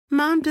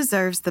Mom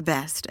deserves the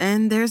best,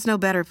 and there's no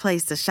better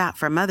place to shop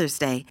for Mother's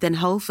Day than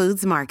Whole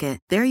Foods Market.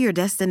 They're your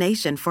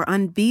destination for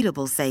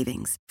unbeatable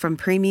savings, from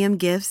premium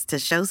gifts to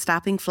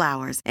show-stopping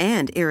flowers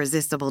and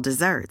irresistible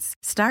desserts.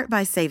 Start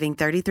by saving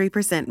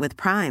 33% with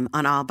Prime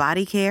on all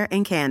body care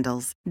and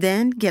candles.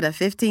 Then get a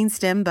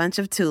 15-stem bunch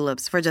of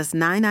tulips for just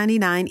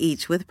 $9.99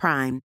 each with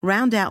Prime.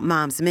 Round out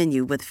Mom's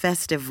menu with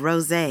festive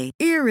rosé,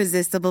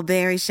 irresistible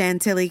berry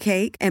chantilly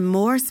cake, and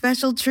more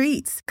special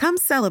treats. Come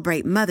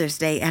celebrate Mother's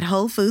Day at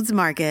Whole Foods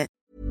Market.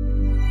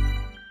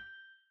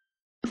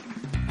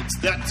 It's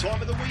that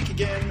time of the week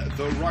again.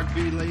 The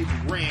Rugby League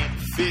rant,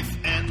 fifth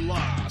and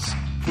last.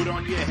 Put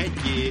on your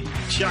headgear,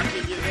 chuck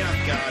in your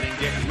mouthguard, and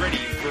get ready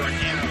for an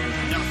hour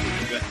of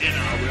nothing but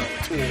NRL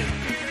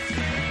talk.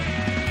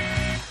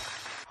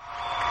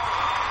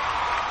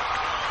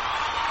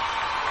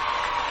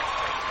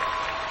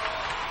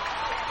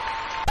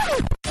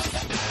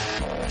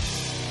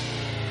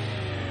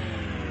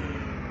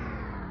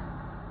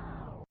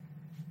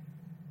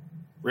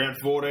 Round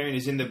 14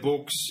 is in the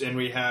books, and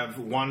we have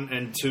 1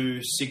 and 2,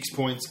 6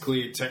 points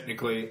clear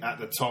technically at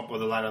the top of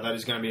the ladder. That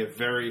is going to be a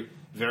very,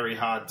 very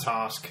hard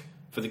task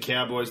for the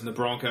Cowboys and the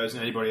Broncos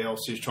and anybody else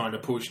who's trying to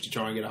push to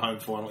try and get a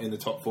home final in the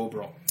top 4,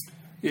 Brock.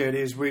 Yeah, it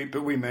is.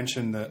 But we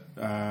mentioned that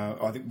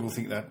I think we'll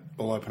think that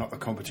will open up the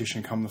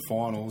competition come the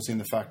finals, in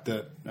the fact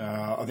that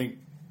I think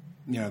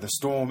the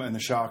Storm and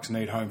the Sharks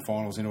need home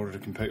finals in order to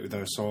compete with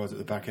those sides at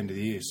the back end of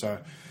the year. So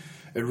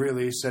it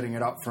really is setting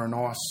it up for a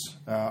nice,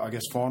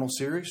 final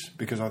series,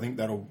 because I think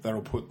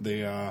that'll put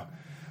the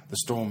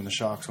Storm and the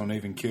Sharks on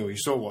even keel. You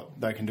saw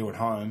what they can do at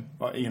home.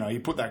 You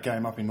put that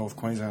game up in North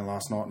Queensland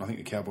last night, and I think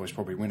the Cowboys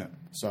probably win it.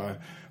 So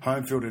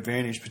home field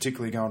advantage,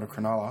 particularly going to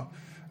Cronulla,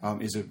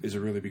 is a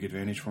really big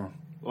advantage for them.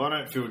 Well, I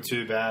don't feel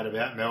too bad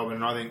about Melbourne,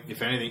 and I think,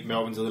 if anything,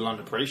 Melbourne's a little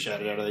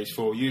underappreciated out of these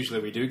 4.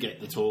 Usually we do get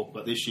the talk,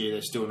 but this year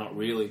they're still not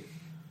really.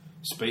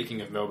 Speaking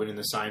of Melbourne in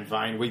the same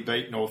vein, we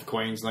beat North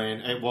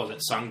Queensland. It was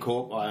at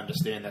Suncorp. I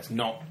understand that's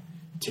not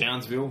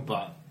Townsville,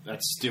 but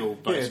that's still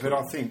basically... Yeah,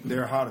 but I think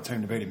they're a harder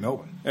team to beat in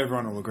Melbourne.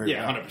 Everyone will agree with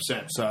that.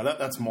 100%. So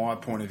that's my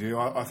point of view.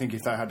 I think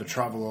if they had to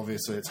travel,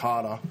 obviously it's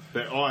harder.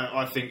 But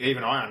I think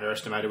even I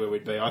underestimated where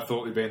we'd be. I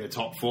thought we'd be in the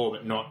top 4,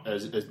 but not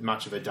as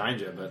much of a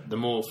danger. But the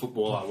more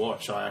football I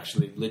watch, I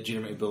actually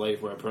legitimately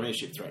believe we're a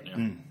premiership threat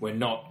now. We're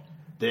not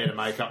there to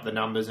make up the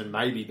numbers and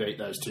maybe beat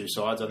those 2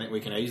 sides. I think we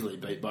can easily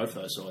beat both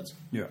those sides.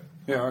 Yeah,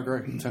 I agree.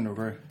 I tend to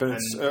agree. But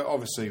it's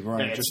obviously we're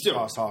only just still,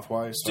 past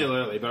halfway. So. Still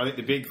early, but I think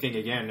the big thing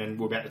again, and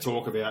we're about to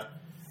talk about,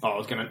 I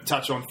was going to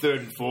touch on 3rd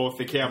and 4th,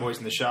 the Cowboys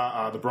and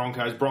the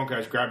Broncos.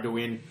 Broncos grabbed a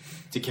win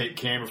to keep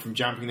Canberra from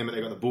jumping them, but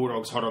they've got the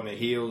Bulldogs hot on their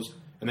heels,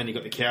 and then you've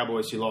got the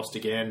Cowboys who lost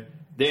again.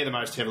 They're the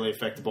most heavily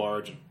affected by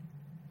Origin.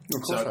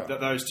 Of course so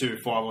those 2,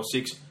 5 or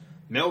 6...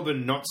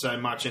 Melbourne, not so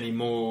much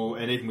anymore,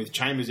 and even with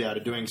Chambers out,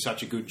 are doing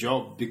such a good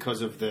job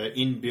because of the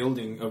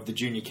in-building of the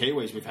junior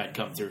Kiwis we've had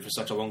come through for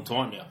such a long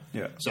time now.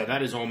 Yeah. So that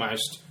has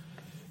almost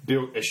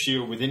built a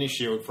shield within a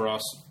shield for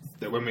us,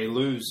 that when we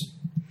lose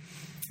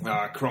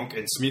Cronk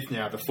and Smith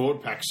now, the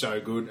forward pack's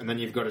so good, and then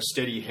you've got a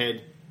steady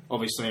head,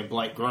 obviously, in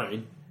Blake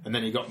Green, and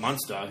then you've got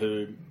Munster,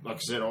 who, like I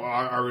said,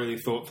 I really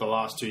thought for the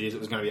last 2 years it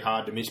was going to be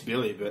hard to miss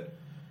Billy, but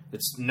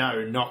it's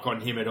no knock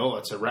on him at all.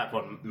 It's a rap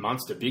on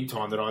Munster big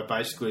time, that I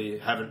basically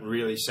haven't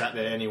really sat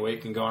there any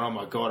week and gone, oh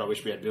my God, I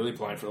wish we had Billy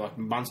playing for it. Like,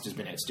 Munster's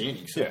been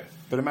outstanding. So. Yeah,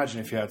 but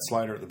imagine if you had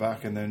Slater at the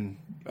back and then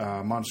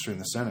Munster in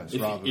the centres,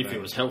 rather if than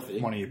he was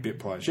healthy. One of your bit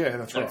players. Yeah,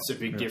 that's right. That's a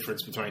big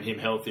difference between him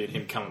healthy and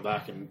him coming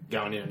back and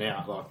going in and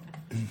out. Like,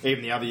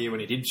 even the other year when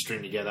he did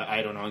string together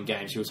 8 or 9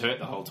 games, he was hurt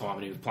the whole time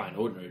and he was playing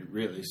ordinary,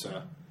 really.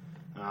 So,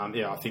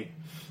 I think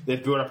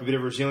they've built up a bit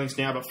of resilience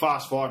now. But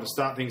fast 5 to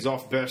start things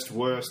off. Best,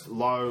 worst,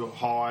 low,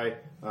 high.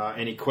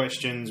 Any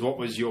questions? What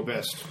was your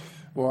best?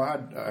 Well, I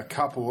had a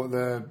couple.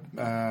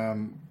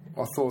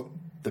 I thought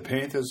the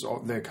Panthers,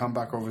 their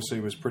comeback obviously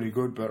was pretty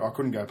good, but I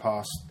couldn't go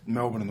past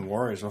Melbourne and the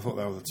Warriors. I thought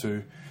they were the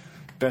 2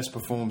 best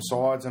performed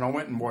sides. And I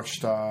went and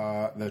watched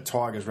the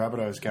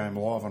Tigers-Rabbitohs game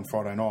live on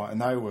Friday night,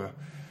 and they were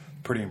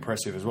pretty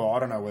impressive as well. I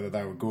don't know whether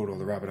they were good or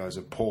the Rabbitohs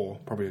are poor,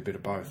 probably a bit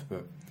of both,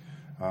 but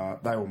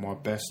they were my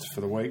best for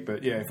the week.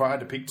 But yeah, if I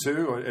had to pick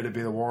 2, it'd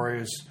be the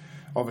Warriors,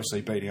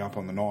 obviously beating up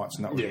on the Knights,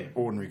 and that was an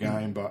ordinary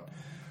game, but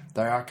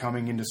they are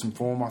coming into some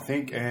form, I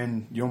think,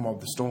 and your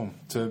mob, the Storm,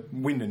 to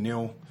win to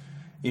 0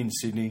 in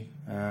Sydney,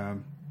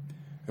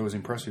 it was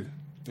impressive.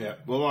 Yeah,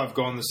 well, I've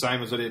gone the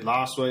same as I did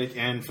last week,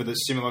 and for the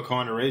similar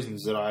kind of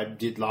reasons that I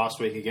did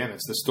last week again.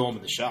 It's the Storm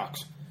and the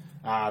Sharks.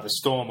 The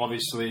Storm,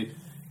 obviously,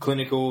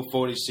 clinical,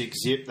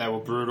 46 zip, they were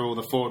brutal.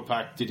 The forward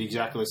pack did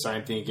exactly the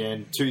same thing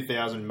again,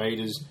 2,000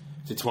 metres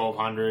to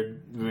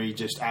 1,200. We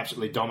just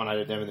absolutely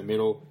dominated them in the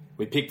middle.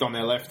 We picked on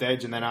their left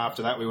edge, and then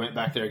after that we went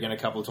back there again a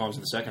couple of times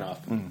in the second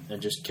half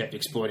and just kept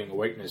exploiting a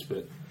weakness.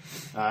 But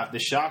the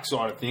Shark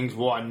side of things,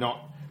 why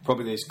not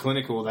probably this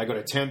clinical? They got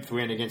a 10th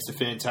win against a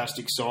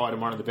fantastic side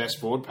and one of the best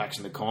forward packs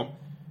in the comp.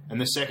 And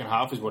the second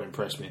half is what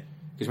impressed me.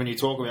 Because when you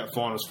talk about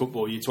finals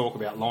football, you talk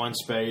about line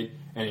speed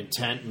and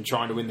intent and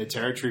trying to win the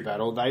territory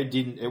battle. They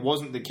didn't. It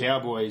wasn't the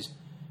Cowboys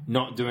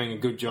not doing a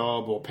good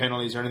job or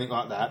penalties or anything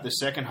like that. The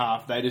second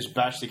half, they just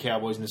bashed the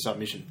Cowboys into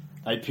submission.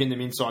 They pinned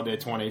them inside their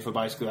 20 for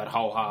basically that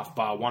whole half,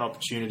 bar one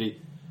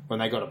opportunity when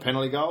they got a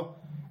penalty goal.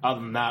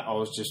 Other than that, I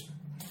was just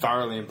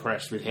thoroughly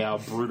impressed with how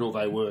brutal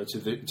they were to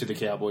the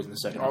Cowboys in the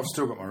second half. I've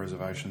still got my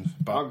reservations,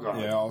 but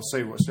I'll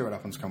see what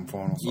happens come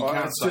finals.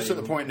 It's just at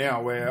the point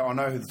now where I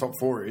know who the top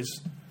 4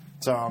 is,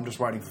 so I'm just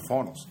waiting for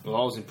finals. Well,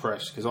 I was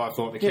impressed because I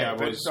thought the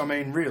Cowboys... But, I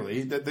mean,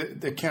 really,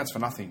 that counts for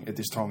nothing at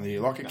this time of the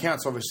year. Like, it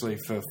counts, obviously,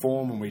 for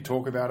form when we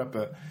talk about it,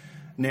 but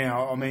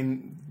now, I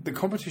mean, the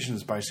competition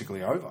is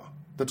basically over.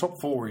 The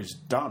top 4 is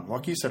done.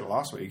 Like you said it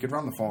last week, you could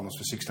run the finals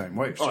for 16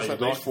 weeks. Just let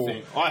these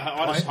 4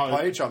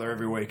 play each other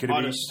every week. It'd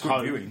be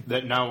good viewing.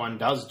 That no one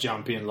does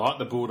jump in like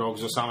the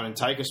Bulldogs or someone and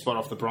take a spot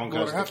off the Broncos.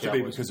 Well, it'd have to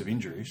be because of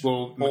injuries.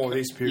 Well,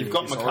 you've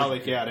got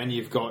McCulloch out and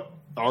you've got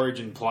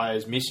Origin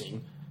players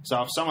missing.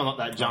 So if someone like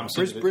that jumps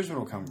in... Brisbane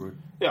will come good.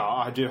 Yeah,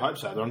 I do hope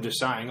so. But I'm just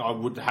saying, I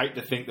would hate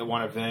to think that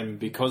one of them,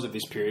 because of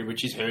this period,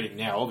 which is hurting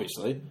now,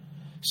 obviously,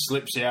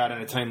 slips out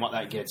and a team like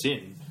that gets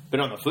in. But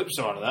on the flip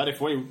side of that,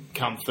 if we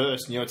come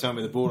first and you're telling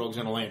me the Bulldogs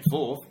are going to land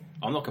 4th,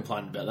 I'm not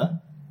complaining about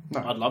that.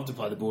 No. I'd love to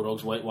play the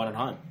Bulldogs week 1 at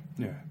home.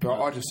 Yeah,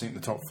 but I just think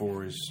the top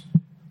 4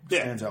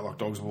 stands out like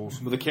dog's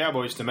balls. Well, the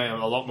Cowboys, to me, are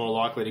a lot more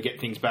likely to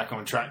get things back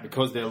on track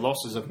because their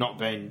losses have not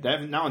been...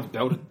 No one's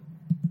belted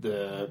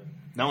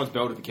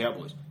the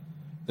Cowboys.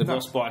 They've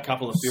lost by a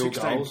couple of field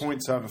 16 goals. 16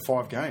 points over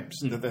 5 games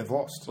that they've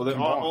lost.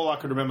 Well, all I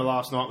could remember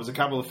last night was a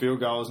couple of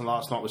field goals, and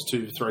last night was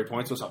 2 to 3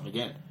 points or something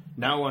again.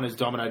 No one has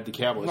dominated the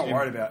Cowboys. I'm not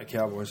worried about the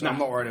Cowboys. No. I'm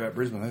not worried about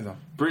Brisbane either.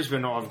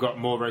 Brisbane, I've got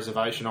more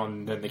reservation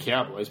on than the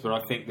Cowboys, but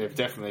I think they've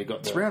definitely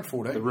got the round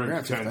 14. The room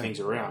round to turn 15. things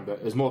around.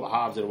 But there's more the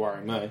halves that are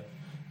worrying me.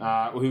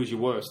 Who was your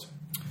worst?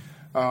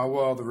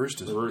 Well, the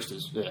Roosters. The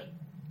Roosters, yeah.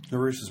 The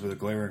Roosters were the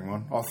glaring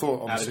one. I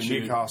thought, obviously,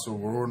 Attitude. Newcastle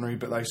were ordinary,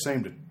 but they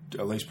seemed to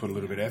at least put a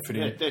little bit of effort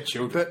in. They're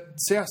children. But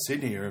South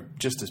Sydney are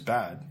just as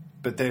bad.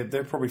 But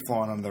they're probably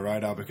flying under the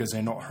radar because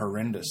they're not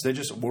horrendous. They're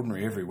just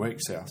ordinary every week,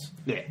 South.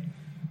 Yeah.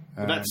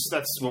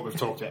 That's what we've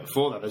talked about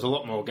before, though. There's a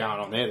lot more going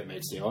on there that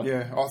meets the eye.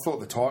 Yeah, I thought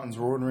the Titans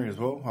were ordinary as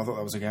well. I thought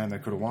that was a game they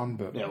could have won.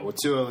 But yeah, well,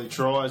 2 early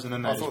tries and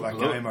then I thought that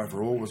game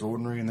overall was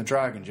ordinary. And the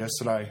Dragons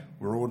yesterday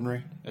were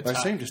ordinary. They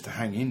seemed just to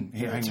hang in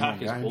games.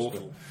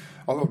 Awful.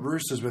 I thought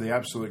Roosters were the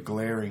absolute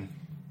glaring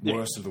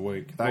worst of the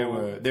week.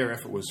 Their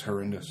effort was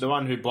horrendous. The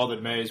one who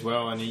bothered me as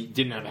well, and he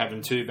didn't end up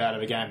having too bad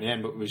of a game in the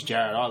end, but was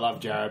Jared. I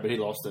love Jared, but he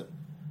lost it.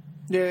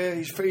 Yeah,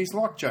 he's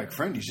like Jake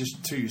Friend. He's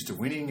just too used to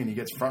winning, and he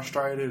gets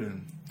frustrated.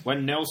 And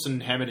when Nelson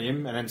hammered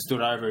him and then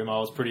stood over him, I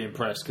was pretty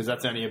impressed because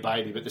that's only a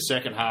baby. But the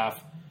second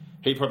half,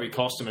 he probably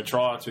cost him a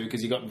try or two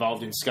because he got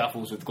involved in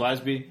scuffles with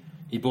Glasby.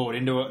 He bought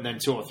into it, and then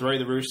 2 or 3 of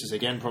the Roosters,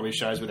 again, probably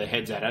shows where their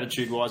head's at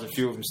attitude-wise. A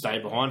few of them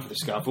stayed behind for the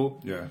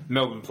scuffle. Yeah.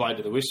 Melbourne played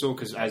to the whistle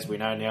because, as we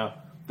know now,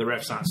 the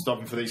refs aren't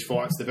stopping for these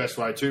fights. The best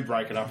way to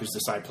break it up is to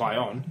say play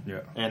on.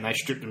 Yeah. And they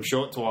stripped them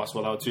short twice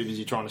while they were too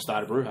busy trying to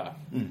start a brouhaha.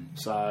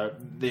 So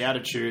the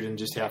attitude and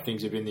just how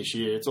things have been this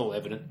year, it's all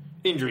evident.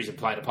 Injuries have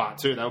played a part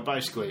too. They were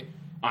basically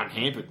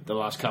unhampered the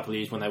last couple of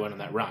years when they went on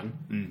that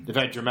run. They've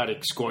had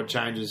dramatic squad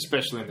changes,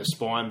 especially in the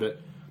spine, but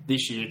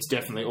this year it's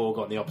definitely all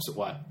gone the opposite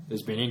way.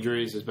 There's been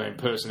injuries, there's been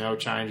personnel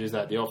changes, they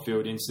had the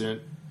off-field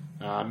incident,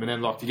 and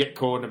then to get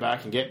Cordner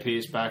back and get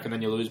Pearce back and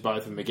then you lose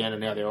both of them again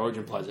and now their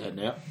Origin players are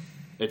heading out.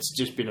 It's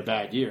just been a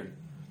bad year. And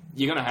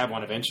you're going to have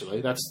one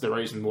eventually. That's the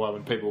reason why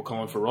when people were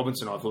calling for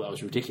Robinson, I thought that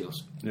was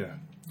ridiculous. Yeah.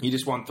 He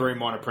just won 3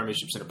 minor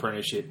premierships and a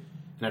premiership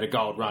and had a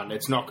gold run.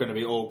 It's not going to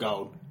be all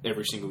gold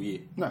every single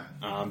year. No.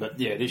 But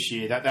yeah, this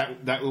year,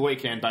 that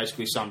weekend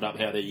basically summed up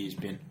how their year's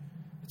been.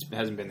 It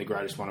hasn't been the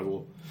greatest one of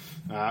all.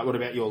 What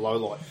about your low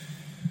light?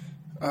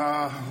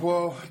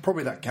 Well,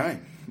 probably that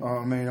game.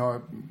 I mean, I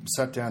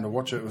sat down to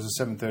watch it. It was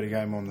a 7:30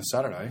 game on the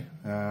Saturday,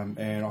 and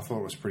I thought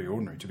it was pretty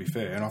ordinary, to be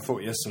fair. And I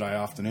thought yesterday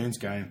afternoon's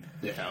game,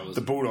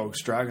 the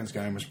Bulldogs-Dragons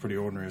game, was pretty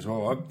ordinary as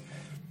well.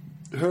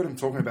 I heard him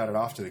talking about it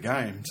after the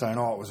game, saying,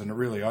 it was a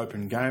really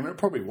open game, and it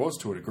probably was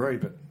to a degree,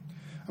 but,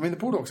 I mean, the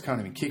Bulldogs can't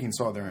even kick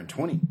inside their own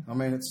 20. I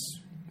mean,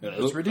 it's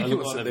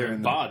ridiculous that they're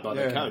in barred by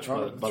their coach.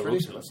 It's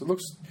ridiculous.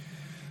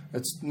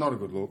 It's not a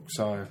good look.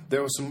 So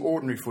there were some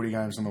ordinary footy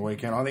games on the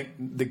weekend. I think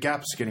the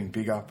gap's getting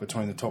bigger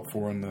between the top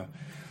 4 and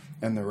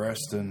the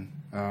rest. And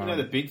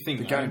the big thing,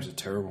 the games are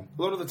terrible.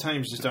 A lot of the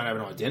teams just don't have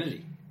an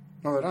identity.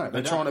 No, they don't.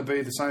 They're trying to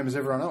be the same as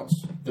everyone else.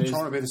 They're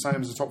trying to be the same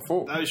as the top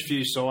 4. Those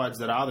few sides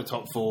that are the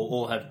top 4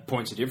 all have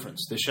points of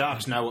difference. The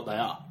Sharks know what they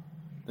are.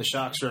 The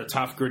Sharks are a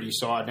tough, gritty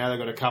side. Now they've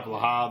got a couple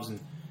of halves and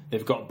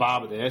they've got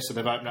Barber there, so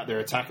they've opened up their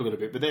attack a little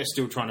bit. But they're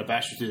still trying to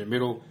bash you through the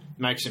middle,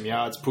 make some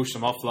yards, push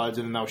some offloads,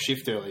 and then they'll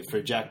shift early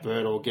for Jack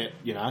Bird or get,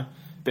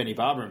 Benny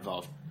Barber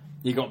involved.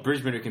 You've got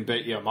Brisbane who can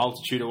beat you a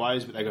multitude of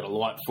ways, but they've got a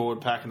light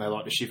forward pack and they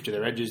like to shift to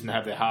their edges and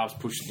have their halves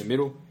pushed to the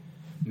middle.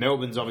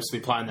 Melbourne's obviously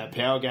playing that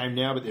power game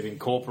now, but they've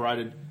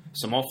incorporated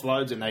some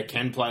offloads and they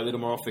can play a little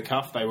more off the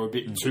cuff. They were a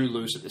bit too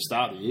loose at the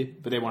start of the year,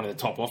 but they're one of the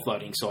top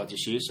offloading sides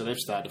this year, so they've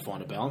started to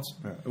find a balance.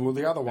 Yeah. Well,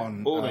 the other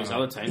one... All these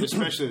other teams,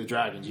 especially the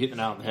Dragons, you hit the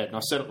nail on the head. And I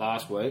said it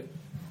last week,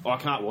 I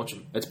can't watch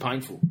them. It's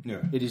painful.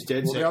 Yeah. It is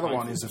dead Well, set the other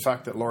painful. one is the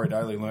fact that Laurie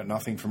Daly learnt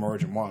nothing from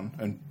Origin 1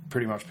 and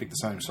pretty much picked the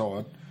same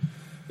side.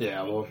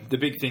 Yeah, well, the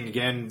big thing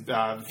again,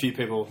 a few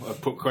people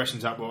have put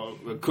questions up. Well,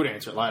 I could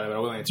answer it later, but I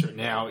will answer it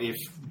now. If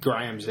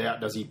Graham's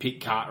out, does he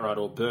pick Cartwright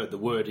or Bird? The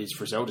word is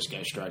Frizzell just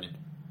goes straight in.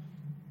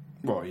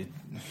 Well, if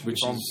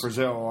I'm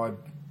Frizzell,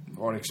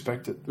 I'd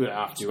expect it. Yeah,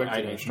 after you're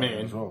 18th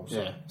man. As well,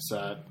 so. Yeah,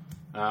 so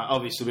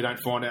obviously we don't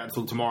find out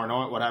until tomorrow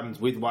night what happens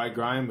with Wade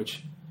Graham,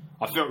 which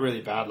I felt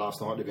really bad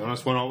last night, to be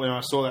honest. When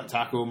I saw that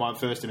tackle, my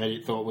first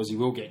immediate thought was he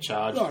will get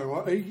charged.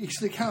 No, he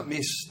can't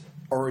miss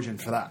Origin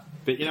for that.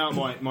 But you know,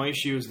 my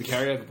issue is the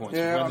carryover points.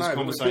 Yeah, I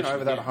know. We've been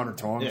over that 100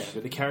 times. Yeah,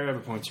 but the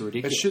carryover points are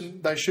ridiculous.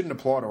 They shouldn't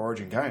apply to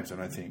Origin games, I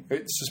don't think.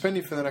 It's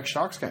suspended for the next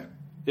Sharks game.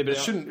 Yeah, but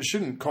it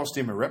shouldn't cost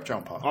him a rep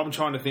jumper. I'm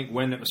trying to think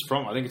when it was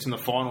from. I think it's in the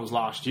finals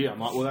last year. I'm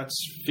like, well, that's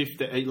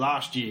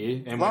last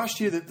year. And last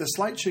year, the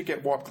slate should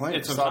get wiped clean.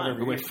 It's but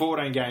we're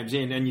 14 games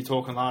in, and you're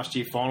talking last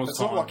year finals. It's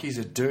not like he's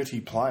a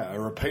dirty player, a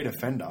repeat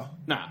offender.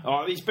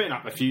 No, he's been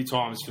up a few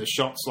times for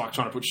shots, like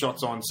trying to put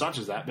shots on, such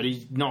as that. But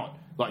he's not.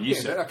 Like you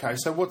said. Okay,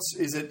 so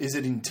is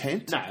it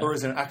intent or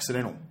is it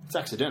accidental? It's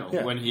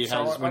accidental when he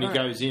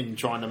goes in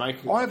trying to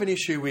make. I have an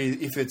issue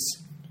with if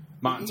it's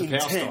Martin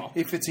Tapau style.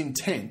 If it's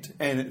intent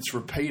and it's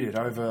repeated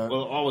over.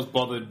 Well, I was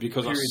bothered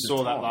because I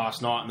saw that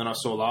last night, and then I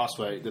saw last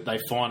week that they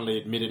finally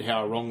admitted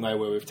how wrong they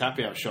were with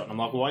Tapau's shot. And I'm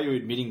like, why are you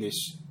admitting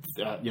this?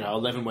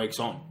 11 weeks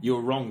on, you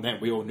were wrong then.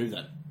 We all knew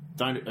that.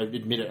 Don't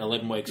admit it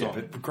 11 weeks on.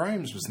 But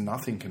Graham's was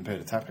nothing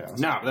compared to Tapau's.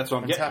 No, that's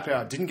what I'm getting.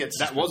 Tapau didn't get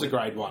suspended. That was a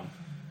grade 1.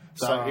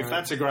 So if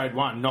that's a grade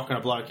 1, knocking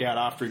a bloke out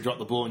after he dropped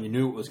the ball and you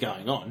knew what was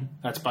going on,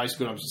 that's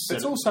basically what I'm saying.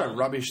 It's also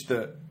rubbish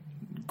that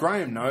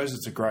Graham knows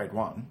it's a grade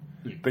 1,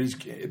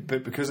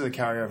 but because of the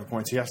carryover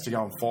points, he has to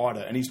go and fight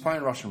it, and he's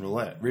playing Russian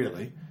roulette,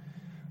 really.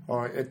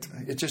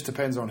 It just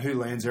depends on who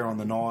lands there on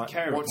the night,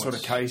 what sort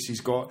of case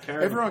he's got.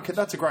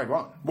 That's a grade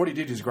 1. What he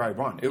did is grade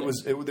 1.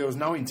 There was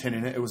no intent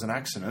in it. It was an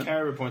accident.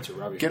 Carryover points are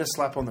rubbish. Get a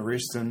slap on the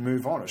wrist and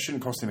move on. It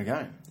shouldn't cost him a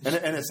game.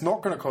 And it's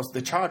not going to cost.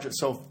 The charge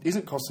itself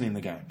isn't costing him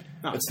the game.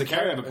 No, it's the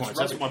carryover points.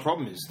 That's what my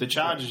problem is. The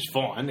charge is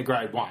fine, the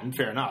grade 1,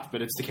 fair enough,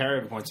 but it's the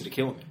carryover points that are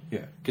killing me.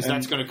 Yeah. Because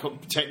that's going to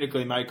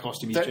technically may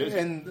cost him his jersey.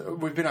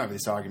 And we've been over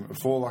this argument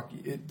before.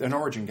 An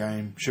Origin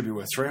game should be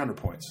worth 300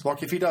 points.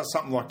 Like, if he does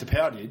something like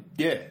Tapau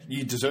did,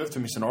 you deserve to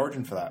miss an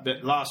Origin for that.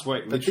 But last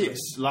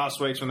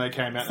week's when they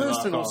came out...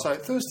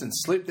 Thurston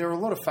slipped. There were a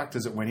lot of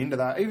factors that went into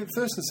that. Even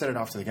Thurston said it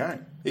after the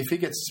game. If he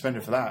gets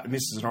suspended for that and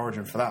misses an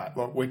Origin for that,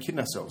 we're kidding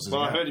ourselves.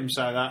 Well, I heard him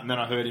say that, and then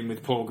I heard him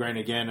with Paul Green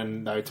again,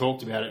 and they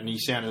talked about it, and he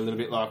sounded a little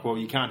bit like, well,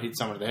 you can't hit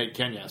someone in the head,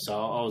 can you? So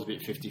I was a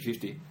bit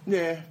 50-50.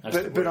 Yeah,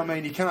 but I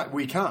mean, you can't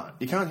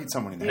hit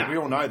someone in the head. We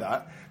all know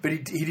that. But he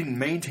didn't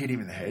mean to hit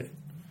him in the head.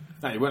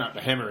 No, he went up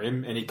to hammer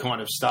him, and he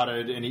kind of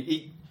stuttered, and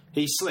he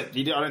slipped.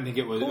 I don't think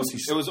it was...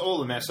 It was all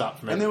a mess up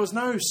from him. And there was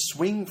no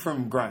swing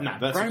from Graham. No,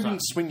 that's Graham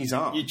didn't swing his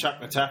arm. You chuck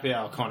the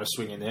Tapau kind of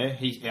swing in there,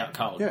 he's out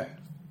cold. Yeah.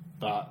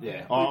 But,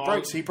 yeah.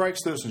 He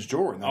breaks Thurston's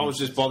jaw in that. I was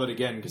just bothered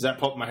again, because that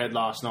popped in my head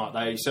last night.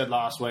 They said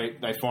last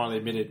week, they finally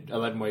admitted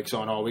 11 weeks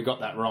on, we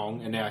got that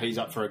wrong, and now he's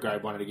up for a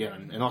grade 1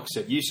 again. And like I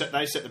said,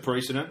 they set the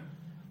precedent.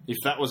 If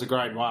that was a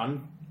grade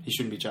 1, he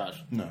shouldn't be charged.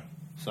 No.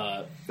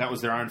 So that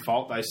was their own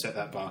fault. They set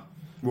that bar.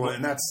 Well,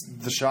 and that's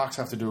the Sharks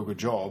have to do a good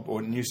job,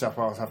 or New South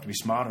Wales have to be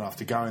smart enough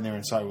to go in there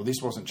and say, well,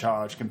 this wasn't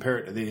charged, compare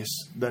it to this.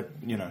 That,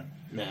 Yeah,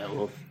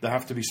 well... They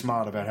have to be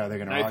smart about how they're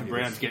going to argue. Nathan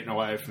Brown's getting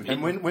away from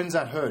him. And when's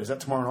that heard? Is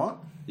that tomorrow night?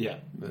 Yeah.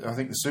 I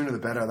think the sooner the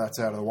better that's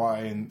out of the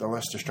way and the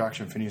less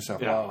distraction for New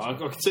South Wales. I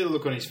could see the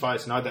look on his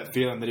face and I had that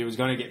feeling that he was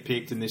going to get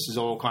picked and this is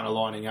all kind of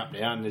lining up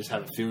now and just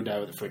have a field day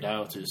with it for a day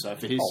or two. So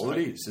for his it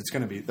is. It's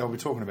going to be... They'll be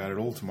talking about it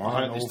all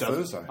tomorrow and all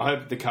Thursday. I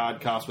hope the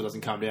card Casper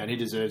doesn't come down. He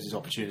deserves his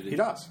opportunity. He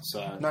does.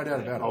 So no doubt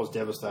about it. I was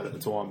devastated at the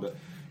time. But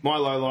my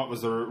low light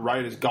was the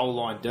Raiders goal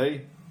line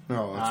D.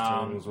 Oh, that's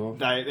terrible as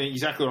well.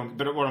 Exactly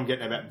what I'm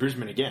getting about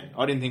Brisbane again.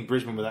 I didn't think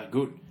Brisbane were that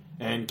good.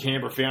 And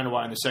Canberra found a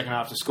way in the second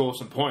half to score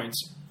some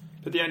points.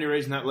 But the only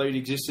reason that lead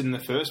existed in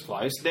the first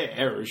place, their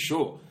errors,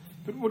 sure.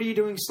 But what are you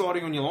doing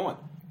sliding on your line?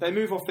 They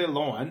move off their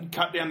line,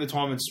 cut down the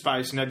time and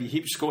space, and have your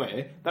hip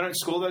square. They don't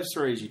score those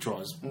 3 easy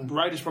tries.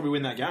 Raiders probably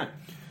win that game.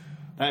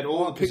 They had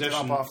all the possession.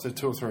 Picked it up after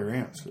 2 or 3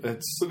 rounds.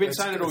 We've been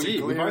saying it all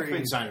year. We've both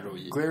been saying it all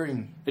year.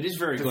 Glaring. It is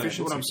very glaring.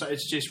 What I'm saying,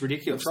 it's just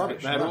ridiculous.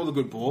 They had all the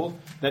good ball.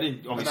 They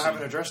didn't. Obviously, and they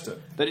haven't addressed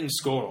it. They didn't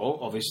score all,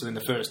 obviously, in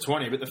the first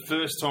 20. But the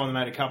first time they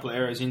made a couple of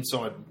errors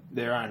inside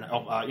their own,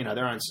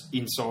 their own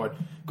inside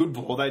good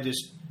ball, they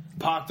just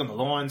parked on the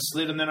line,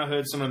 slid, and then I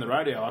heard someone on the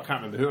radio. I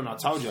can't remember who, and I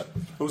told you it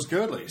was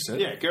Girdley. You said,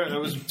 yeah, Girdley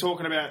was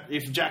talking about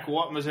if Jack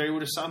White was there, he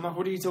would have said, I'm like,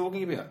 what are you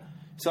talking about?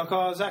 It's like,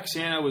 Zach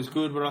Siano was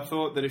good, but I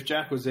thought that if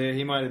Jack was there,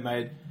 he might have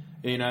made,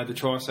 the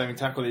try-saving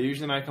tackle they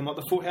usually make. I'm like,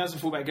 how's the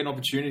fullback get an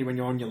opportunity when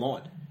you're on your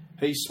line?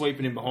 He's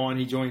sweeping in behind,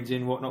 he joins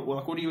in, whatnot. Well,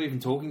 like, what are you even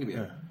talking about?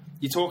 Yeah.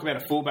 You talk about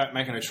a fullback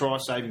making a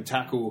try-saving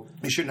tackle.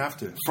 He shouldn't have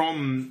to.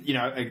 From,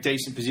 a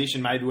decent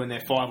position, maybe when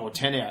they're 5 or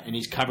 10 out, and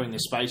he's covering the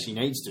space he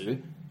needs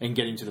to and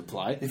getting to the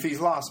play. If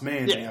he's last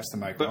man, he has to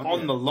make one. But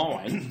on the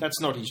line, that's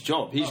not his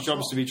job. His job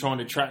is to be trying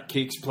to track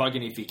kicks, plug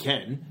in if he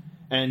can.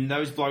 And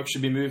those blokes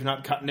should be moving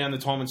up, cutting down the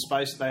time and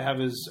space that they have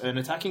as an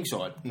attacking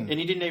side. And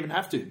he didn't even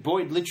have to.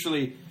 Boyd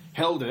literally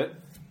held it,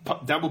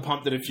 double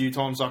pumped it a few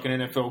times like an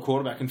NFL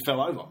quarterback and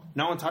fell over.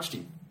 No one touched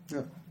him.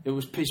 Yeah. It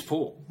was piss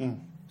poor.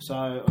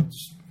 So,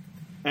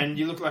 and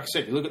you look, like I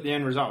said, you look at the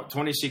end result,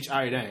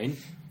 26-18.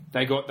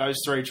 They got those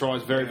 3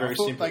 tries very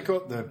simply. They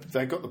got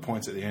the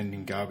points at the end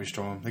in garbage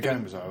time. The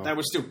game was over. They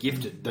were still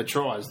gifted. The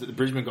tries that the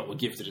Brisbane got were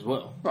gifted as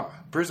well.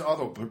 I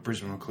thought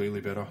Brisbane were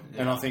clearly better,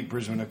 and I think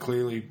Brisbane are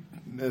clearly.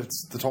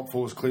 The top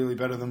 4 is clearly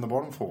better than the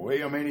bottom 4.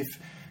 I mean, if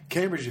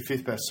Canberra's your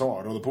 5th best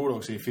side, or the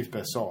Bulldogs are your 5th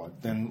best side,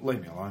 then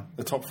leave me alone.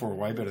 The top 4 are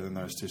way better than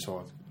those 2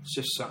 sides. It's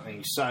just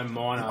something so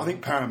minor. I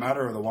think Parramatta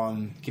are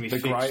the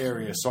grey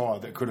area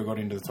side that could have got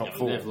into the top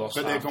 4.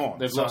 But they're gone.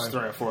 They've lost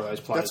 3 or 4 of those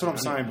players. That's what I'm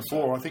saying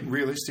before. I think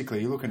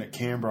realistically, you're looking at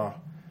Canberra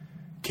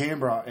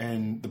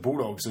and the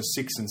Bulldogs are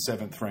 6th and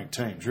 7th ranked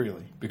teams,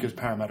 really, because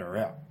Parramatta are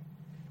out.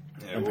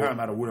 Yeah, and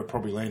Parramatta would have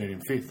probably landed in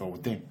 5th, I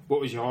would think. What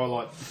was your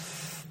highlight?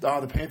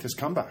 The Panthers'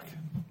 comeback.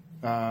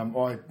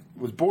 I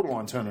was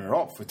borderline turning it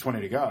off with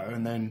 20 to go,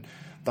 and then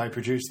they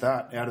produced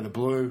that out of the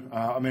blue.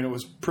 I mean, it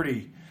was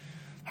pretty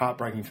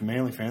heartbreaking for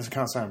Manly fans. I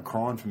can't say I'm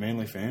crying for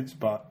Manly fans,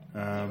 but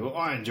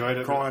I enjoyed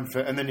it.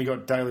 And then you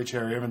got Daly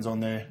Cherry Evans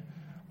on there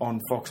on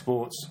Fox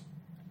Sports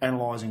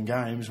analysing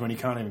games when he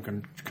can't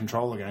even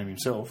control the game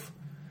himself.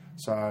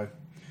 So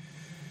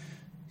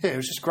yeah, it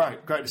was just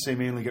great to see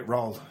Manly get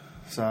rolled.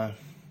 So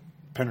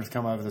Penrith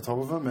come over the top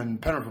of them, and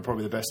Penrith were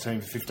probably the best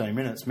team for 15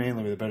 minutes.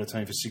 Manly were the better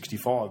team for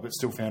 65, but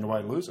still found a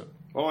way to lose it.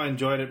 Well, I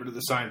enjoyed it, but at the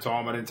same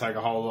time, I didn't take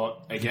a whole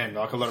lot. Again,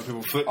 like a lot of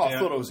people flipped out. I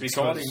thought it was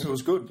exciting. It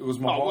was good. It was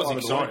my highlight. It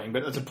was exciting,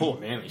 but it's a poor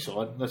Manly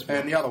side.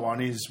 And the other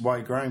one is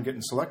Wade Graham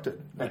getting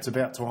selected. Yeah. It's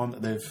about time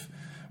that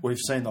we've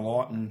seen the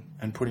light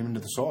and put him into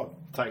the side.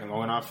 Taken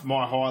long enough.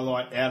 My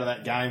highlight out of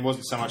that game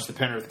wasn't so much the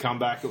Penrith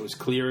comeback, it was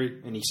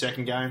Cleary in his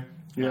second game.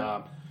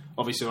 Yeah.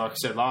 Obviously, like I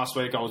said last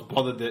week, I was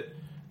bothered that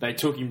they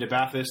took him to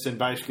Bathurst, and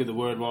basically the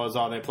word was,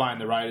 they're playing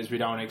the Raiders, we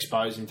don't want to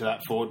expose him to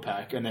that forward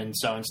pack. And then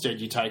so instead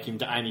you take him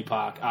to Amy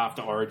Park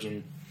after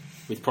Origin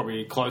with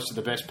probably close to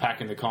the best pack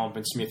in the comp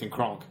and Smith and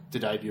Cronk to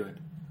debut in.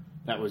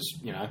 That was,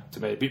 to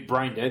be a bit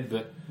brain dead.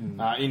 But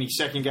in his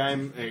second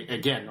game,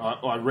 again,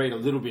 I read a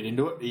little bit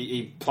into it.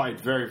 He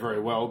played very,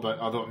 very well,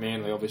 but I thought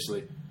Manly,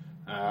 obviously,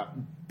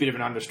 bit of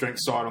an understrength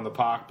side on the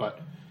park, but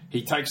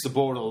he takes the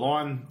ball to the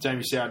line.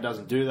 Jamie Soward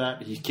doesn't do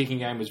that. His kicking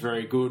game was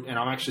very good, and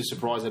I'm actually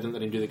surprised they didn't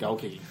let him do the goal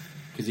kicking,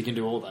 because he can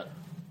do all that.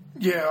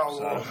 Yeah,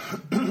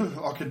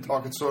 I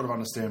could sort of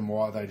understand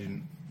why they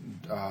didn't.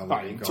 You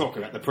can talk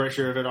about the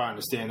pressure of it. I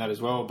understand that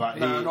as well, but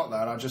not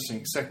that. I just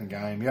think second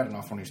game, he had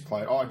enough on his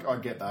plate. I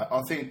get that. I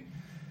think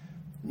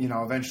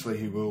eventually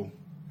he will.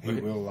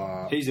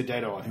 He's a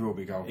dead eye. He will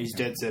be goal. He's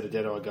dead set a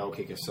dead eye goal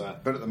kicker. So,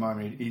 but at the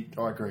moment,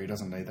 I agree. He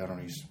doesn't need that on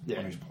his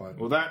plate.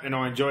 Well, that, and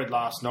I enjoyed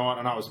last night.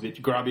 I know it was a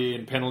bit grubby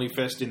and penalty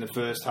fest in the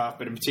first half,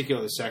 but in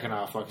particular the second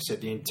half. Like I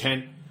said, the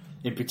intent,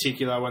 in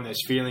particular, when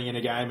there's feeling in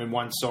a game and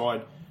one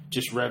side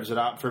just revs it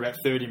up for about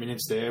 30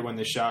 minutes there, when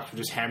the Sharks were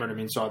just hammering them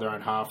inside their own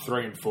half,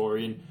 3 and 4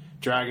 in,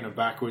 dragging them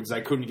backwards.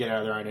 They couldn't get out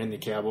of their own end. The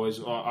Cowboys.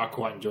 I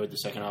quite enjoyed the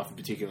second half in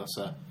particular.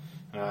 So,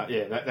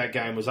 that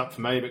game was up for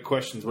me. But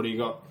questions? What do you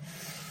got?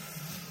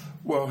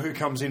 Well, who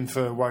comes in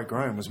for Wade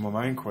Graham was my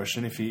main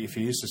question. If he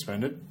is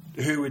suspended,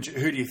 who do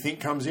you think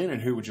comes in,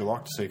 and who would you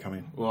like to see come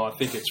in? Well, I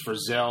think it's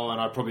Frizzell,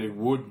 and I probably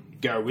would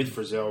go with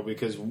Frizzell,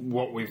 because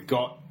what we've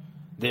got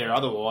there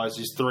otherwise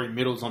is 3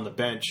 middles on the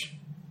bench,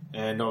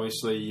 and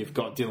obviously you've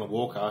got Dylan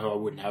Walker, who I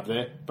wouldn't have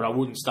there, but I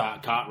wouldn't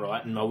start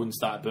Cartwright and I wouldn't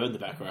start Bird in the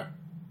back row.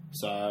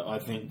 So I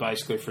think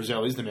basically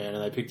Frizzell is the man,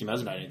 and they picked him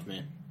as an 18th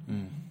man.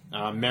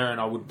 Merrin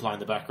I wouldn't play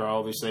in the back row,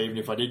 obviously. Even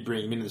if I did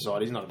bring him into the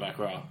side, he's not a back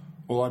row.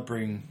 Well, I'd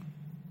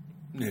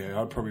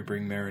probably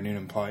bring Merrin in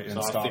and play and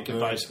start. I think it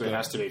basically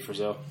has to be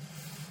Frizzell.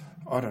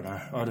 I don't know.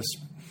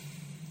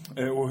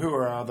 Who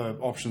are our other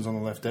options on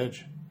the left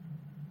edge?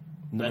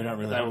 They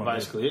were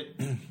basically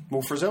it.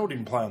 Well, Frizzell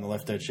didn't play on the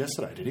left edge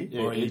yesterday, did he?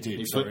 Yeah, he did.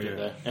 He flipped it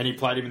there. And he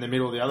played him in the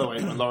middle the other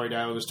week when Laurie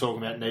Dale was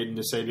talking about needing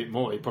to see a bit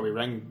more. He probably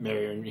rang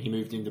Merrier and he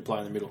moved him to play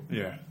in the middle.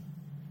 Yeah.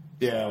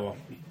 Yeah, well.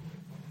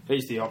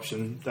 He's the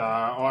option.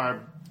 And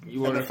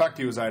the fact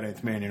he was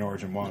 18th man in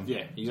Origin 1.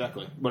 Yeah,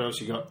 exactly. What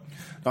else you got?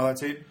 No,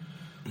 that's it.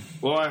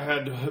 Well,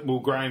 will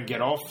Graham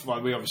get off?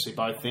 Like we obviously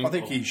both think. I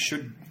think he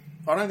should.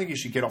 I don't think he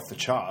should get off the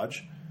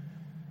charge.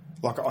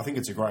 I think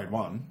it's a grade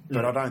 1,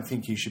 but I don't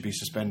think he should be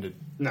suspended.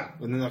 No,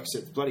 and then like I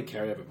said, it's bloody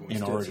carryover points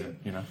in Origin,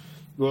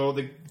 Well,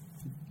 the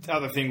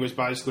other thing was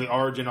basically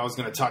Origin. I was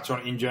going to touch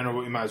on it in general,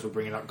 but we may as well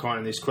bring it up kind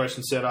of in this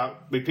question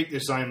setup. We picked the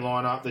same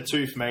lineup. The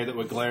two for me that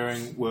were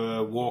glaring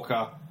were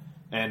Walker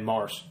and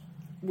Morris.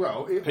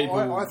 Well,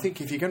 I think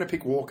if you're going to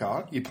pick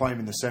Walker, you play him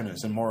in the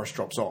centres and Morris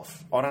drops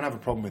off. I don't have a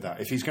problem with that.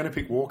 If he's going to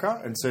pick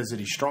Walker and says that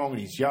he's strong and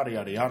he's yada,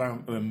 yada, yada...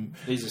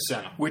 he's a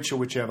centre.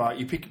 Whichever,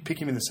 you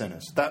pick him in the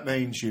centres. That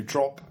means you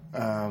drop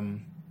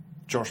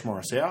Josh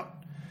Morris out,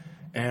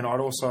 and I'd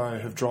also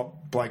have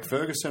dropped Blake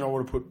Ferguson. I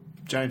would have put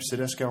James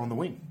Tedesco on the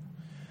wing.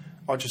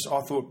 I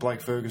thought Blake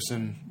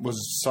Ferguson was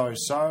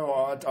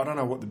so-so. I don't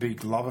know what the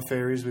big love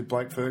affair is with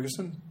Blake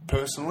Ferguson,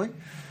 personally.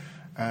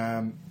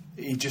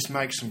 He just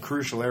makes some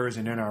crucial errors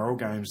in NRL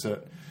games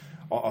that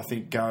I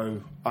think,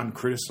 go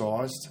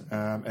uncriticised.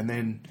 And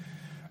then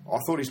I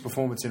thought his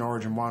performance in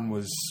Origin 1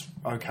 was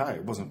okay.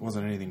 It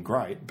wasn't anything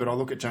great. But I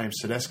look at James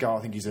Tedesco.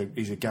 I think he's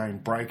a game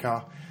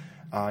breaker.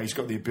 He's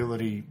got the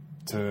ability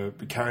to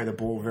carry the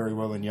ball very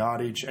well in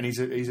yardage, and he's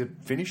a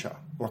finisher.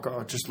 Like,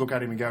 I just look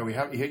at him and go,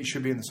 he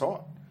should be in the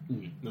side.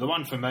 The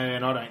one for me,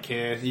 and I don't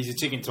care, he's a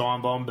ticking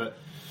time bomb, but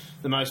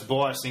the most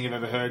biased thing I've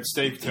ever heard,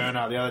 Steve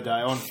Turner the other day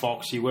on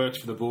Fox, he works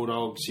for the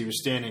Bulldogs, he was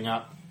standing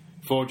up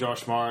for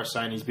Josh Morris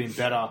saying he's been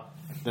better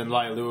than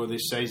Leilua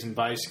this season,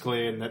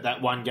 basically, and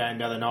that one game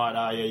the other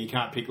night, you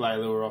can't pick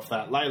Leilua off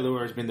that.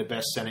 Leilua has been the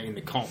best centre in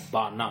the comp,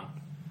 bar none.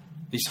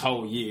 This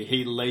whole year,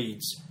 he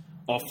leads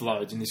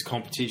offloads in this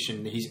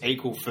competition. He's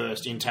equal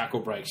first in tackle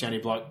breaks. The only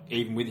bloke,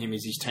 even with him,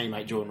 is his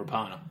teammate Jordan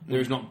Rapana. There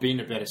has not been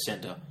a better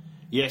centre.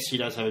 Yes, he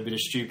does have a bit of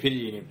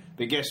stupidity in him,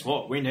 but guess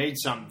what? We need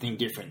something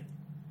different.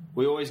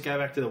 We always go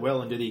back to the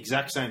well and do the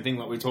exact same thing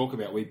like we talk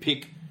about. We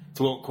pick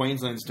to what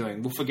Queensland's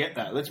doing. We'll forget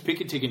that. Let's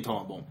pick a ticking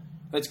time bomb.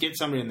 Let's get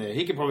somebody in there.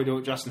 He could probably do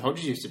what Justin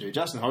Hodges used to do.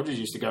 Justin Hodges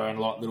used to go around and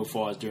light little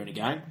fires during a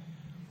game,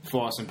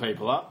 fire some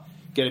people up,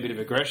 get a bit of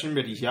aggression,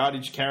 but his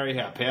yardage carry,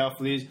 how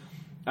powerful he is,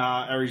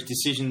 are his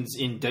decisions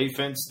in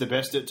defence the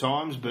best at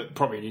times, but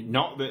probably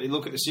not. But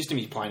look at the system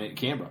he's playing at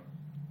Canberra.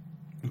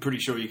 I'm pretty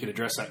sure you could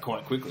address that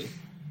quite quickly.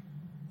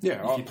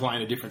 Yeah, if you're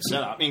playing a different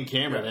setup in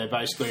Canberra, they're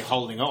basically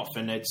holding off,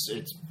 and it's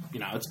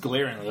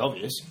glaringly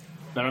obvious.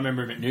 But I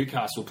remember him at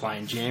Newcastle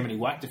playing jam, and he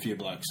whacked a few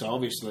blokes. So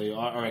obviously,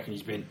 I reckon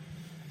he's been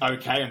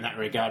okay in that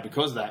regard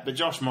because of that. But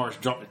Josh Morris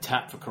dropped a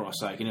tap, for Christ's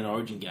sake, in an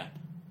Origin game.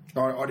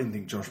 I didn't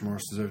think Josh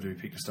Morris deserved to be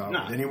picked to start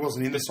with. And he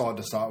wasn't in the side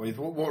to start with.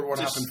 What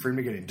happened for him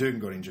to get in?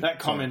 Dugan got injured. That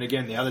comment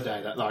again the other day,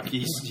 that like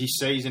his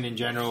season in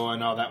general,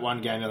 and that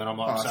one game that I'm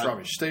like, it's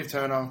rubbish. Steve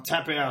Turner,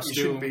 Tapau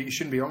still you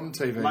shouldn't be on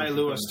TV.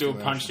 Leilua still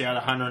punched out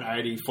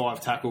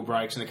 185 tackle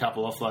breaks and a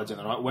couple offloads in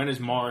the night. When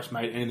has Morris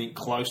made anything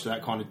close to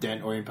that kind of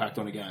dent or impact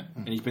on a game?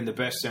 And he's been the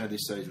best centre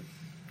this season.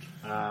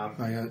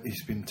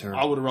 He's been terrible.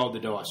 I would have rolled the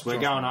dice. We're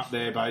going up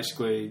there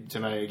basically to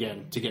me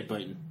again to get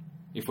beaten.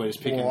 If we're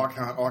just picking, well,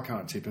 I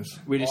can't tip us.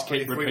 We just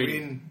keep repeating. If we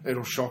win,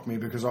 it'll shock me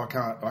because I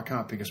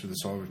can't pick us with the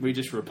side. We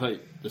just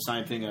repeat the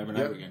same thing over and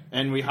over again,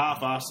 and we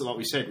half-assed it. Like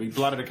we said, we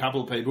blooded a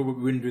couple of people, but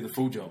we wouldn't do the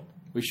full job.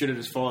 We should have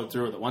just followed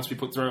through with it. Once we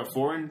put 3 or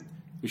 4 in,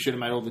 we should have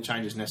made all the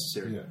changes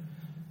necessary.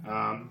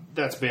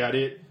 That's about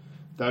it.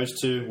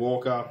 Those two,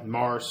 Walker,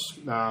 Morris.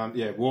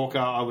 Walker,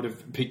 I would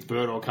have picked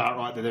Bird or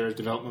Cartwright. They're there as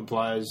development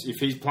players. If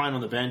he's playing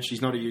on the bench,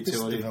 he's not a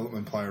utility. This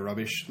development player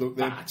rubbish. Look,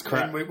 it's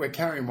crap. We're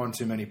carrying one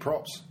too many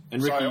props.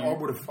 And Ricky, I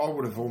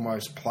would have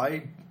almost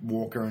played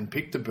Walker and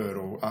picked a Bird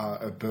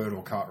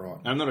or Cartwright.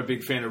 I'm not a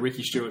big fan of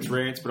Ricky Stewart's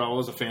rants, but I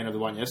was a fan of the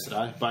one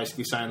yesterday,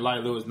 basically saying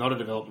Leilua is not a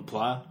development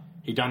player.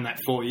 He done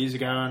that 4 years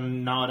ago,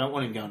 and no, I don't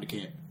want him going to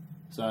camp.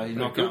 So he's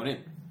not going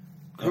in.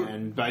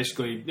 And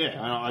basically,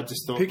 I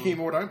just thought... Pick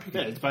him or don't pick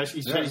him. It's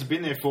basically, he's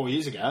been there 4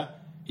 years ago,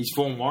 his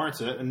form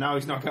warrants it, and no,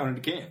 he's not going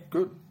into camp.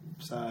 Good.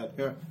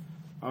 So,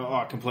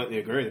 I completely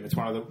agree with him. It's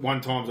one of the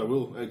times I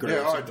will agree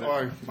with him.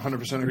 I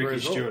 100% agree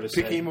as well.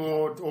 Pick him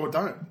or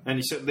don't. And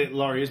he said,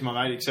 Laurie is my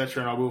mate,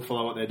 etc., and I will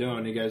follow what they're doing.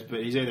 And he goes,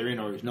 but he's either in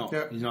or he's not.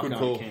 Yeah, he's not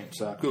going to camp.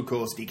 So. Good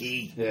call,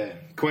 Sticky. Yeah.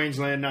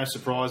 Queensland, no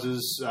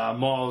surprises.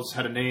 Miles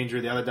had a knee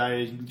injury the other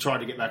day. He tried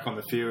to get back on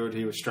the field.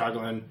 He was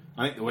struggling.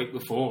 I think the week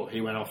before,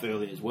 he went off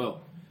early as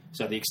well.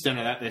 So the extent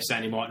of that, they're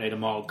saying he might need a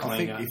mild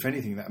clean. I think, if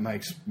anything, that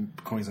makes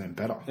Queensland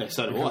better. Yeah,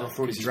 so do I. I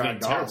thought he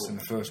dragged us in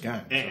the first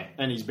game. Yeah,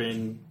 and he's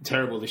been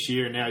terrible this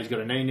year, and now he's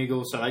got a knee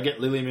niggle. So they get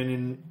Lillyman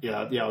in,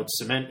 the old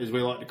cement, as we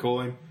like to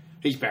call him.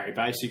 He's Barry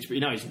Basics, but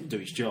he's going to do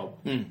his job.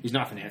 He's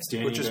nothing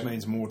outstanding. Which just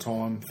means more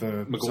time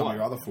for some of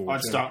your other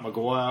forwards. I'd start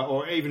Maguire,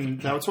 or even,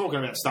 they were talking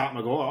about start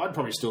Maguire. I'd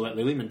probably still let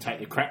Lillyman take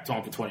the crap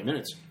time for 20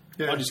 minutes.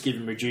 Yeah. I'd just give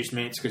him reduced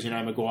minutes because,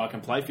 Maguire can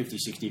play 50,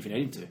 60 if you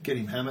need him to. Get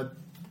him hammered.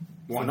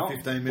 Why not?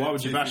 15 minutes, why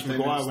would you bash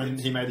Maguire when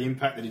he made the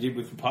impact that he did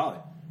with Papali?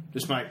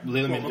 Just make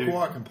Lillyman do...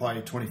 Maguire can play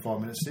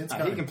 25 minutes since.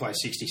 He can play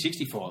 60,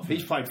 65.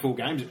 He's played full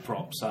games at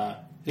prop, so...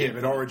 Yeah,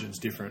 but Origin's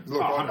different.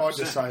 Look, I'd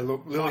just say,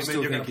 Lillyman,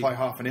 you're going to play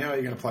half an hour,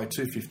 you're going to play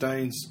 2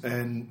 15s,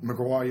 and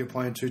Maguire, you're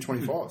playing 2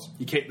 25s.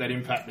 You keep that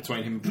impact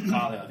between him and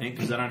Papali, I think,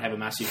 because they don't have a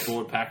massive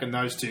forward pack, and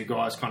those two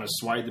guys kind of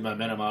swayed the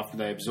momentum after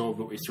they absorbed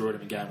what we threw at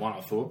them in game 1,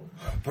 I thought.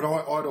 But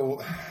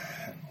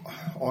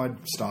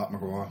I'd start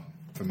Maguire,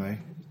 for me.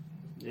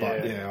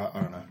 But, I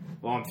don't know.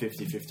 Well, I'm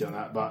 50-50 on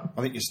that, but...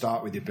 I think you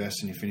start with your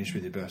best and you finish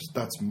with your best.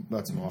 That's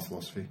my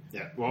philosophy.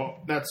 Yeah, well,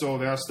 that's all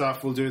of our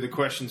stuff. We'll do the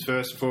questions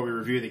first before we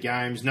review the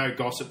games. No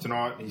gossip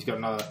tonight. He's got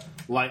another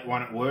late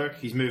one at work.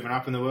 He's moving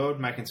up in the world,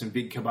 making some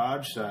big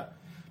cabbage, so...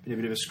 Been a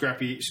bit of a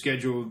scrappy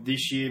schedule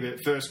this year,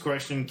 but first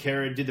question,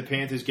 Kerrod, did the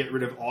Panthers get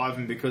rid of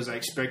Ivan because they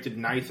expected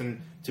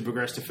Nathan to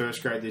progress to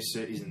first grade this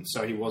season,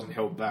 so he wasn't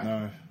held back?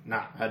 No.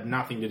 Nah, had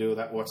nothing to do with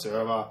that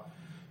whatsoever.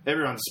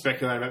 Everyone's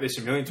speculated about this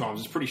a million times.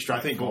 It's pretty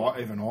straightforward. I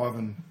think even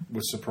Ivan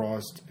was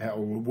surprised, or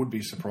would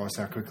be surprised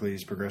how quickly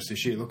he's progressed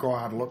this year. Look,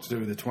 I had a lot to do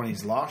with the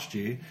 20s last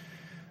year.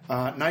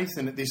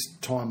 Nathan, at this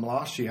time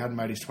last year, hadn't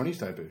made his 20s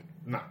debut.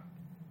 No.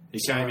 He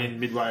came in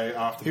midway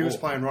after He was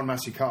playing Ron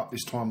Massey Cup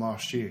this time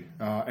last year,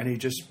 and he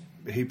just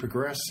he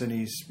progressed and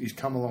he's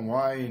come a long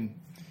way, and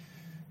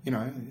you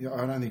know,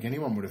 I don't think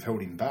anyone would have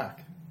held him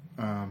back.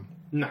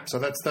 No. So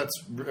that's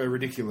a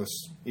ridiculous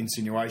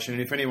insinuation,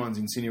 and if anyone's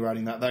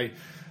insinuating that, they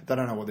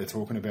don't know what they're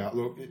talking about.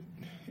 Look,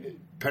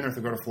 Penrith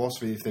have got a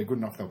philosophy: if they're good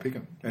enough, they'll pick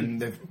them,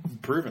 and they've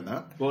proven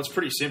that. Well, it's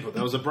pretty simple.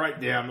 There was a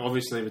breakdown,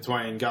 obviously,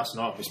 between Gus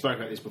and I. We spoke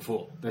about this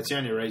before. That's the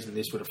only reason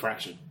this would have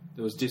fractured.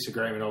 There was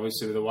disagreement,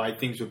 obviously, with the way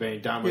things were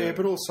being done. Yeah,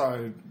 but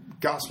also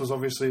Gus was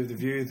obviously of the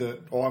view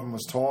that Ivan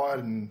was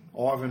tired, and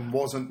Ivan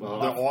wasn't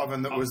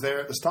Ivan that was there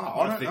at the start.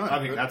 I don't know. I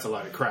think that's a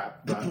load of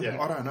crap. But,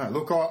 yeah. I don't know.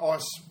 Look,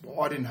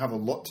 I didn't have a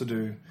lot to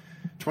do.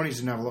 20s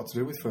didn't have a lot to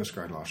do with first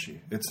grade last year.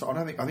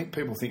 I think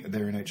people think that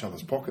they're in each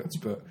other's pockets,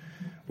 but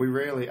we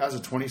rarely, as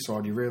a 20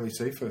 side, you rarely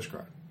see first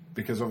grade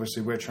because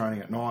obviously we're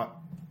training at night.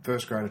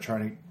 First grade are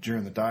training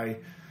during the day,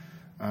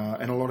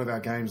 and a lot of our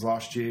games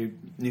last year,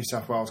 New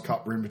South Wales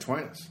Cup were in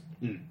between us.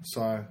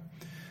 So,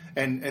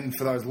 and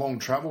for those long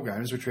travel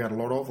games, which we had a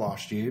lot of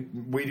last year,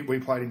 we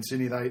played in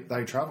Sydney.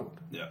 They travelled.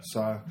 Yeah.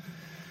 So,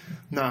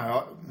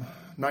 no.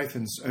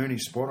 Nathan's earned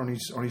his spot on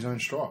his own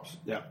stripes.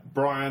 Yeah.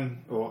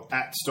 Brian, or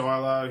at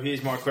Stylo,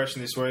 here's my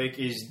question this week.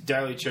 Is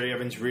Daly Cherry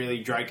Evans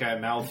really Draco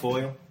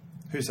Malfoy?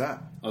 Who's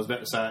that? I was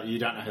about to say, you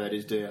don't know who that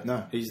is, do you?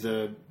 No. He's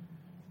the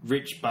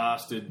rich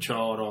bastard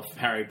child of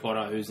Harry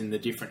Potter who's in the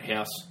different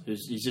house.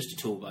 He's just a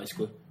tool,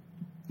 basically.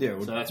 Yeah,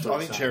 well, so that's what I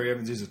think Cherry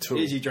Evans is a tool.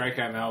 Is he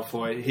Draco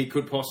Malfoy? He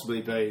could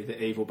possibly be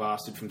the evil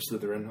bastard from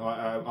Slytherin.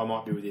 I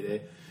might be with you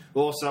there.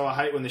 Also, I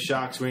hate when the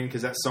Sharks win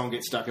because that song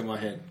gets stuck in my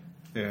head.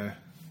 Yeah.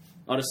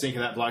 I just think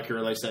of that bloke who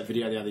released that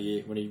video the other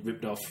year when he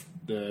ripped off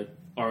the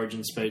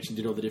Origin speech and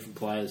did all the different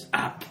players.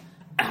 Up,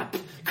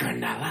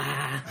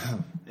 Cronulla.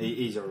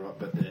 He's all right,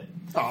 but there.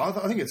 I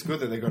think it's good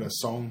that they got a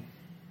song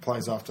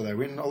plays after they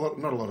win. Not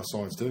a lot of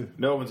sides do.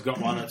 Melbourne's got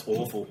one that's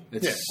awful.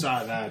 It's so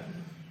bad.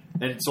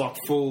 And it's like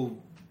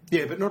full...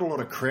 Yeah, but not a lot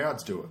of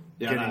crowds do it.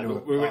 Yeah,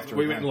 no, we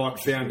went and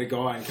found a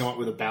guy and come up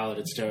with a ballad.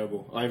 It's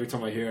terrible. Every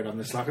time I hear it, I'm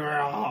just like,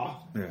 oh.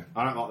 Yeah.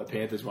 I don't like the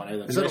Panthers one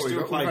either. Is that all we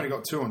got? We've only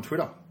got 2 on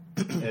Twitter.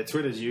 Yeah,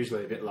 Twitter's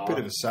usually a bit lower. Bit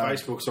of a sad.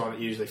 Facebook's on it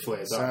usually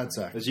flares up. Sad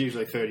sack. There's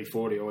usually 30,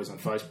 40 always on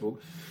Facebook.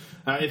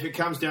 If it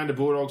comes down to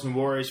Bulldogs and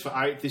Warriors for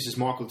 8th, this is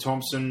Michael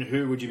Thompson.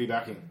 Who would you be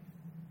backing?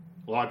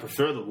 Well, I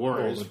prefer the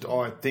Warriors.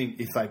 Well, I think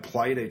if they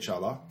played each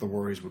other, the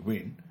Warriors would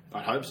win.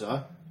 I'd hope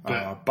so.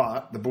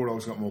 But the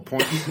Bulldogs got more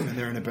points and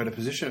they're in a better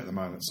position at the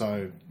moment.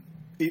 So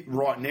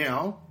right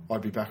now,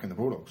 I'd be backing the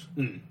Bulldogs.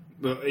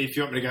 Well, if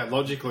you want me to go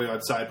logically,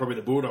 I'd say probably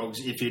the Bulldogs.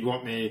 If you'd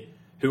want me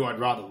who I'd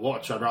rather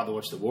watch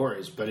the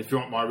Warriors. But if you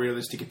want my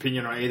realistic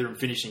opinion on either of them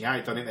finishing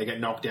 8th, I think they get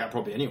knocked out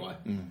probably anyway.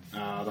 The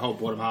whole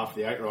bottom half of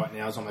the 8 right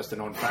now is almost a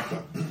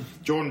non-factor.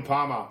 Jordan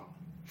Palmer.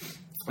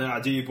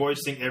 Do you boys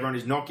think everyone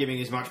is not giving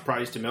as much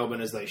praise to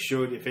Melbourne as they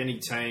should? If any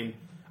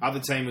other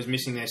team was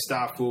missing their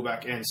star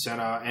fullback and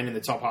centre and in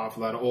the top half of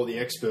the ladder, all the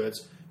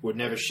experts would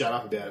never shut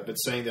up about it. But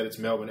seeing that it's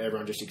Melbourne,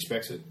 everyone just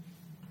expects it.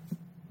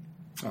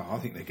 I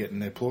think they're getting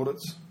their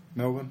plaudits,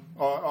 Melbourne.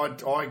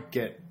 I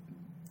get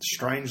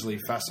strangely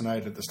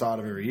fascinated at the start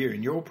of every year,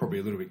 and you're probably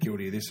a little bit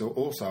guilty of this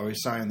also,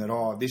 is saying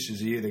that, this is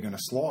the year they're going to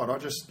slide.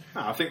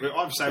 I think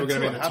I'd say we're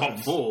going to be in the top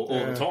 4 all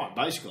the time,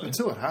 basically.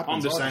 Until it happens.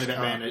 I'm just saying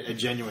about being a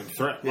genuine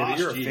threat. Yeah, but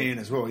you're a fan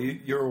as well.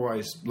 You're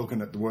always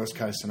looking at the worst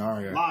case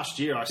scenario. Last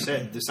year I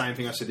said the same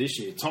thing I said this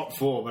year. Top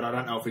 4, but I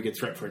don't know if we could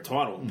threat for a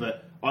title.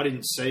 But I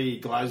didn't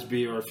see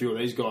Glasby or a few of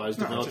these guys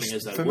developing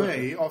as they were. For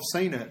me, I've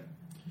seen it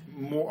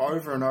more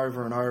over and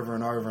over and over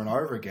and over and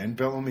over again.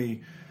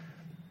 Bellamy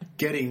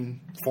getting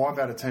 5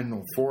 out of 10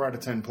 or 4 out of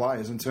 10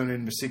 players and turning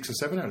into 6 or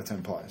 7 out of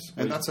 10 players.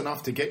 And that's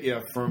enough to get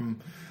you from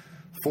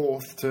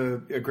 4th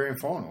to a grand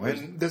final.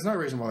 And there's no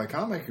reason why they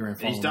can't make a grand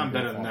final. He's done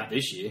better than that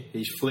this year.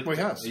 He's flipped. Well,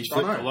 he has. He's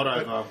flipped a lot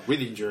over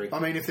with injury. I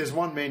mean, if there's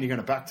one man you're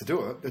going to back to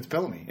do it, it's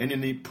Bellamy. And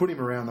then you put him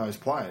around those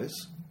players.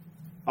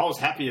 I was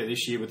happier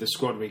this year with the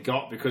squad we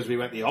got because we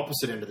went the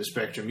opposite end of the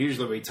spectrum.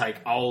 Usually we take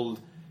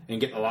old and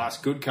get the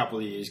last good couple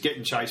of years.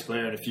 Getting Chase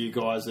Blair and a few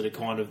guys that have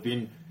kind of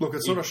been... Look,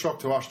 it's not a shock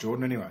to us,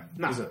 Jordan, anyway,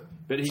 is it?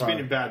 But he's been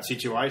in bad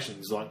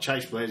situations. Like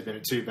Chase Blair's been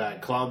at 2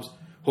 bad clubs.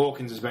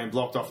 Hawkins has been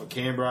blocked off at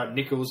Canberra.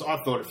 Nichols, I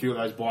thought a few of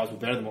those buys were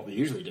better than what we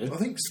usually do. I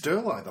think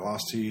Sterlo the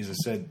last 2 years has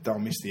said they'll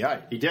miss the 8.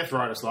 He death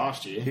rode us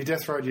last year. He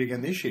death rode you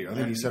again this year. I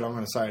think he said, I'm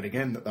going to say it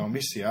again, that they'll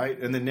miss the 8.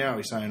 And then now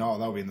he's saying,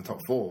 they'll be in the top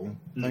 4.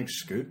 Thanks,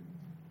 Scoot.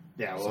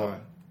 Yeah,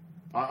 well...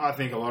 I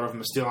think a lot of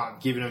them still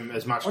aren't giving him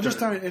as much credit. I just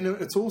don't...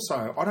 And it's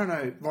also... I don't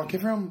know... Like,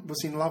 everyone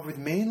was in love with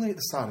Manly at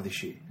the start of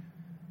this year.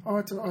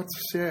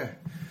 Yeah.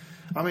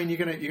 I mean, you're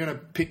gonna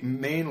pick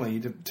Manly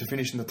to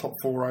finish in the top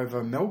 4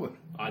 over Melbourne.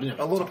 I didn't.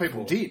 A lot of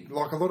people did.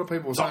 Like, a lot of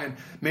people were saying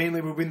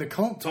Manly would win the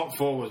comp. Top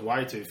 4 was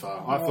way too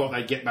far. I thought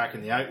they'd get back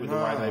in the 8 with the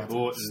way they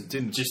bought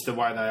and just the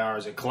way they are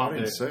as a club. I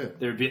didn't see it.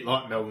 They're a bit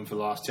like Melbourne for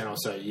the last 10 or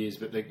so years,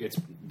 but it's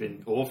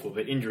been awful.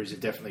 But injuries have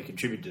definitely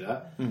contributed to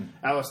that.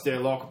 Alistair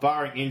Locke,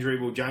 barring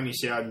injury, will Jamie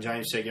Soward and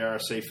James Segura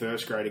see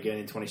first grade again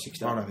in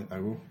 2016? I don't think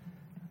they will.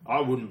 I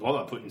wouldn't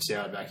bother putting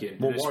Soward back in,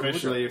 Well, why would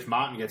especially you? if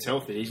Martin gets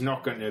healthy. He's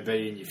not going to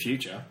be in your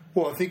future.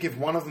 Well, I think if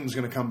one of them's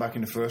going to come back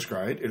into first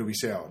grade, it'll be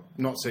Soward,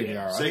 not Seguiaro.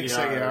 Yeah, I think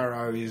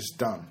Seguiaro is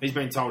done. He's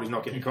been told he's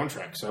not getting a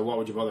contract, so why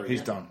would you bother?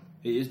 He's again? done.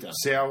 He is done.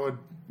 Soward,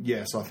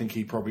 yes, I think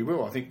he probably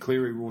will. I think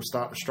Cleary will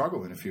start to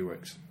struggle in a few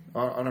weeks.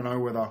 I don't know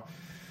whether...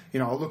 You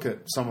know, I look at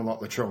someone like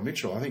Latrell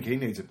Mitchell. I think he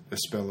needs a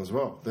spell as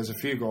well. There's a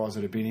few guys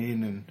that have been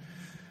in and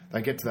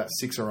they get to that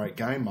 6 or 8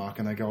 game mark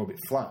and they go a bit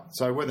flat.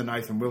 So whether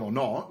Nathan will or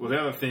not, Well, the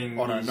other thing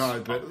I don't is- know.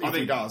 But if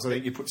he does, I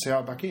think you put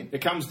Soward back in.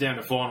 It comes down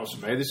to finals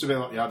for me. This will be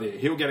like the other year.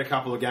 He'll get a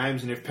couple of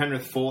games, and if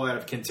Penrith fall out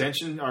of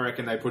contention, I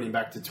reckon they put him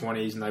back to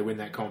 20s and they win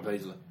that comp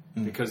easily.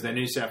 Because their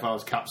New South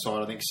Wales Cup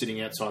side, I think, sitting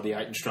outside the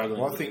 8 and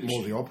struggling. Well, I think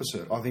more the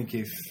opposite. I think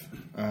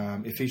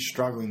if he's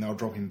struggling, they'll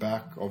drop him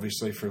back,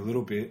 obviously, for a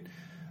little bit.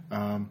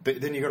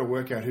 But then you've got to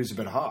work out who's the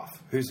better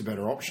half, who's the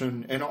better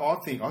option. And I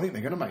think they're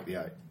going to make the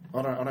 8.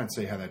 I don't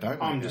see how they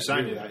don't. I'm make just the 8,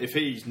 saying really.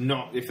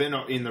 that if they're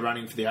not in the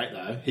running for the 8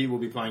 though, he will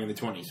be playing in the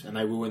 20s and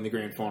they will win the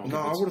grand final. No,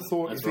 I would have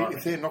thought That's if, right.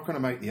 if they're not going to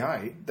make the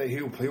 8, that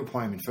he'll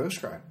play him in first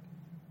grade.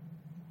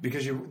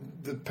 Because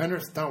the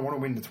Penrith don't want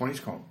to win the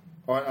 20s comp.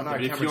 I know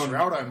But if Cameron you're-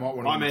 Ciraldo might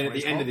want to I win mean, the 20s at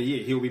the end comp. of the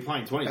year, he'll be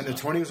playing 20s. And the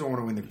 20s will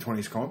want to win the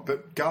 20s comp,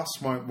 but Gus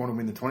won't want to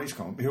win the 20s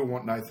comp. He'll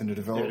want Nathan to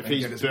develop if and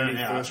he's get as many burnt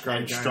out first grade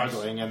and games.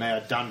 struggling and they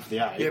are done for the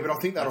 8. Yeah, but I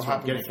think that'll that's what I'm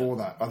happen getting before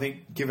that. I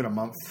think give it a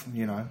month, If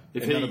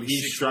and he that'll be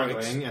is 6 struggling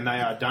weeks. and they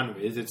are done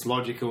with, it's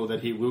logical that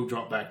he will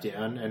drop back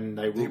down and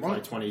they will He play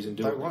won't. 20s and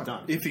do They what won't. they've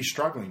done. If he's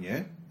struggling,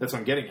 yeah. That's what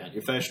I'm getting at.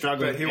 If they're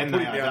struggling But he'll and put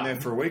they him are down done,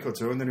 there for a week or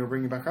two and then he'll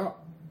bring you back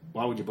up.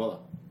 why would you bother?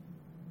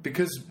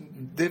 Because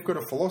they've got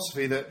a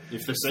philosophy that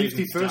If the 50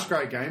 season's first done.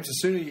 grade games, the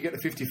sooner you get to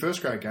 50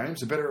 first grade games,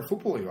 the better a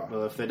footballer you are.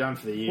 Well, if they're done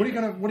for the year, What are you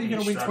going to and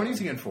he's win struggling-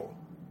 20s again for?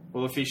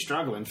 Well, if he's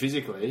struggling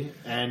physically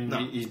and No.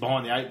 he's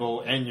behind the 8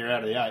 ball and you're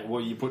out of the 8, what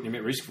are you putting him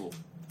at risk for?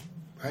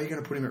 How are you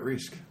going to put him at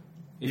risk? If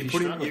he's You're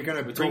struggling. going to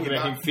We're bring talking him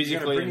about back, him physically you're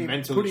gonna bring and him-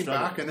 mentally put him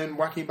struggling. back and then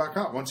whack him back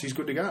up once he's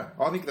good to go.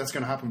 I think that's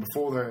going to happen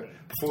before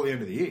the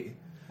end of the year.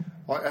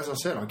 As I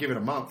said, I'll give it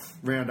a month,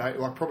 round 8,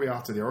 like probably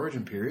after the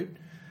origin period,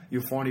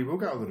 you'll find he will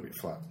go a little bit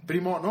flat. But he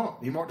might not.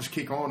 He might just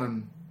kick on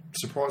and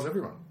surprise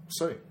everyone.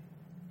 See.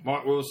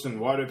 Mike Wilson,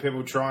 why do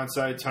people try and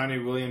say Tony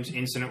Williams'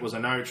 incident was a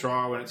no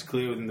try when it's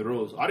clear within the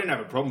rules? I didn't have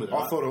a problem with it.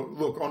 I thought,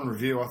 look, on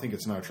review, I think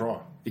it's no try.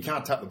 You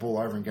can't tap the ball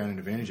over and gain an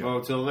advantage of it.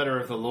 Well, to the letter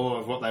of the law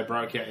of what they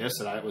broke out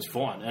yesterday, it was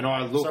fine. And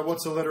I looked. So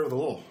what's the letter of the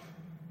law?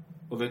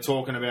 Well, they're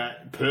talking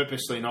about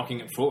purposely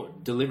knocking it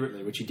forward,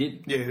 deliberately, which he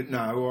did. Yeah,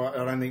 no,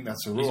 I don't think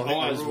that's the rule. His I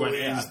think eyes the rule went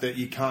is out. that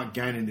you can't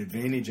gain an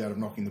advantage out of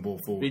knocking the ball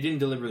But forward. he didn't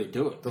deliberately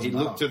do it. Doesn't he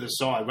looked matter. to the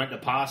side, went to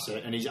pass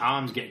it, and his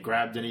arms get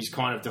grabbed, and he's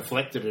kind of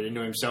deflected it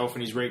into himself,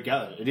 and he's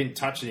regathered. It didn't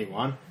touch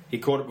anyone. He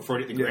caught it before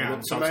it hit the Yeah, ground,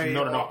 look, so to it's me,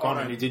 not a knock I on,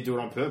 don't- and he did do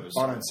it on purpose.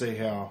 I don't see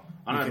how.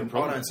 I don't have a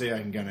problem. I don't see how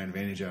you can gain an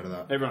advantage out of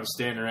that. Everyone's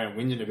standing around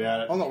whinging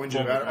about it. I'm not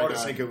whinging about it. I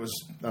just Okay. think it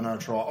was a no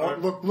try.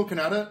 Looking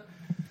at it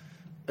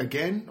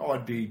again,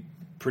 I'd be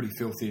pretty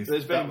filthy. If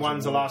There's that been was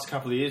ones a the rule. last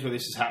couple of years where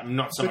this has happened,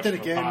 not so But much then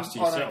from again, the past to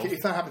I don't yourself. care. If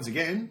that happens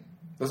again,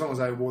 as long as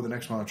they award the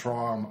next one a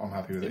try, I'm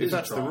happy with it. It If is a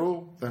that's the try.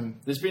 rule, then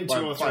There's been play-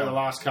 two or play three the on.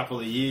 last couple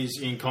of years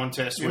in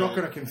contests You're where not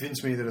going to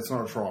convince me that it's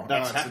not a try. That's No,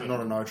 it's happened. not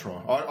a no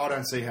try. I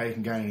don't see how you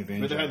can gain an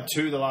advantage. But they've out of had that.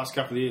 two the last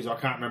couple of years. I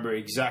can't remember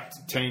exact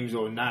teams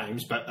or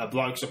names, but a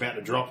bloke's about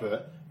to drop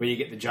it where you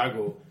get the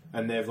juggle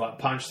and they've like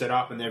punched it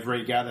up and they've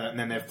regathered it and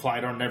then they've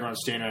played on and everyone's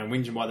standing around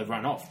whinging why they've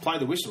run off. Play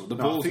the whistle. The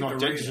No, I ball's think not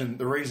the dead.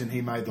 the reason he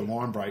made the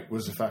line break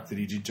was the fact that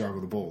he did juggle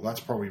the ball.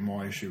 That's probably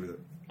my issue with it.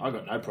 I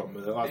got no problem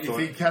with it. I If thought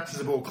he catches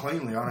the ball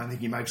cleanly, I don't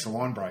think he makes the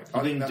line break. I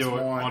he think didn't that's do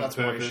it my, on that's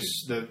my issue.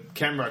 purpose. The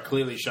camera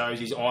clearly shows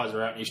his eyes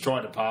are out and he's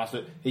tried to pass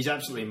it. He's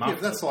absolutely Yeah,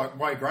 muffed but that's it. like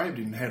Wade Graham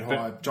didn't head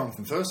high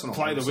Jonathan Thurston on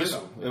Play him. the See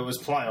whistle. that? It was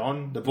play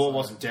on. The ball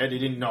wasn't dead. He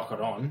didn't knock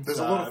it on. There's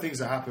a lot of things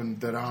that happen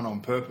that aren't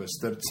on purpose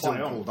that it's still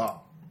Play on. pulled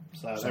up.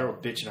 So they're all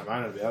bitching and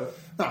moaning about it.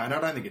 No, and I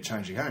don't think it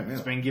changed the game.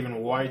 It's been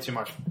given way too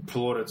much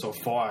plaudits or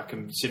fire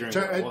considering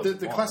what it was.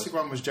 The classic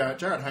one was Jared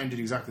Hayne did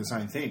exactly the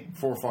same thing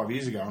 4 or 5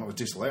 years ago and it was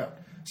disallowed.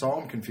 So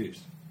I'm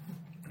confused.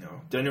 No.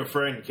 Daniel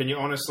Friend, can you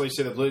honestly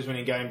see the Blues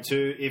winning game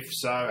 2? If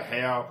so,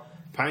 how?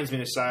 Pains me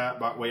to say it,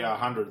 but we are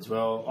hundreds.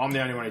 Well, I'm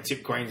the only one who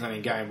tipped Queensland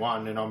in game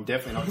 1, and I'm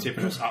definitely not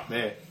tipping us up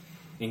there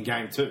in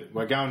game 2.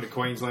 We're going to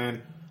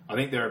Queensland. I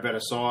think they're a better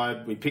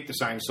side. We picked the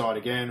same side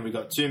again. We've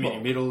got too many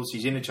middles.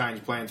 His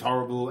interchange plan's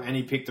horrible, and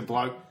he picked a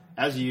bloke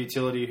as a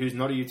utility who's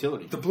not a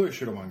utility. The Blues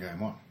should have won game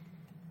 1.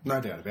 No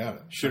doubt about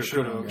it. Should have,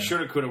 could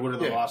have, would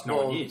have the last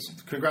 9 years.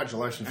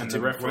 Congratulations And for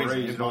the tipping referees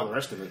Queensland, and all but the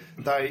rest of it.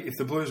 If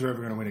the Blues were ever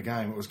going to win a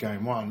game, it was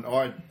game 1.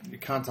 You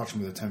can't touch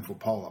them with a 10-foot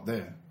pole up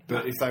there.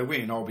 But if they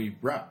win, I'll be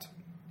wrapped.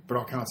 But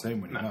I can't see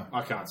them winning. No.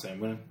 I can't see him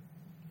winning.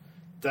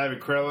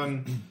 David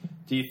Crellin,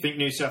 do you think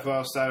New South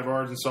Wales State of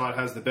Origin side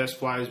has the best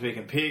players we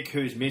can pick?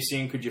 Who's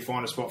missing? Could you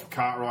find a spot for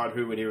Cartwright?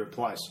 Who would he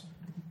replace?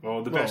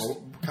 Well,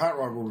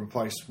 Cartwright will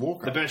replace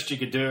Walker. The best you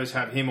could do is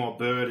have him or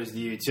Bird as the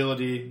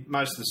utility.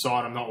 Most of the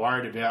side I'm not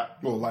worried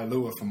about. Well,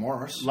 Leilua for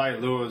Morris.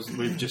 Leilua's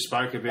we've just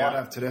spoke about. I'd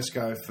have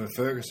Tedesco for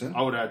Ferguson.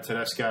 I would have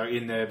Tedesco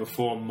in there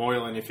before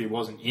Moylan if he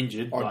wasn't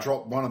injured. I'd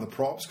drop one of the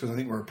props because I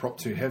think we're a prop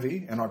too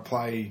heavy, and I'd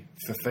play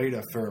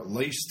Fafita for at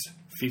least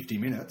 50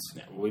 minutes.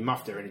 Yeah, well, we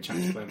muffed our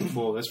interchange plan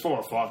before. There's 4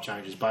 or 5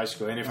 changes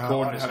basically, and if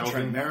I'd is have healthy,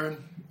 Trent Merrin.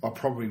 I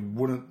probably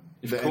wouldn't.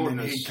 If and Corden then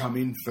is- he'd come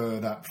in for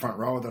that front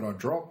rower that I'd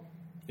drop.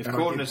 if And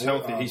Corden I'd is give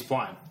healthy, Boyd- he's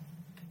playing.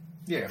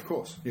 Yeah, of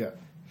course. Yeah.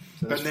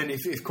 So But then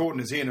if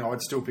Corden is in,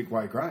 I'd still pick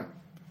Wade Graham.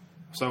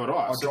 So would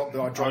I. I'd drop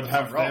the I'd front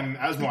have row. them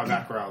as my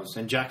back rows,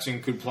 and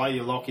Jackson could play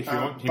your lock if you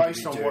want him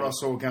Based to on be what I dirty.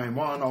 saw game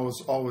one, I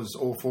was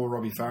all for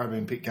Robbie Farah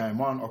being picked game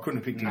one. I couldn't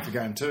have picked him for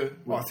game two.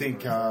 I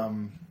think,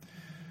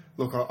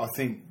 I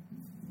think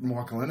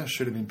Michael Ennis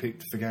should have been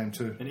picked for game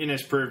two. And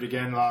Innes proved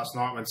again last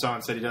night when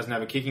someone said he doesn't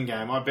have a kicking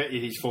game. I bet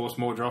you he's forced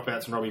more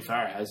dropouts than Robbie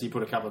Farah has. He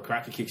put a couple of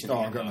cracker kicks in the Oh,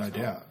 game I've got no last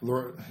night.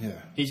 doubt. Yeah.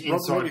 He's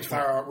inside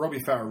Robbie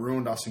Farah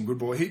ruined us in good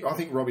ball. I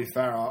think Robbie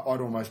Farah, I'd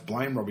almost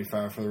blame Robbie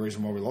Farah for the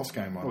reason why we lost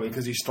game one,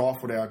 because he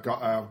stifled our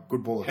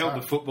good ball Held the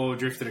attack. football,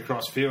 drifted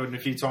across field, and a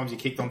few times he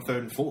kicked on 3rd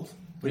and 4th.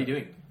 What are you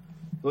doing?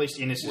 At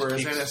least Innes'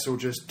 Whereas kicks. Ennis will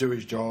just do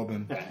his job.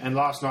 And Yeah, and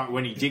last night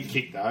when he did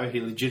kick, though,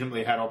 he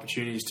legitimately had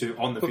opportunities to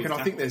on the look, fifth and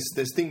I think tackle.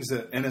 there's things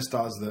that Ennis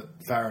does that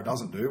Farah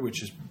doesn't do,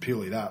 which is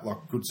purely that, like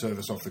good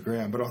service off the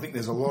ground. But I think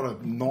there's a lot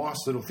of nice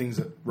little things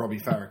that Robbie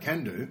Farah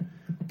can do,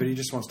 but he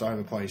just wants to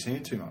overplay his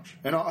hand too much.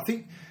 And I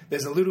think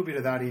there's a little bit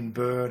of that in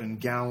Bird and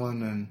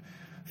Gallen and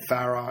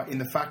Farah, in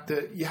the fact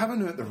that you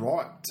haven't earned the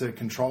right to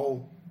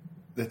control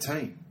the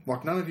team.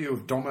 Like, none of you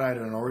have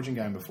dominated an Origin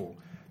game before.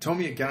 Tell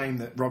me a game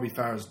that Robbie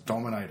Farah's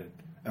dominated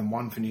and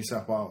won for New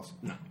South Wales.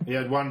 No. He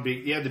had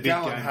the big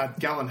Gallen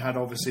game. had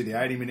obviously the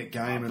 80-minute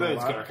game. and all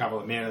Bird's that. got a couple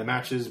of man of the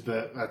matches,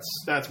 but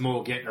that's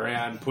more getting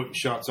around, putting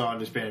shots on,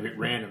 just being a bit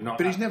random.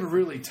 But he's never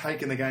really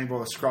taken the game by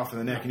the scruff of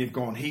the neck and you've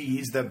gone, he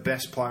is the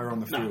best player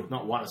on the field.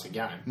 not won us a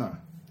game. No.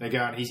 They're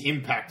going, his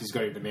impact has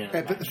got him the man of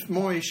Yeah, the but match.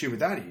 my issue with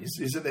that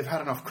is that they've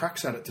had enough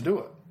cracks at it to do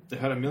it. They've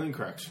had a million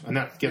cracks, and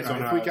that gets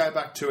on If we go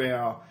back to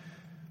our,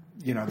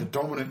 the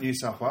dominant New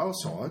South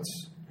Wales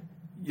sides,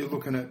 you're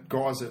looking at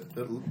guys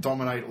that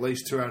dominate at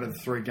least 2 out of the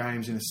 3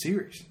 games in a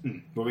series.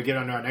 Well, we get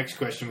on to our next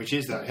question, which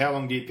is that how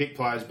long do you pick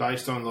players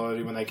based on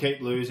loyalty when they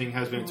keep losing?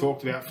 Has been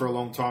talked about for a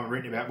long time and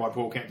written about by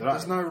Paul Kent today.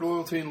 There's no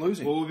loyalty in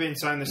losing. Well, we've been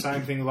saying the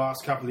same thing the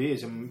last couple of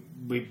years, and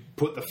we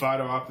put the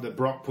photo up that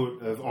Brock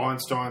put of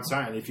Einstein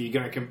saying if you're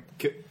going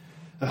to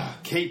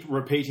keep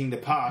repeating the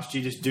past,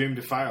 you're just doomed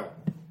to fail.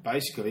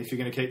 Basically, if you're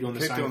going to keep doing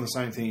the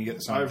same thing, you get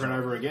the same over and result.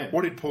 over again.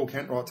 What did Paul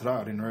Kent write today?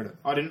 I didn't read it.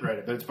 I didn't read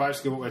it, but it's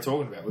basically what we're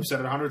talking about. We've said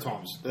it 100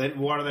 times.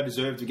 Why do they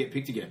deserve to get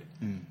picked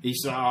again? He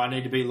said, I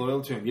need to be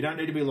loyal to him. You don't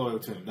need to be loyal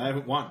to him. They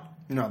haven't won.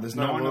 No, there's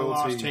no 9 loyalty. in the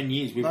last 10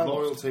 years. We've no lost.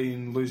 loyalty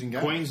in losing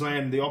games.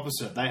 Queensland, the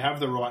opposite. They have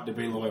the right to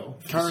be loyal.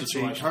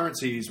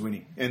 Currency is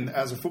winning. And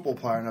as a football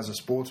player and as a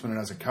sportsman and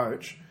as a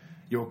coach,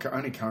 your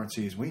only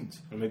currency is wins.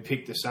 And we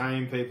pick the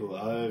same people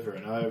over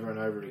and over and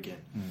over again.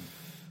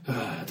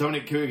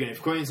 Dominic Coogan,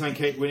 if Queensland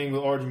keep winning,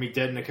 will Origin be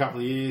dead in a couple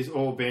of years?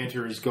 All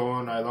banter is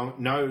gone.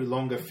 No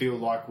longer feel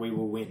like we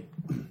will win.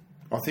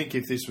 I think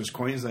if this was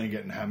Queensland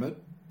getting hammered,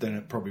 then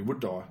it probably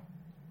would die.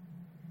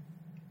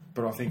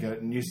 But I think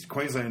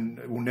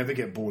Queensland will never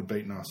get bored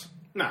beating us.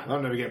 No,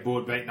 they'll never get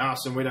bored beating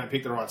us, and we don't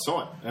pick the right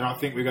side. And I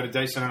think we've got a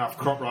decent enough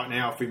crop right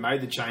now. If we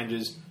made the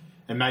changes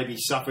and maybe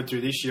suffered through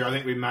this year, I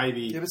think we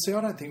maybe... Yeah, but see,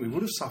 I don't think we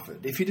would have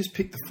suffered. If you just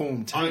picked the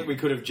form team... I think we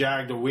could have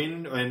jagged a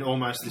win and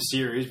almost the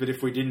series, but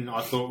if we didn't,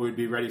 I thought we'd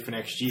be ready for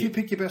next If you year.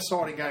 pick your best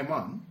side in game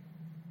one,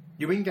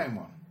 you win game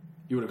one.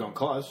 You would have gone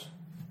close.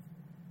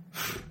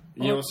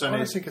 I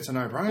don't think it's a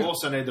no-brainer. We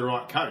also need the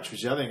right coach, which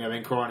is the other thing I've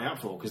been crying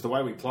out for, because the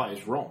way we play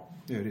is wrong.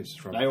 Yeah, it is.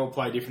 They all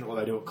play different to what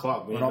they do at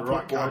club. We need the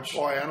right coach.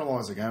 I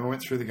analysed the game. I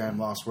went through the game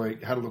last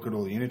week, had a look at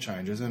all the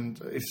interchanges, and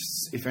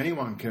if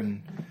anyone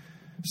can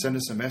send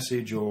us a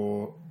message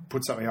or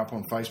put something up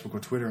on Facebook or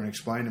Twitter and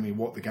explain to me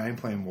what the game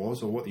plan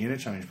was or what the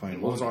interchange plan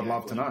was, I'd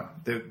love to know.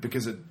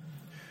 Because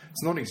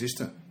it's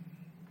non-existent.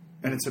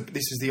 And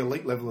this is the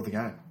elite level of the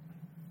game.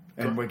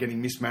 And we're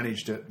getting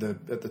mismanaged at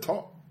the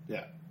top.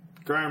 Yeah.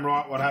 Graham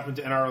Wright, what happened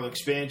to NRL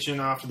expansion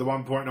after the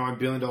 $1.9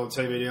 billion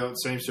TV deal?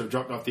 It seems to have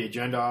dropped off the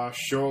agenda.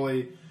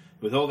 Surely,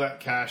 with all that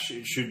cash,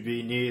 it should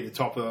be near the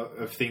top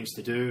of things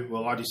to do.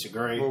 Well, I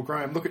disagree. Well,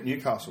 Graham, look at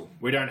Newcastle.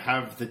 We don't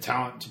have the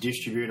talent to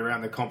distribute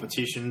around the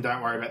competition.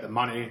 Don't worry about the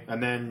money.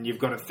 And then you've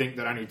got to think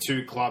that only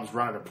 2 clubs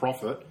run at a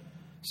profit.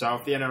 So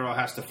if the NRL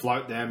has to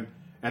float them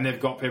and they've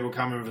got people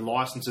coming with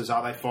licences,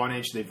 are they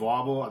financially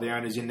viable? Are the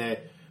owners in there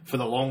for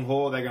the long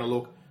haul? They're going to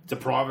look to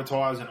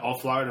privatise and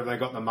offload. Have they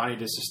got the money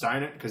to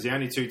sustain it? Because the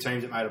only 2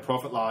 teams that made a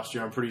profit last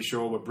year, I'm pretty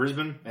sure, were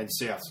Brisbane and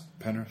South.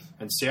 Penrith.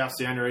 And South's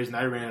the only reason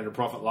they ran at a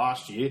profit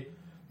last year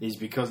is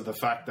because of the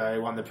fact they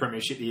won the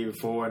premiership the year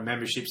before, and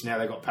memberships now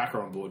they got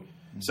Packer on board.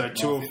 So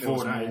 2 of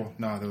 14.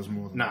 No, there was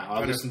more than No, that.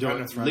 I listened to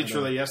it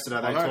literally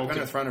yesterday. They talked.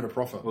 Penrith ran at a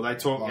profit. Well, they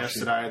talked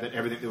yesterday that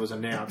everything that was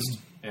announced,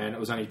 and it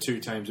was only 2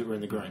 teams that were in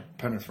the green.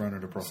 Penrith ran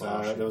at a profit.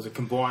 So there was a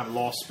combined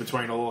loss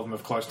between all of them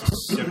of close to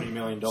 $70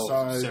 million,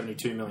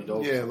 $72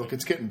 million. Yeah, look,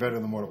 it's getting better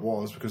than what it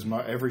was because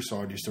every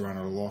side used to run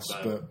at a loss.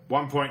 So but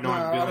 $1.9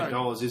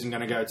 billion isn't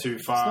going to go too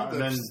far. And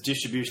then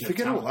distribution.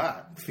 Forget all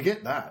that.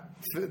 Forget that.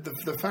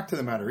 The fact of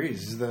the matter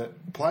is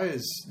that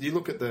players. You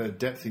look at the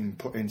depth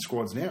in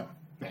squads now.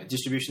 Yeah,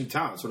 distribution of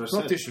talent. That's what I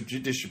said. It's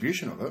not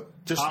distribution of it.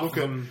 Just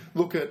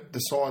look at the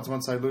sides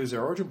once they lose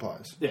their origin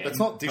players. Yeah, it's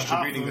not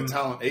distributing the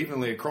talent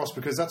evenly across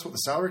because that's what the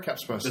salary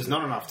cap's supposed to do. There's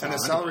not enough talent.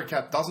 And the salary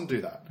cap doesn't do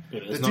that.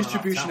 Yeah, the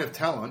distribution of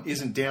talent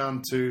isn't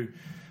down to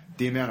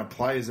the amount of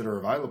players that are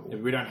available. Yeah,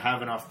 we don't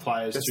have enough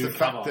players it's to the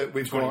fact that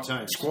we've got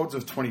teams. Squads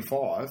of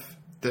 25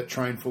 that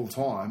train full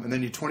time, and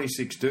then your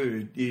 26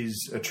 dude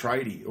is a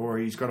tradie or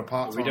he's got a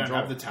part time job. We don't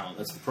have the talent.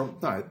 That's the problem.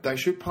 No, they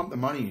should pump the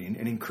money in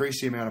and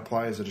increase the amount of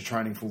players that are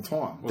training full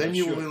time. Then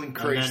you will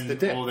increase the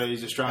depth. All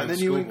these Australian and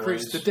then you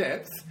increase the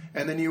depth,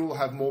 and then you will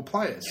have more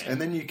players,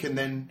 and then you can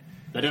then.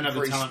 They don't have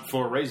the talent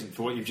for a reason,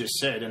 for what you've just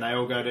said, and they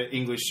all go to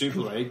English Super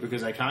League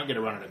because they can't get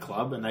a run at a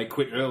club, and they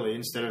quit early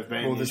instead of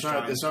being the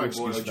Australian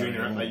schoolboy or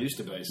junior that they used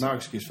to be. So. No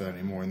excuse for that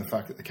anymore in the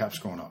fact that the cap's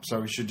gone up. So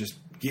we should just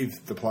give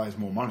the players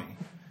more money,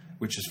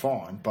 which is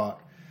fine, but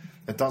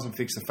it doesn't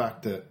fix the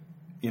fact that,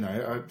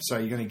 so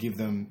you're going to give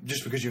them,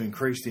 just because you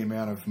increase the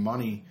amount of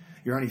money,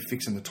 you're only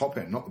fixing the top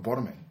end, not the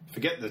bottom end.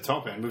 Forget the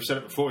top end. We've said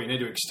it before. You need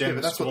to extend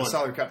the squad. That's what the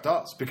salary cap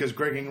does. Because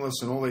Greg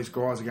Inglis and all these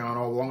guys are going, I'm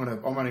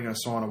only going to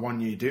sign a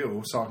 1-year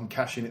deal so I can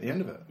cash in at the end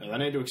of it. No, they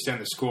need to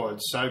extend the squad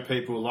so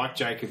people like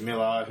Jacob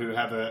Miller, who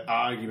have an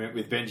argument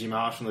with Benji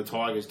Marshall and the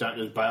Tigers, don't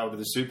just bail to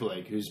the Super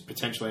League, who's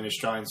potentially an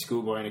Australian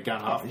schoolboy and a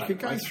gun half. You could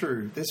go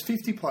through. There's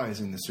 50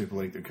 players in the Super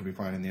League that could be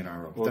playing in the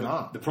NRL.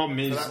 Well, the problem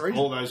is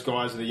all those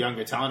guys are the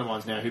younger, talented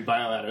ones now who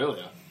bail out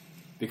earlier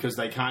because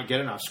they can't get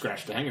enough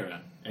scratch to hang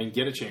around and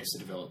get a chance to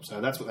develop.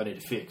 So that's what they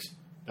need to fix.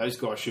 Those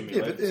guys shouldn't be.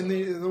 Yeah, but and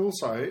they're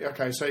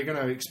also so you're going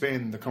to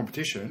expand the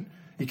competition.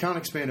 You can't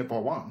expand it by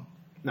one.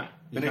 No,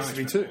 it needs to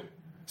be 2.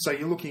 So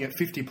you're looking at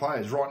 50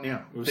 players right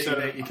now.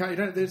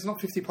 There's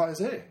not 50 players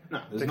there.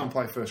 No, they can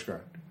play first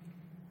grade.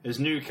 There's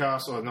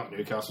Newcastle, not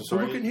Newcastle.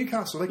 Sorry, look at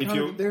Newcastle.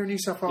 They're in New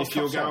South Wales.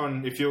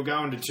 If you're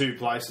going to 2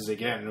 places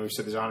again, and we've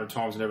said this 100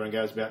 times, and everyone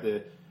goes about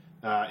the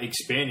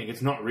expanding,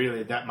 it's not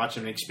really that much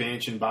of an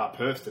expansion bar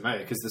Perth to me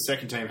because the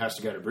second team has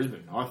to go to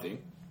Brisbane. I think.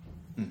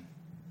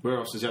 Where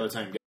else does the other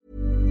team go?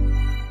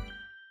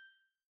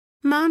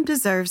 Mom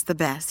deserves the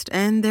best,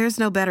 and there's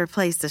no better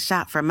place to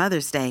shop for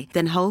Mother's Day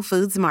than Whole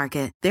Foods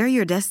Market. They're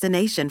your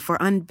destination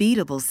for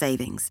unbeatable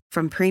savings,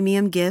 from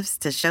premium gifts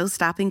to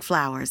show-stopping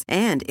flowers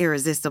and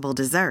irresistible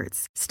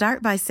desserts.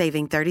 Start by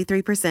saving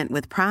 33%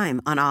 with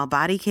Prime on all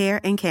body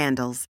care and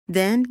candles.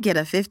 Then get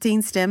a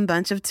 15-stem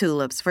bunch of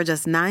tulips for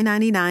just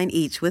 $9.99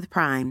 each with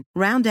Prime.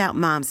 Round out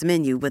Mom's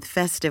menu with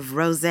festive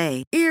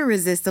rosé,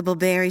 irresistible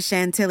berry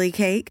chantilly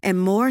cake,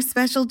 and more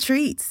special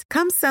treats.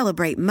 Come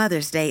celebrate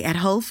Mother's Day at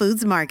Whole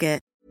Foods Market.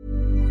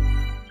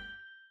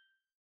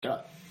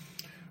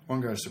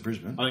 One goes to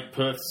Brisbane. I think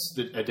Perth's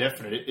a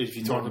definite if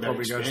you're talking about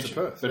expansion. Goes to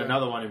Perth, but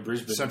another one in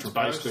Brisbane is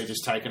basically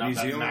just taken up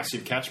that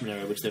massive catchment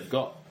area which they've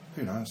got.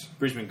 Who knows?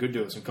 Brisbane could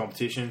do it some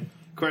competition.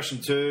 Question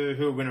 2,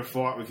 who will win a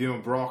fight with you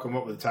and Brock, and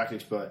what would the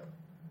tactics be?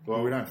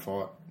 Well, we don't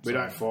fight. We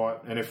don't fight,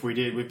 and if we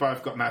did, we've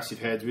both got massive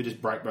heads. We'd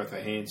just break both our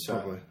hands. So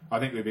probably. I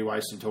think we'd be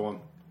wasting time.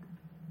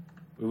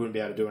 We wouldn't be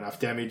able to do enough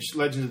damage.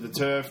 Legends of the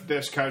Turf,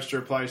 best coach to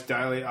replace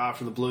Daly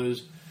after the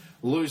Blues.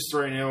 Lose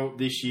 3-0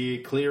 this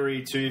year.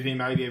 Cleary, Tuvey,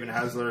 maybe even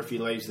Hasler if he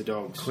leaves the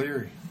Dogs.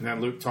 Cleary. And then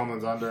Luke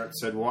Tomlin's under it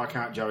said, why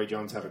can't Joey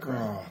Johns have a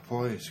crack? Oh,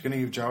 please. Going to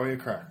give Joey a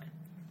crack.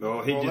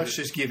 Well, let's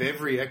just give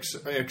every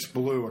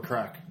ex-Blue a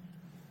crack.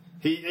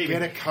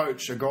 Get a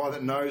coach, a guy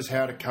that knows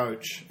how to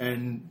coach,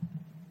 and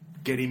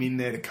get him in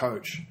there to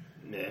coach.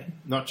 Yeah,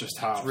 not just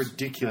halves. It's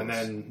ridiculous.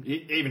 And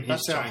then even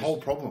that's our whole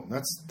problem.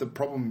 That's the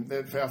problem.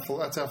 That's our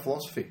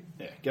philosophy.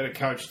 Yeah, get a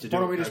coach to do.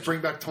 Why don't we just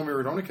bring back Tommy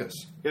Raudonikis?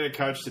 Get a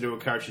coach to do a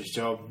coach's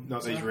job,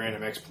 not these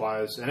random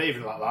ex-players. And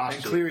even like last year,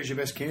 and Cleary's your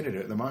best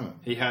candidate at the moment.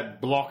 He had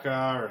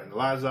Blocker and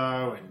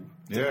Lazo and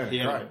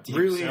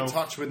really in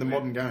touch with the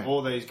modern game.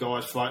 All these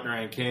guys floating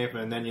around camp,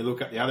 and then you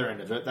look at the other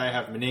end of it. They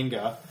have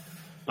Meninga.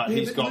 But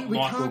he's got we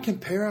Michael... can't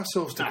compare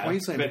ourselves to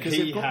Queensland because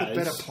they've got the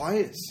better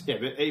players. Yeah,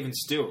 but even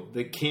still,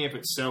 the camp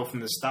itself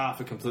and the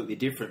staff are completely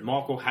different.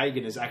 Michael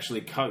Hagan has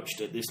actually coached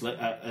at this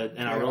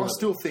NRL. I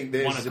still think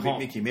theirs is a bit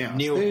Mickey Mouse.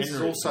 Theirs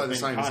is also the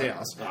same as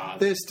ours.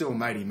 They're still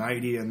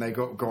matey, and they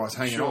got guys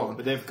hanging on.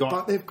 But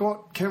they've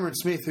got Cameron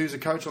Smith, who's a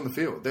coach on the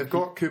field. They've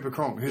got Cooper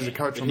Cronk, who's a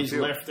coach on the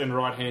field. His left and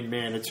right hand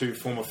man are 2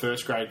 former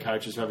first grade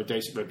coaches who have a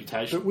decent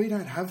reputation. But we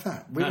don't have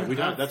that. We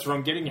don't. That's what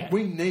I'm getting at.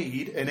 We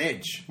need an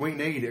edge. We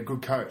need a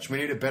good coach. We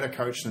need need a better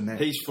coach than them.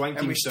 He's flanked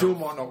and himself. we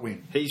still might not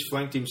win. He's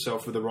flanked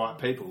himself with the right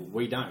people.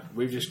 We don't.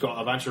 We've just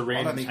got a bunch of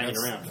randoms hanging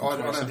around. I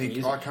don't think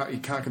you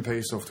can't compare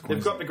yourself to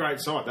Queensland. They've got the great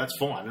side. That's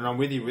fine, and I'm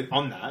with you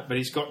on that. But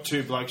he's got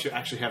two blokes who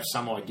actually have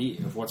some idea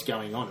of what's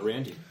going on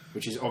around him,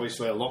 which is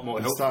obviously a lot more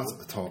helpful. Starts at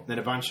the top. Than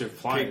a bunch of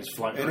players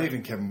floating and around.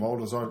 even Kevin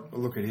Walters, I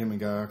look at him and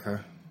go,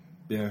 okay,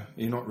 yeah,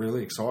 you're not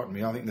really exciting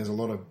me. I think there's a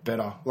lot of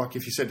better. Like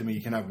if you said to me,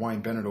 you can have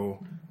Wayne Bennett or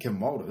Kevin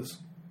Walters,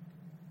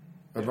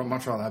 I'd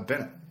much rather have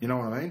Bennett. You know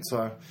what I mean?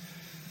 So,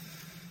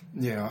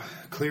 yeah,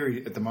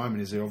 Cleary at the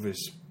moment is the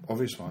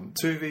obvious one.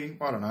 Tuvey,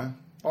 I don't know.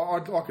 I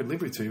could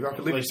live with Tuvey. I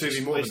could live with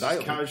Tuvey more than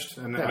Daly. Coached,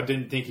 and I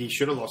didn't think he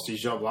should have lost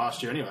his job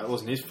last year anyway. It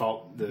wasn't his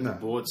fault. The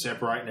board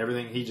separate and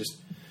everything. He just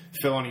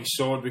fell on his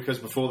sword because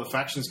before the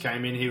factions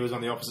came in, he was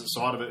on the opposite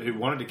side of it who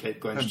wanted to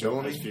keep Glenn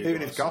Stewart.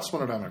 Even if Gus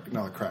wanted to have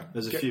another crack,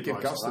 there's a few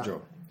give Gus the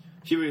job.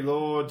 Huey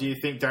Law, do you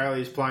think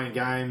Daly is playing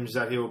games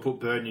that he will put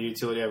Bird in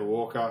utility over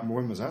Walker?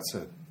 When was that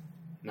said?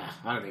 Nah,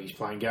 I don't think he's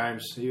playing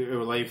games.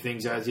 He'll leave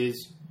things as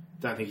is.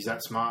 Don't think he's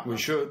that smart. We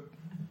should.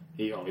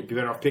 He'd be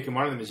better off picking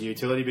one of them as a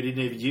utility, but he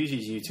didn't even use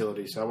his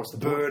utility, so what's the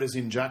point? Bird as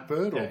in Jack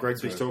Bird or Greg Bird?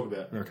 That's what he's talking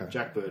about. Okay.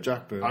 Jack Bird.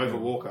 Jack Bird. Over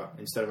Walker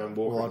instead of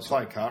Walker. Well, I'd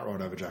play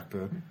Cartwright over Jack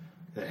Bird.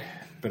 Yeah.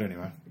 But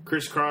anyway.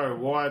 Chris Crow,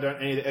 why don't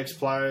any of the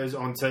ex-players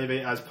on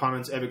TV as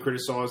pundits ever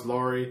criticise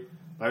Laurie?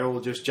 They all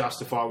just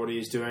justify what he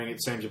is doing.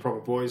 It seems a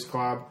proper boys'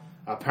 club.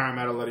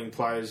 Parramatta letting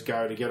players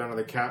go to get under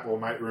the cap or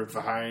make room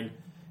for Hayne.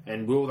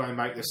 And will they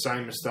make the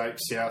same mistake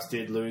South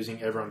did,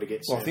 losing everyone to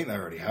get set? Well, I think they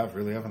already have,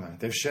 really, haven't they?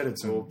 They've shedded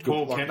some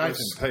Paul good, like Nathan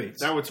Peets.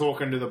 They were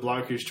talking to the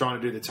bloke who's trying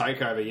to do the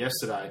takeover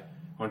yesterday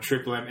on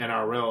Triple M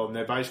NRL, and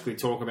they're basically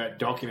talking about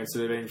documents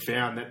that have been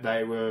found that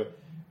they were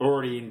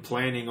already in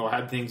planning or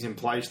had things in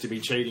place to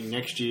be cheating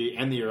next year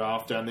and the year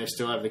after, and they're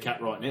still over the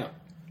cap right now.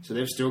 So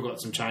they've still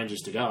got some changes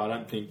to go. I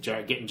don't think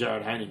getting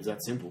Jared Hayne is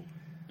that simple.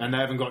 And they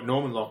haven't got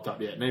Norman locked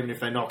up yet. And even if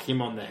they knock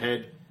him on the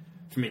head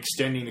from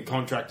extending the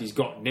contract he's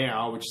got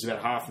now, which is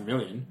about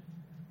 $500,000,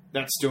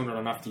 that's still not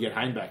enough to get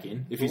Hayne back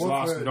in. If his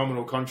last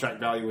nominal contract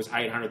value was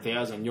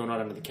 $800,000, you're not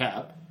under the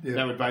cap. Yeah.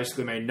 That would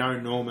basically mean no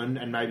Norman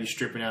and maybe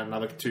stripping out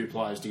another two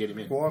players to get him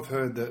in. Well, I've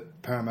heard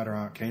that Parramatta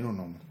aren't keen on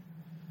Norman.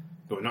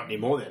 Well, not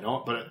anymore. They're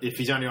not. But if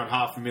he's only on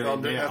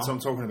 $500,000 now, that's what I'm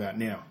talking about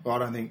now. I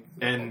don't think.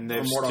 And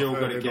they've still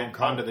got to get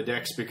under the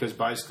decks because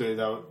basically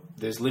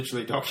there's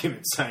literally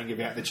documents saying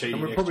about the cheating.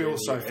 And we're probably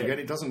also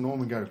forgetting. Doesn't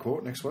Norman go to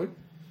court next week?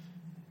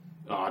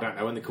 Oh, I don't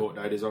know when the court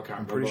date is. I can't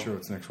remember. I'm pretty sure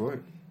it's next week.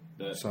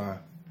 Yeah. So,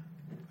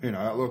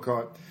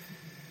 look,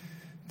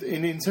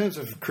 in terms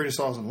of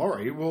criticising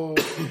Laurie, well,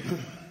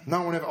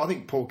 no one ever. I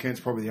think Paul Kent's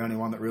probably the only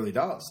one that really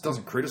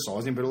doesn't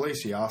criticise him, but at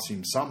least he asks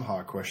him some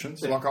hard questions.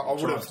 Yeah, like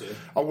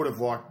I would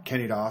have liked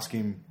Kenny to ask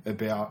him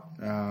about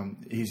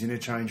his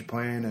interchange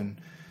plan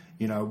and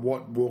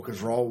what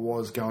Walker's role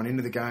was going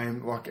into the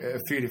game, like a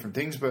few different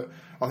things. But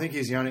I think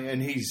he's the only,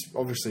 and he's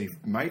obviously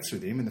mates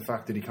with him in the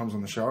fact that he comes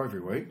on the show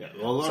every week. Yeah,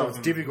 well, so it's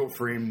difficult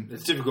for him.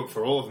 It's difficult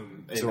for all of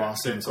them to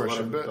ask him a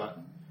question, but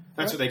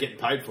that's what they're getting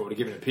paid for, to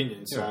give an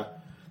opinion. So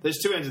there's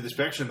two ends of the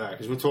spectrum though,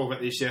 because we talked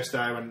about this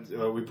yesterday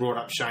when we brought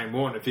up Shane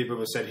Warne. A few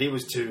people said he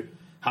was too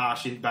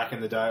harsh back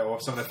in the day, or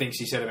some of the things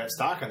he said about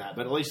Stark and that.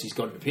 But at least he's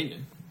got an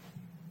opinion.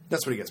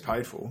 That's what he gets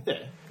paid for.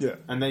 Yeah.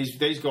 And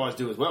these guys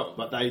do as well,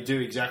 but they do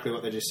exactly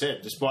what they just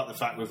said. Despite the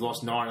fact we've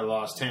lost 9 of the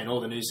last 10, all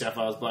the New South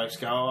Wales blokes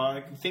go,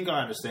 I think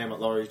I understand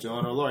what Laurie's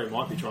doing, or Laurie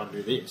might be trying to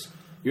do this.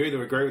 You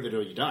either agree with it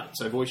or you don't,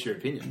 so voice your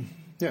opinion.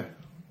 Yeah.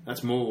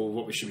 That's more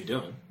what we should be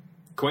doing.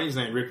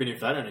 Queensland ripping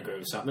if they don't agree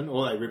with something,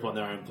 or they rip on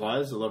their own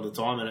players a lot of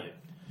the time, and it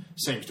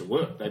seems to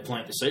work. They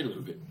plant the seed a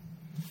little bit.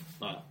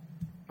 But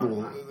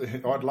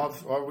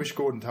I wish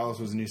Gordon Tallis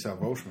was a New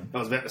South Welshman. I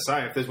was about to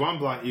say, if there's one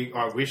bloke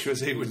I wish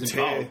he would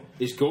tear,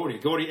 is Gordy.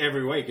 Gordy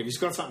every week. If he's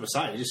got something to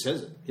say, he just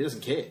says it. He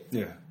doesn't care.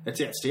 Yeah. That's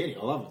outstanding.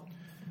 I love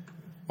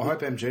it. I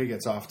hope MG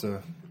gets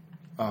after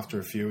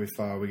a few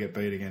if we get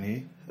beat again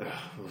here.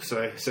 We'll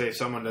see if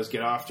someone does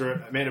get after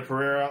it. Amanda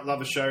Pereira, love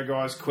the show,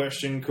 guys.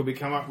 Question, could we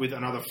come up with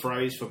another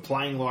phrase for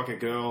playing like a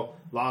girl?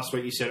 Last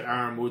week you said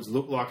Aaron Woods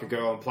looked like a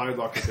girl and played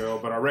like a girl,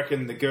 but I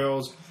reckon the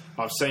girls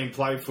I've seen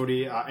play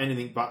footy are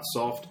anything but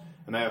soft,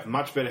 and they have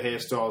much better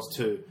hairstyles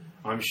too.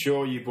 I'm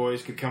sure you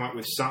boys could come up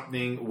with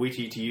something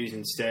witty to use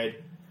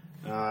instead.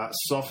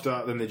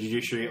 Softer than the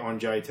judiciary on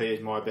JT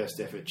is my best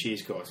effort.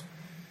 Cheers, guys.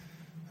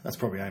 That's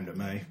probably aimed at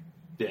me.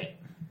 Yeah.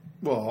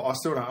 Well, I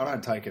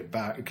don't take it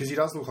back because he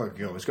does look like a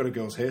girl. He's got a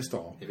girl's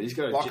hairstyle. Yeah, but he's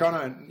got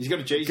he's got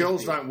a Jesus.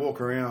 Girls don't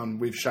walk around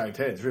with shaved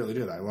heads, really,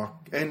 do they?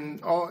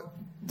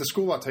 The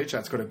school I teach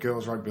at's got a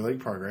girls rugby league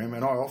program,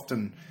 and I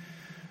often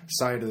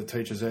say to the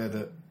teachers there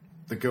that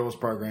the girls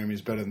program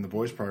is better than the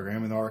boys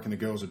program, and I reckon the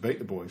girls would beat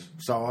the boys.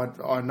 So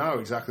I know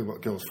exactly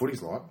what girls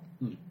footy's like.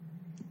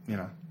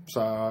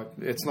 So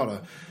it's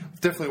not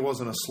definitely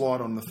wasn't a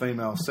slight on the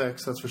female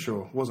sex, that's for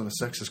sure. It wasn't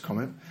a sexist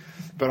comment.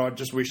 But I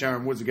just wish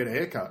Aaron Woods would get a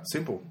haircut.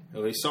 Simple.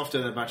 Well, he's softer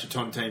than a bunch of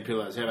Tontine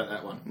pillows. How about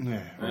that one?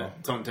 Yeah. Well.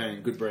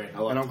 Tontine, good brand. I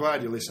like and I'm it.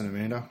 glad you listened,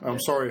 Amanda. I'm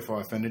sorry if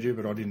I offended you,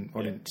 but I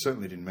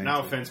certainly didn't mean to. No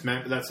offence,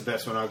 man, but that's the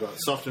best one I got.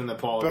 Softer than the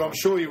pile. But I'm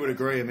sure you would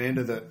agree,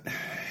 Amanda, that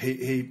he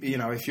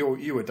if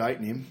you were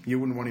dating him, you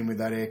wouldn't want him with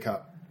that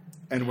haircut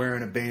and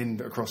wearing a band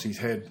across his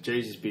head.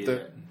 Jesus beard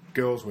that out.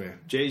 Girls wear.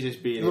 Jesus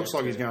beard It looks out.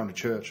 like he's going to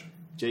church.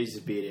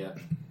 Jesus beard out.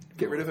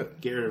 Get rid of it.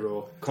 Get rid of it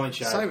all. Clean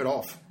shave. Save it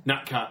off.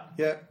 Nut cut.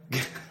 Yeah.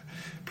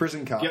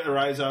 Prison cut. Get the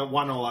razor,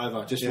 one all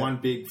over. Just Yeah. one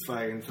big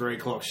fucking 3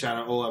 o'clock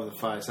shadow all over the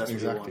face. That's what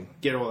Exactly. you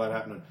want. Get all that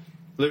happening.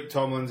 Luke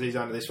Tomlins, he's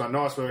under this one.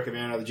 Nice work,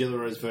 Amanda. The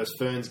Gillaroos versus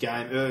Ferns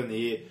game early in the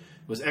year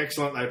was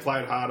excellent. They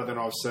played harder than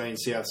I've seen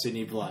South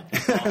Sydney play.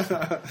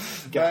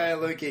 Hey,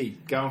 Lukey.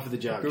 Going for the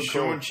jug. Good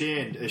Sean call.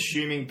 Chand,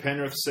 assuming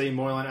Penrith see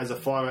Moylan as a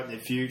 5 in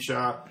the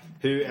future,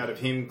 who out of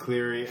him,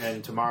 Cleary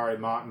and Tamari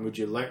Martin would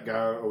you let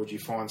go or would you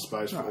find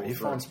space for all No, you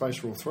three? find space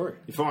for all three.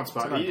 You find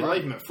space. It's You no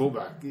leave him at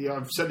fullback.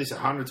 I've said this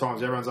 100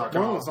 times. Everyone's like,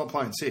 Moylan's not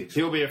playing six.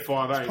 he'll be a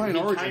 5'8". playing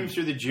He Origin came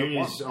through the at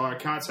juniors. one. I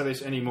can't say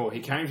this anymore.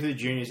 He came through the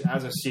juniors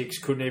as a 6,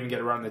 couldn't even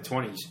get a run in the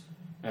 20s,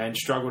 and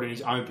struggled in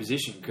his own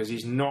position because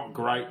he's not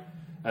great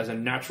as a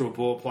natural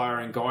ball player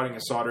and guiding a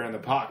side around the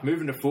park.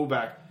 Moving to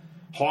fullback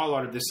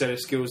highlighted the set of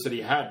skills that he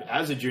had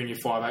as a junior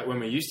 5'8" when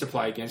we used to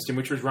play against him,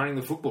 which was running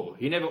the football.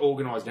 He never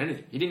organised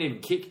anything. He didn't even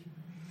kick.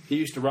 He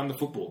used to run the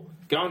football.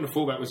 Going to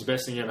fullback was the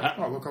best thing ever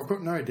happened. Oh, look, I've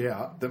got no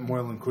doubt that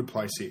Moylan could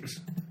play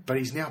six, but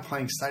he's now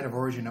playing State of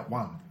Origin at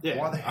 1. Yeah,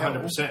 Why the hell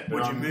 100%,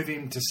 would but you move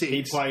him to 6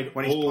 he played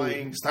when he's all-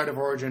 playing State of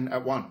Origin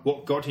at 1?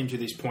 What got him to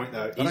this point,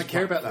 though, I don't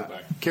care about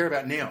that. Care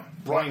about now.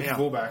 Playing right now.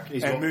 fullback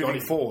is and what got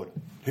moving him. forward.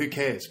 Who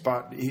cares?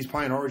 But he's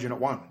playing Origin at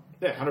 1.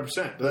 Yeah,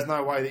 100%. There's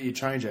no way that you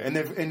change it.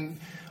 And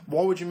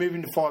why would you move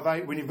him to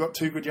 5'8" when you've got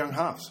two good young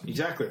halves?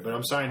 Exactly, but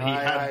I'm saying he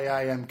had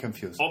I am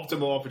confused.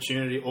 optimal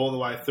opportunity all the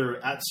way through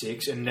at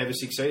 6 and never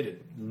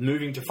succeeded.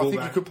 Moving to I think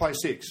fullback, he could play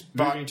 6,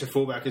 but moving to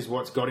fullback is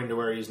what's got him to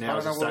where he is now. I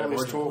as don't a know what State all of this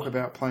Origin talk player.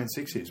 about playing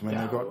 6 is when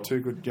Yeah, they've got well, two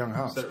good young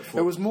halves. said it before.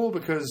 It was more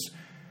because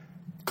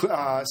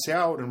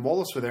Soward and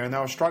Wallace were there and they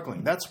were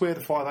struggling. That's where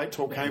the 5'8"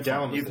 talk came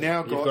Gallen from. was You've there. now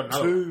You've got,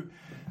 got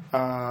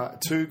another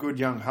two good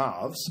young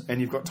halves, and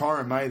you've got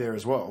Tyrone May there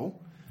as well,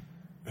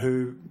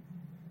 who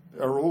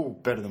are all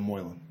better than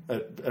Moylan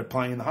at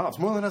playing in the halves.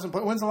 Moylan hasn't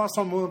played. When's the last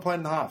time Moylan played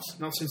in the halves?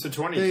 Not since the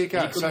 20s. There you He go.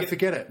 couldn't So get-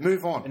 forget it.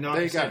 Move on. And There like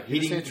you I said, go. He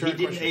Just didn't, answer your he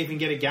didn't question. even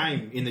get a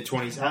game in the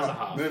 20s as a Right,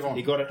 half. move on.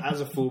 He got it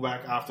as a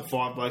fullback after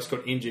 5 blokes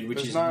got injured, which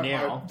There's is no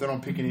now hope that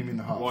I'm picking him in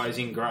the halves. why he's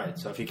in grade.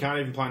 So if you can't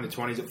even play in the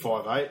 20s at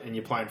 5'8" and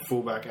you're playing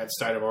fullback at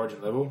State of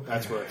Origin level,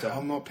 that's where it's at.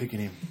 I'm not picking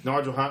him.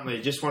 Nigel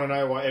Huntley, just want to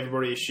know why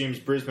everybody assumes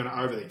Brisbane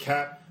are over the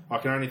cap. I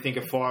can only think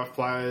of 5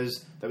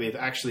 players that we have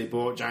actually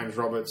bought. James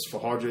Roberts for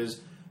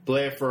Hodges,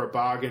 Blair for a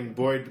bargain,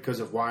 Boyd because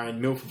of Wayne,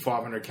 Mill for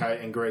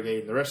 500k, and Greg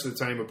Eden. The rest of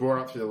the team were brought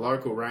up through the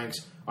local ranks.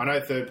 I know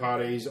third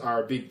parties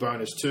are a big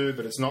bonus too,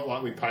 but it's not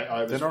like we pay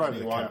overs They're not for over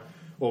the anyone cap.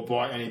 or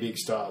buy any big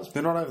stars.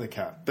 They're not over the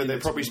cap, but they're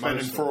It's probably spending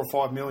mostly. 4 or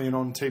 5 million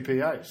on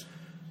TPAs.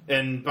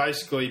 And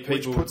basically, Which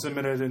people puts them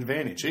at an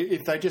advantage.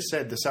 If they just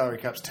said the salary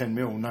cap's 10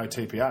 mil, no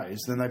TPAs,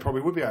 then they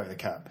probably would be over the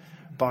cap.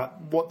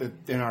 But what the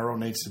NRL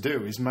needs to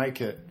do is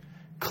make it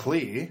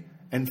clear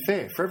and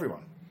fair for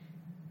everyone.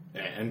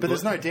 Yeah, and But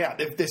there's no doubt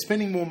they're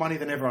spending more money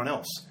than everyone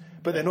else,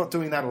 but they're not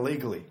doing that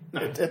illegally.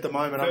 No. At the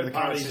moment, under the Third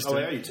current parties system,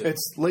 allow you to.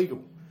 it's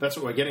legal. That's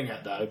what we're getting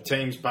at, though.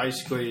 Teams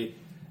basically,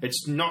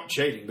 it's not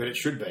cheating, but it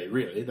should be,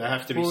 really. There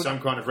have to be Well, some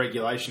kind of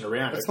regulation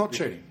around it. It's not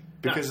cheating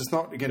because No, it's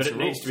not against but the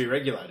it rules. needs to be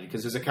regulated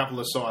because there's a couple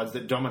of sides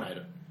that dominate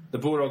it. The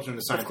Bulldogs are in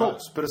the same Of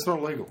course, boat. but it's not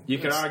illegal. You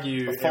can It's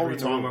argue a fault every in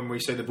the time rule. when we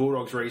see the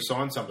Bulldogs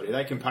re-sign somebody,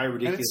 they can pay And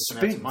ridiculous it's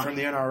amounts spin of money. from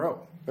the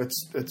NRL.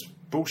 It's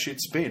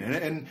bullshit spin,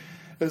 and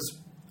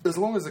as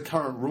long as the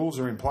current rules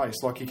are in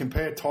place, like you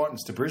compare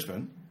Titans to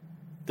Brisbane,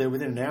 they're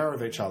within an hour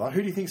of each other.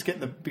 Who do you think's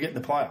getting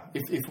the player?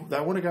 If they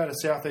want to go to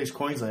Southeast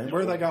Queensland,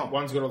 where are they going?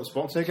 One's got all the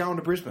sponsors. They're going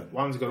to Brisbane,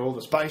 One's got all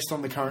the sponsors. based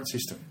on the current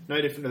system.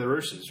 No different to the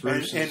Roosters.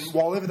 And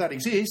while ever that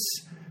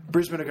exists,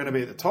 Brisbane are going to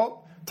be at the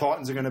top.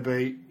 Titans are going to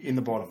be in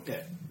the bottom. Yeah,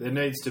 there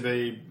needs to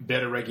be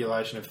better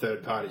regulation of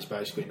third parties,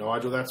 basically,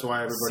 Nigel. That's why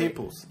everybody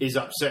Simples. is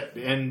upset.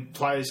 And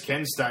players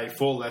can stay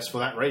for less for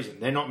that reason.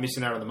 They're not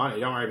missing out on the money.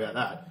 Don't worry about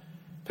that.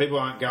 People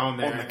aren't going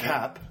there On the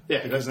cap,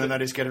 yeah, because then they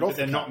just get it off But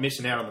they're the not cap.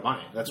 missing out on the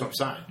money. That's what I'm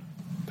saying.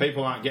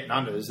 People aren't getting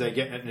unders. They're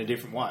getting it in a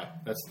different way.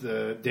 That's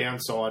the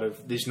downside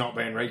of this not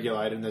being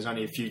regulated. And there's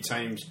only a few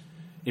teams,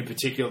 in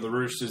particular the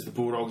Roosters, the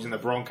Bulldogs, and the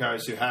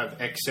Broncos, who have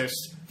excess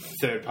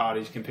third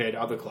parties compared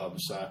to other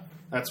clubs. So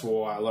that's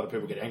why a lot of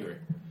people get angry.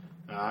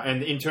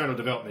 And the internal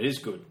development is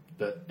good,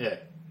 but yeah,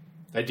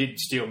 they did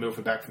steal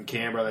Milford back from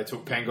Canberra. They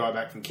took Pangai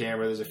back from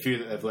Canberra. There's a few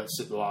that they've let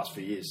sit the last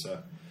few years,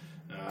 so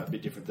a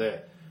bit different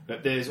there.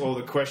 But there's all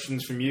the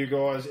questions from you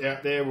guys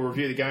out there. We'll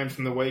review the games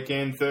from the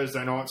weekend.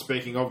 Thursday night,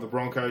 speaking of the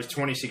Broncos,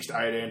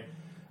 26-18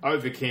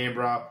 over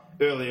Canberra.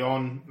 Early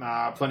on,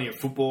 plenty of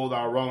football. They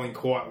were rolling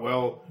quite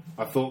well.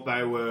 I thought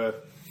they were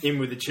in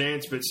with a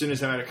chance, but as soon as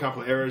they made a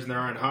couple of errors in their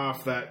own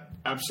half, that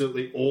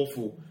absolutely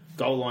awful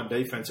goal line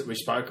defence that we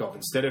spoke of.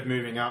 Instead of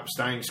moving up,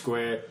 staying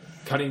square,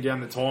 cutting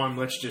down the time,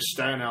 let's just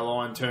stay on our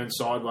line, turn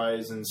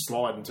sideways and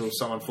slide until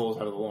someone falls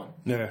over the line.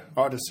 Yeah,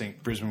 I just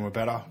think Brisbane were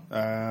better.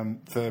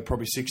 For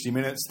probably 60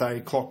 minutes, they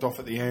clocked off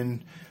at the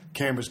end.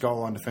 Canberra's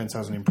goal line defence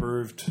hasn't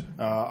improved.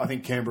 I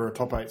think Canberra are a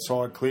top 8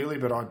 side, clearly,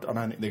 but I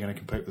don't think they're going to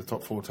compete with the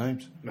top 4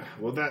 teams.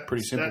 Well,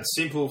 pretty simple. That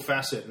simple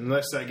facet,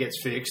 unless that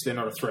gets fixed, they're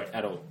not a threat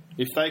at all.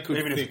 If they could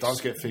Even if it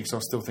does get fixed, I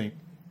still think...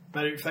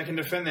 But if they can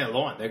defend their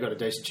line, they've got a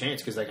decent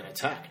chance because they can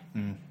attack.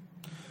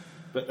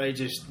 But they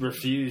just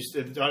refuse.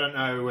 I don't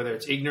know whether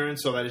it's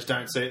ignorance or they just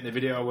don't see it in the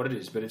video or what it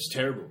is, but it's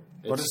terrible.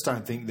 I just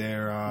don't think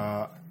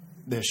they're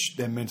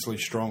mentally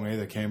strong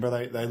either,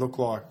 Canberra. They look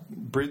like...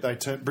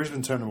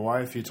 Brisbane turned them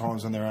away a few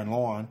times on their own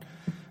line,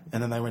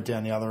 and then they went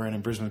down the other end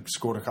and Brisbane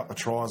scored a couple of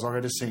tries. I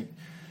just think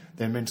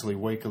they're mentally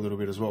weak a little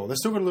bit as well. They've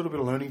still got a little bit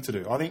of learning to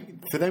do. I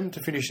think for them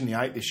to finish in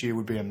the 8 this year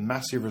would be a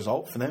massive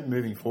result for them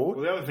moving forward.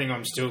 Well, the other thing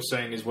I'm still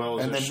seeing as well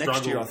is and a then struggle.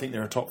 Next year I think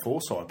they're a top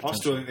 4 side. I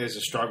still think there's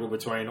a struggle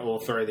between all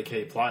 3 of the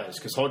key players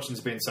because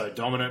Hodgson's been so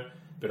dominant,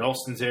 but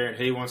Austin's there and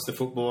he wants the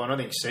football, and I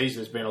think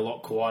Caesar's been a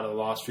lot quieter the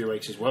last few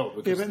weeks as well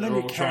because they're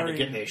all trying to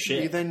get their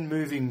share. You're then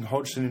moving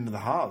Hodgson into the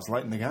halves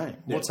late in the game.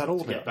 What's that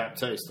all about? Get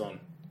Baptiste on.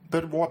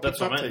 But why pick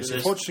Baptiste?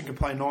 If Hodgson can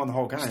play 9 the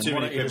whole game, too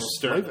why many don't you people just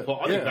stirring leave the it?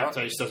 pot. I think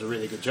Baptiste does a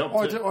really good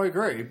job too. I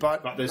agree,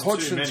 but there's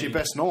Hodgson's your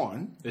best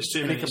 9, there's too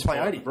and many he can play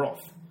 80.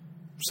 Broth.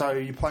 So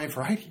you're playing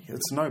for 80.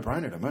 It's a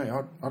no-brainer to me.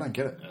 I don't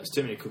get it. There's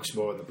too many cooks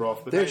more in the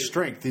broth. But their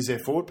strength is their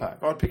forward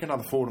pack. I'd pick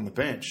another forward on the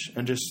bench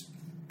and just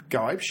go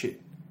apeshit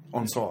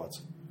on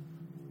sides.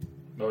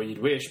 Well,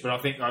 you'd wish, but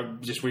I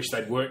just wish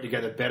they'd work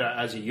together better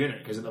as a unit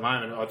because at the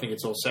moment I think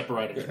it's all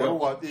separated as well.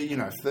 Well,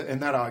 in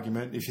that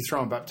argument, if you're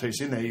throwing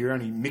Baptiste in there, you're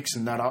only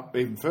mixing that up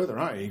even further,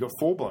 aren't you? You've got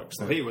 4 blokes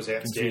there. Well, he was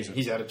outstanding.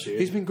 His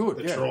attitude. He's been good,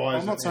 the tries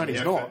I'm not saying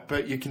he's not,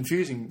 but you're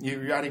confusing.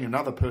 You're adding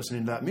another person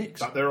into that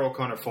mix. But they're all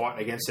kind of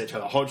fighting against each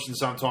other. Hodgson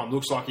sometimes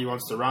looks like he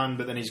wants to run,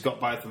 but then he's got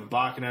both of them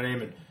barking at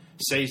him, and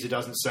Caesar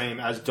doesn't seem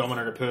as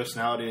dominant a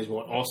personality as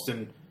what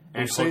Austin...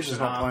 And Caesar's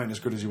not playing as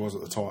good as he was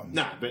at the Titans.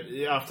 No, but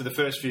after the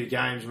first few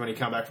games, when he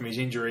come back from his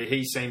injury,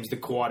 he seems the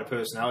quieter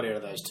personality out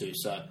of those two.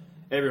 So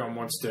everyone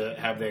wants to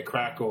have their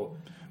crack. Well,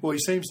 he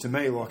seems to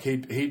me like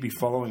he'd be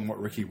following what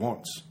Ricky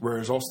wants,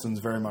 whereas Austin's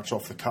very much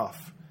off the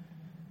cuff.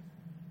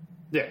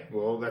 Yeah,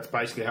 well, that's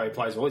basically how he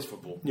plays all his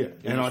football. Yeah,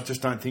 and I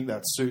just don't think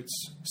that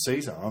suits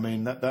Caesar. I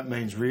mean, that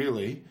means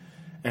really...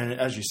 And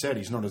as you said,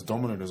 he's not as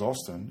dominant as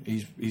Austin.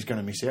 He's going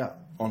to miss out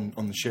on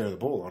the share of the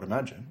ball, I'd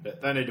imagine.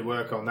 But they need to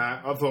work on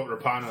that. I thought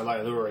Rapana and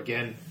Leilua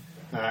again.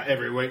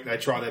 Every week they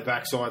try their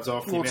backsides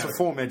off. Well, it's a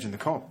form edge in the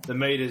comp. The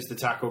meters, the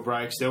tackle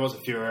breaks. There was a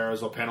few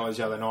errors or penalties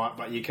the other night,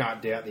 but you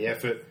can't doubt the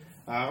effort.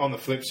 On the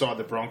flip side,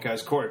 the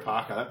Broncos, Corey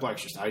Parker, that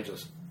bloke's just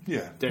ageless.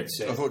 Yeah. Dead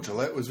set. I thought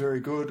Gillette was very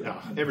good.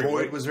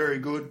 Boyd was very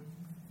good.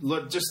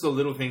 Just the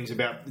little things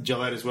about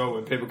Gillette as well,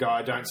 when people go,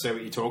 I don't see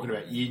what you're talking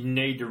about. You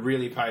need to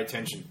really pay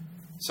attention.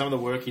 Some of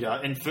the work he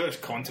does, and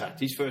first contact.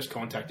 His first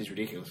contact is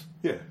ridiculous.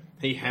 Yeah.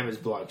 He hammers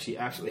blokes. He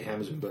absolutely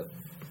hammers them. But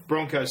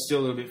Broncos still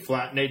a little bit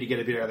flat. Need to get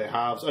a bit out of their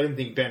halves. I didn't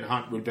think Ben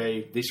Hunt would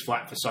be this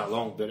flat for so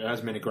long, but it has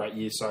been a great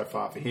year so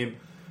far for him.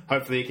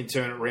 Hopefully he can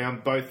turn it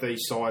around. Both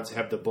these sides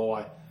have the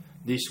bye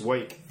this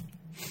week.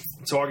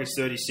 Tigers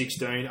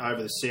 30-16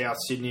 over the South.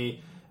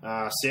 Sydney.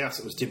 South,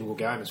 it was a typical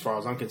game as far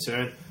as I'm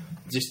concerned.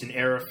 Just an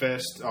error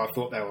fest. I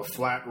thought they were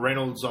flat.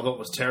 Reynolds I thought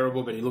was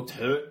terrible, but he looked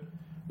hurt,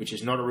 which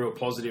is not a real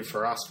positive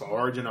for us for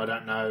Origin. I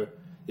don't know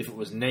if it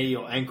was knee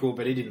or ankle,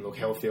 but he didn't look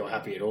healthy or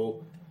happy at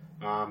all.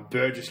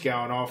 Burgess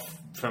going off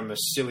from a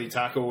silly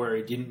tackle where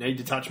he didn't need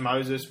to touch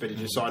Moses, but he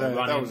decided to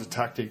run in. That was a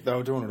tactic. They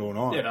were doing it all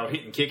night. Yeah, they were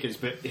hitting kickers,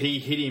 but he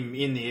hit him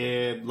in the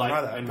air late. I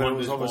know that, and but it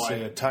was wonders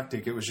obviously why. a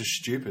tactic. It was just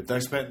stupid. They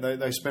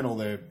spent all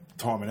their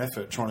time and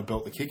effort trying to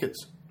belt the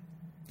kickers.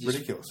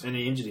 Ridiculous. And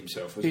he injured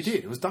himself. He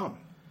did. It was dumb.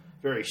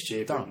 Very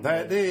stupid. Dumb.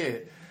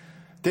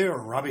 They're a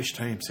rubbish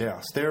team,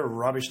 South. They're a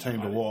rubbish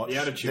team to watch. The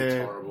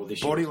attitude's horrible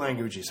this year. Body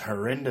language is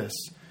horrendous.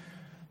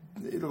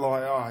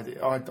 Like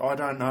I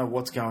don't know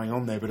what's going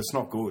on there, but it's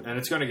not good. And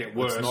it's going to get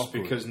worse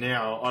because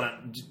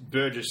now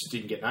Burgess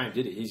didn't get named,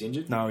 did he? He's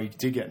injured. No, he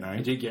did get named.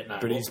 He did get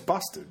named, but he's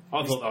busted.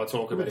 I thought they were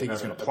talking about him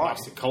having a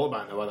busted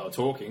collarbone the way they were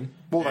talking.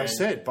 Well, they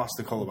said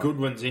busted collarbone.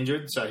 Goodwin's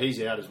injured, so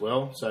he's out as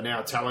well. So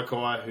now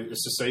Talakai,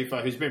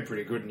 Sasifa, who's been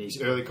pretty good in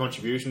his early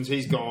contributions,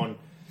 he's gone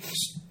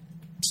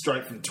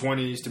straight from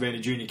 20s to being a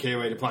junior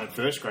Kiwi to playing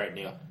first grade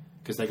now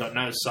because they got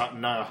no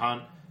Sutton, no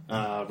Hunt.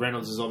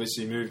 Reynolds has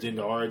obviously moved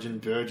into Origin.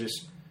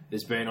 Burgess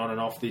has been on and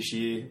off this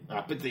year.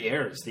 But the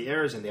errors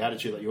and the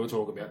attitude that you're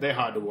talking about, they're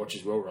hard to watch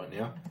as well right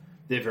now.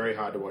 They're very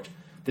hard to watch.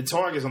 The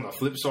Tigers on the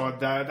flip side,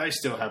 though, they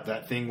still have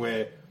that thing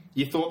where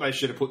you thought they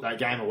should have put that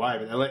game away,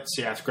 but they let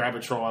South grab a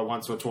try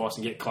once or twice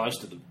and get close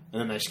to them, and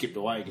then they skipped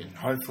away again.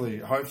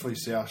 Hopefully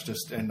South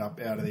just end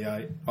up out of the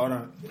 8. I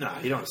don't... No,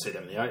 you don't want to see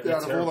them in the 8.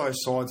 Out of all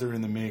those sides that are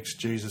in the mix,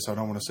 Jesus, I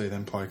don't want to see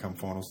them play come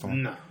finals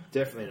time. No.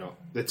 definitely not.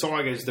 The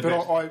Tigers, the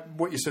But best.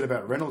 what you said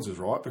about Reynolds is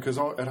right, because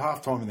at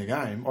half-time in the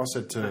game, I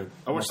said to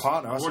my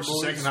partner... I watched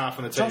the second half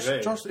on the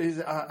TV. Is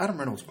Adam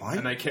Reynolds playing?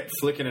 And they kept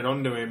flicking it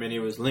onto him, and he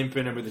was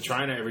limping and with the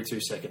trainer every 2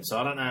 seconds. So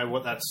I don't know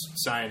what that's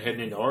saying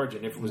heading into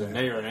Origin, if it was a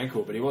knee or an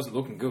ankle, but he wasn't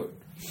looking good.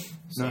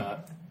 So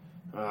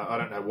I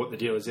don't know what the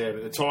deal is there.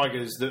 But the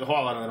Tigers, the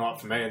highlight of the night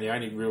for me, and the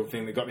only real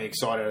thing that got me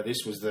excited out of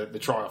this was the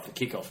try off the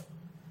kickoff.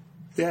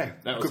 Yeah,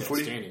 That was good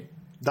footy. outstanding.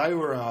 They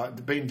were,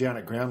 being down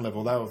at ground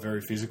level, they were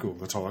very physical,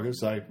 the Tigers.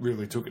 They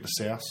really took it to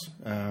South.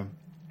 And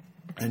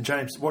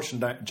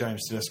watching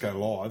James Tedesco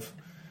live,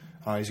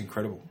 he's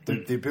incredible.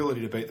 The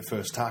ability to beat the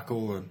first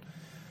tackle and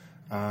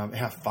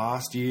how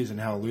fast he is and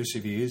how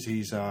elusive he is,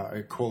 he's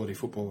a quality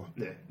footballer.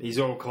 Yeah, he's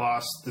all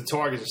class. The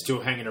Tigers are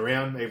still hanging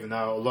around, even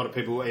though a lot of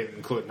people, even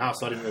including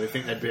us, I didn't really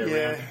think they'd be around.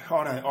 Yeah,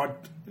 I know.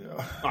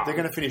 They're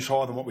going to finish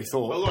higher than what we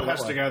thought. A lot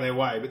has to go their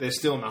way, but they're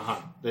still in the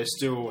hunt. They're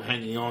still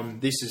hanging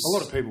on. A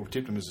lot of people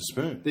tipped them as a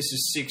spoon. This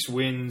is 6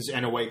 wins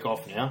and a week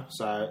off now,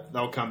 so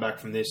they'll come back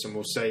from this and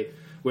we'll see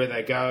where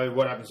they go,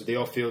 what happens with the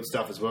off-field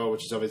stuff as well,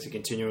 which is obviously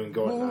continuing.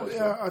 God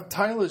knows.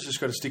 Taylor's just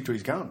got to stick to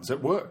his guns.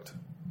 It worked.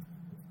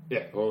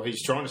 Yeah, well,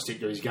 he's trying to stick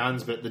to his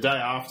guns, but the day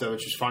after,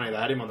 which was funny, they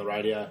had him on the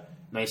radio, and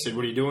they said,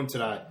 "What are you doing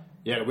today?"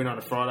 "Yeah, to win on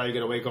a Friday, you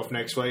get a week off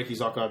next week."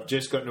 He's like, "I've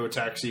just got into a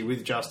taxi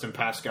with Justin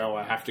Pascoe.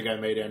 I have to go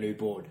meet our new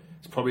board.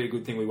 It's probably a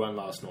good thing we won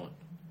last night."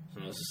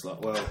 And I was just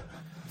like, well,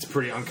 it's a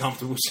pretty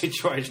uncomfortable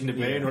situation to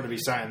be in, or to be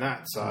saying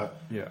that. So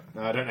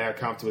I don't know how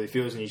comfortable he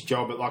feels in his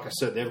job, but like I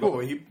said, they've got...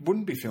 Well, he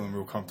wouldn't be feeling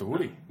real comfortable,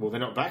 would he? Well, they're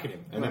not backing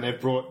him. And then they've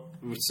brought...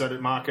 So did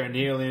Mark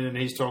O'Neill in, and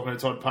he's talking to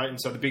Todd Payton,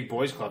 so the big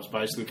boys clubs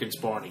basically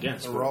conspiring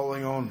against.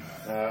 Rolling on.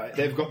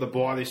 They've got the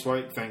bye this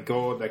week, thank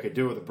God. They could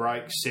do with a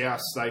break. South,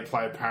 they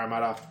play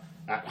Parramatta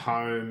at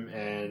home,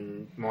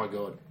 and my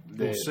God.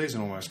 The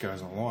season almost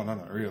goes online,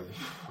 doesn't it, really?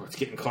 It's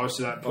getting close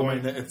to that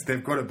point. I mean,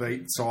 they've got to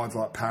beat sides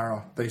like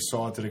Para, these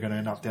sides that are going to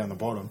end up down the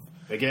bottom.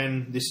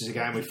 Again, this is a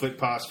game we flick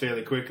past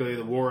fairly quickly.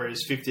 The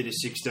Warriors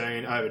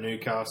 50-16 over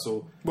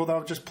Newcastle. Well,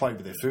 they've just played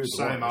with their food.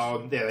 Same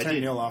old. Yeah,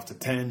 they 10-0 after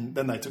 10.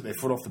 Then they took their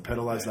foot off the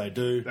pedal as they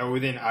do. They were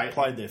within 8.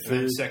 Played their food.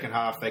 In the second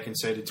half, they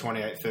conceded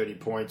 28-30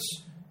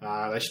 points.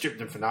 They stripped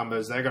them for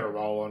numbers. They got a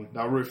roll on.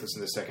 They were ruthless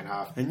in the second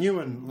half. And you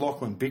and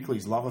Lachlan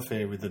Bickley's love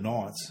affair with the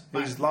Knights.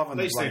 He's loving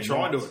the At least they're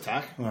trying to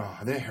attack. Oh,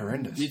 they're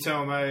horrendous. You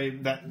tell me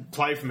that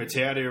play from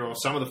Mataudia or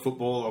some of the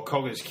football or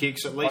Cogger's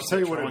kicks, at least I'll tell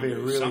you what would be a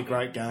really something.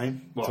 great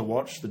game to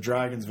watch. The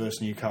Dragons versus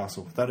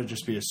Newcastle. That'd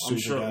just be a super I'm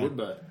sure game. it would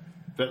be.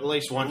 But at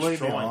least one's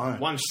Leave me trying. alone.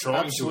 One's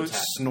trying Absolute to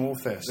attack.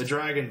 Snorefest. The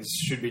Dragons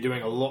should be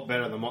doing a lot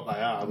better than what they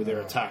are with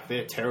their attack.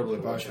 They're terrible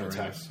at watching Both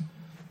attack. horrendous.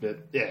 But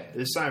yeah,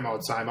 the same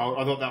old, same old.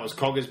 I thought that was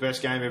Cogger's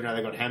best game, even though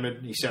they got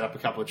hammered. He set up a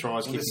couple of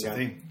tries, Well, kicked this is the the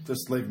game. thing.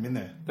 Just leave him in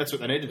there. That's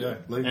what they need to do. Yeah,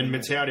 leave and him in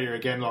Mataudia,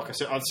 again, like I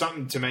said,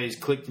 something to me has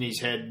clicked in his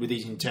head with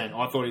his intent.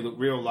 I thought he looked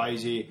real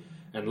lazy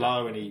and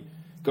low, and he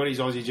got his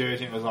Aussie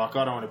jersey and was like,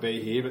 I don't want to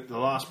be here. But the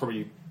last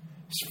probably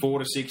 4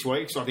 to 6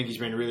 weeks, I think he's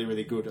been really,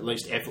 really good, at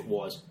least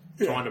effort-wise,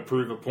 trying to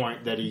prove a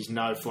point that he's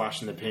no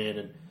flash in the pan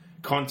and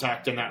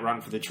contact and that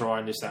run for the try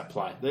and just that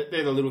play.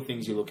 They're the little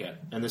things you look at.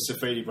 And the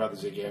Safidi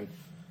brothers again.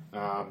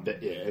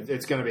 But yeah,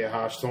 it's going to be a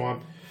harsh time.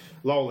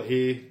 Lola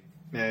here,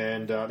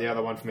 and the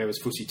other one for me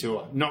was Fusi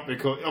Tua. Not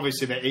because,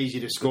 obviously, they're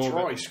easy to score. The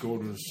try but he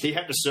scored was... he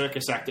had to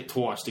circus act it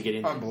twice to get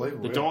in there.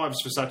 Unbelievable, The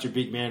dives for such a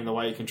big man and the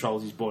way he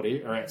controls his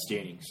body are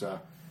outstanding. So,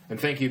 and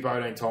thank you,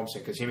 Bodine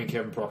Thompson, because him and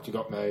Kevin Proctor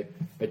got me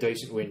a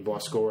decent win by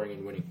scoring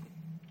and winning.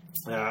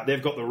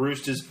 They've got the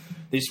Roosters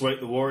this week.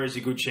 The Warriors a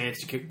good chance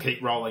to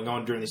keep rolling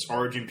on during this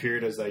origin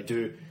period as they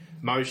do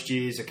most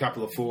years. A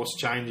couple of forced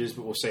changes,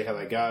 but we'll see how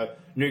they go.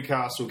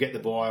 Newcastle get the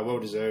bye,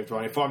 well-deserved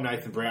one. If I'm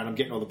Nathan Brown, I'm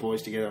getting all the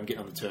boys together, I'm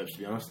getting on the Terps, to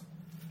be honest.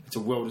 It's a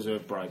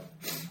well-deserved break.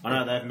 I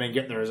know they haven't been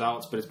getting the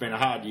results, but it's been a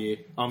hard year.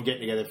 I'm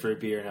getting together for a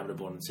beer and having a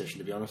bonding session,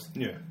 to be honest.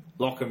 Yeah.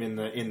 Lock them in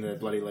the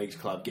bloody leagues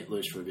club, get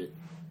loose for a bit.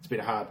 It's been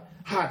a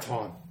hard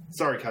time.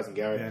 Sorry, Cousin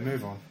Gary. Yeah,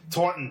 move on.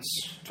 Titans.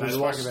 We They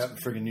spoke lost about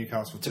the friggin'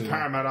 Newcastle to too.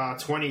 Parramatta,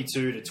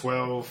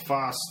 22-12.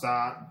 Fast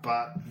start,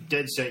 but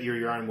dead set, you're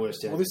your own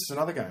worst Well, enemy. this is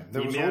another game.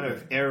 There The was amount all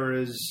of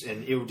errors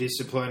and ill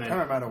discipline. And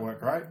Parramatta weren't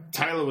great.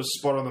 Taylor was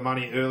spot on the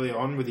money early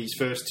on with his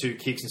first 2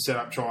 kicks and set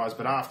up tries,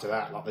 but after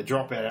that, like the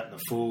dropout out in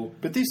the full.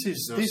 But this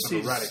is There was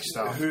some erratic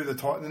stuff. who the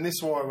Titans, and this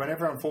is why when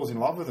everyone falls in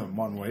love with them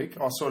one week,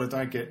 I sort of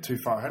don't get too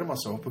far ahead of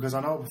myself because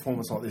I know a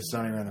performance like this is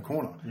only around the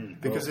corner.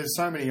 Because there's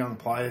so many young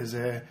players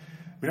there.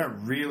 We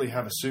don't really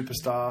have a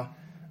superstar.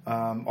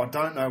 I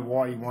don't know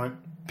why you won't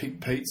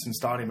pick Peets and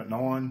start him at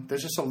 9.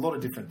 There's just a lot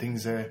of different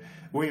things there.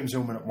 William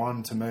Zillman at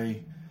 1 to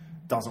me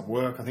doesn't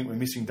work. I think we're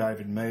missing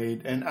David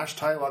Mead and Ash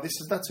Taylor.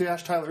 That's who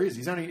Ash Taylor is.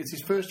 It's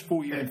his first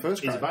full year in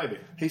first grade. He's a baby.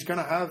 He's going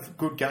to have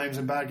good games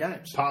and bad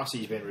games.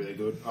 Parsy's been really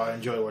good. I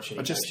enjoy watching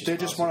him. They're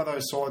just one of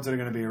those sides that are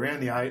going to be around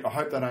the 8. I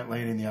hope they don't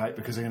lean in the 8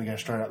 because they're going to go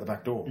straight out the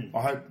back door.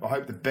 I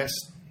hope the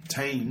best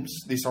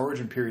teams, this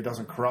origin period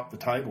doesn't corrupt the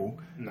table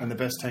and the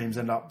best teams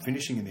end up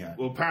finishing in the 8.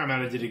 Well,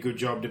 Parramatta did a good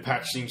job to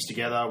patch things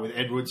together with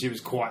Edwards. He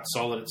was quite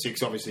solid at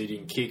 6. Obviously, he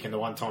didn't kick, and the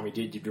one time he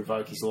did, you'd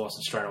revoke his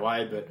licence straight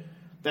away. But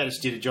They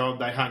just did a job.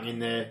 They hung in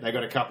there. They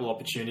got a couple of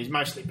opportunities,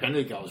 mostly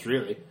penalty goals,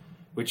 really,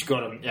 which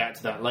got them out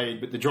to that lead.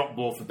 But the drop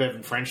ball for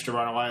Bevan French to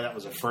run away, that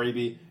was a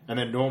freebie. And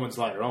then Norman's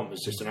later on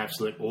was just an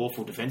absolute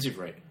awful defensive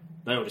read.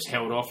 They were just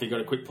held off. He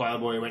got a quick play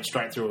ball. He went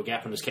straight through a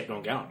gap and just kept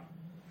on going.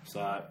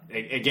 So,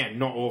 again,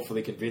 not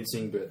awfully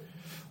convincing, but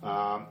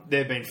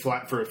they've been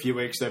flat for a few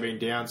weeks. They've been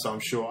down, so I'm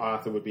sure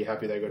Arthur would be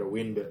happy they got a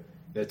win. But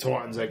the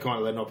Titans, they kind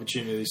of let an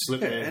opportunity slip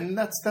there. And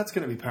that's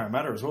going to be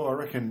Parramatta as well. I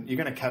reckon you're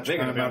going to catch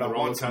Parramatta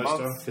once a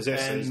month.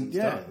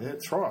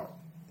 That's right.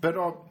 But,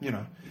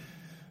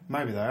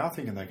 maybe they are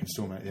thinking they can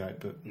still make the 8,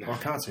 but I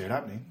can't see it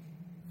happening.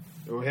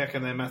 Well, how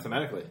can they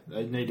mathematically?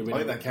 They need to win. I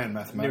think they can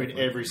mathematically.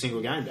 Win every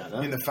single game, don't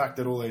they? In the fact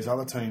that all these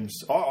other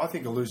teams... I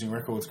think a losing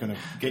record is going to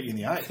get you in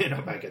the 8. They're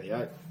not making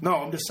the 8. No,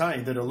 I'm just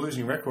saying that a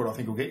losing record, I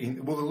think, will get you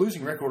in... Well, the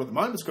losing record at the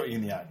moment's got you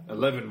in the 8.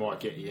 11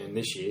 might get you in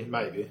this year,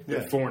 maybe.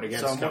 Yeah. 4 and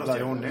against. So what are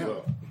they on now?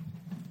 Well.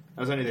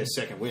 That was only their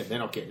second win. They're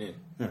not getting in.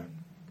 Yeah.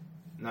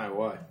 No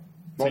way.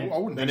 Well, I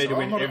wouldn't they need to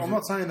win I'm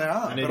not saying they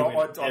are,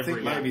 but I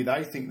think maybe game.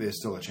 they think there's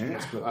still a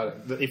chance.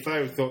 But if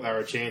they thought they were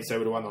a chance, they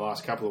would have won the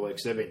last couple of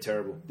weeks. They've been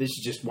terrible. This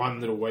is just one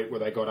little week where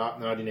they got up,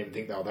 and I didn't even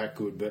think they were that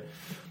good. But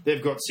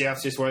they've got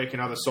Souths this week,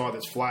 another side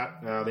that's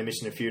flat. They're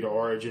missing a few to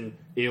Origin.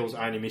 Eels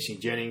only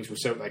missing Jennings. We'll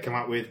see what they come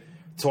up with.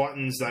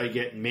 Titans, they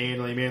get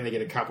Manly. Manly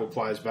get a couple of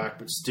players back,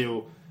 but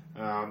still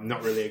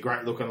not really a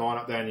great-looking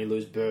lineup there, and you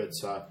lose Bird.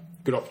 So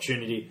good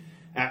opportunity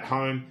at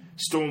home.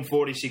 Storm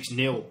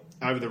 46-0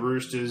 over the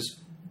Roosters.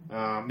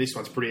 This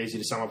one's pretty easy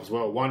to sum up as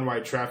well. One-way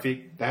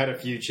traffic. They had a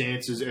few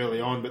chances early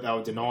on, but they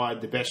were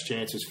denied. The best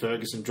chance was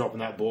Ferguson dropping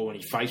that ball when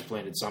he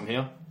face-planted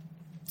somehow.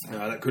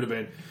 That could have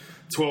been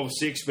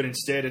 12-6, but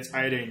instead it's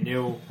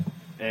 18-0,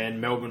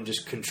 and Melbourne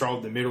just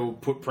controlled the middle,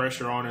 put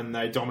pressure on, and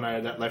they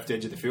dominated that left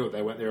edge of the field.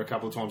 They went there a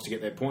couple of times to get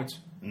their points.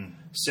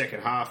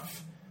 Second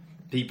half,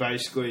 he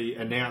basically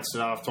announced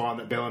at half-time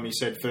that Bellamy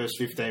said first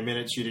 15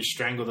 minutes, you just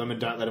strangle them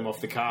and don't let them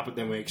off the carpet,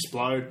 then we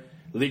explode.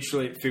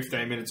 Literally at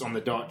 15 minutes on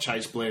the dot,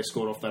 Chase Blair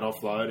scored off that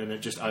offload, and it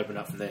just opened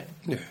up from there.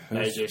 Yeah,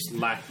 they just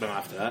lacked them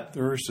after that.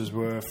 The Roosters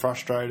were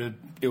frustrated,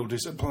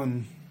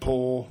 ill-disciplined,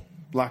 poor,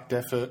 lacked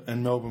effort,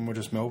 and Melbourne were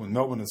just Melbourne.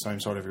 Melbourne are the same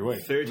side every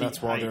week. And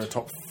that's why they're a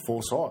top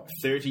 4 side.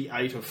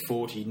 38 of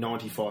 40,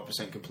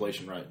 95%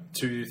 completion rate.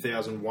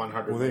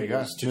 2,100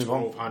 metres to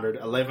 1,200,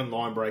 11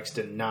 line breaks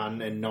to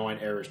none, and 9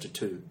 errors to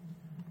 2.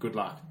 Good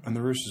luck. And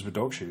the Roosters were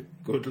dog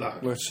shit. Good luck.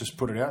 Let's just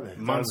put it out there.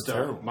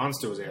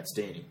 Munster was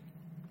outstanding.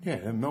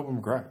 Yeah, Melbourne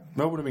were great.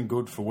 Melbourne have been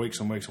good for weeks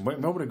and weeks and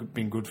weeks. Melbourne have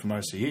been good for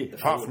most of the year.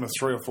 Apart from a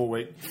 3 or 4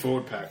 week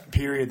forward pack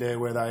period there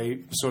where they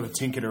sort of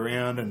tinkered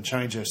around and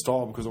changed their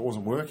style because it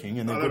wasn't working,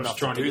 and they're good enough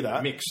to do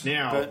that. Mix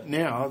now. But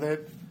now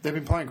they've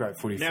been playing great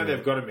footy. Now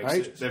they've got a mix.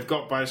 Ages. They've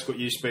got basically what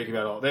you speak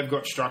about. They've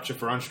got structure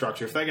for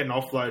unstructure. If they get an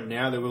offload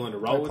now, they're willing to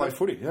roll with it.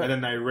 Footy, yeah. And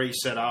then they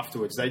reset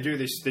afterwards. They do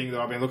this thing that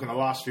I've been looking at the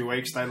last few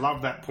weeks. They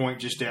love that point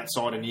just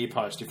outside a near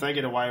post. If they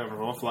get away with an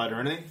offload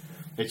or anything,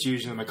 it's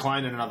usually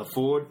McLean and another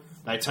forward.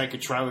 They take a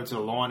trailer to the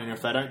line, and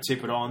if they don't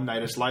tip it on, they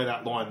just lay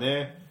that line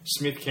there.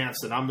 Smith counts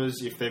the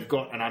numbers. If they've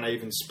got an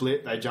uneven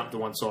split, they jump to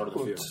one side of the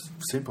field.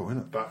 It's simple, isn't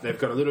it? But they've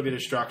got a little bit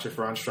of structure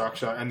for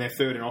unstructure, and they're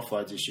third in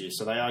offloads this year,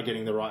 so they are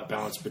getting the right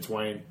balance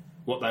between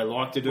what they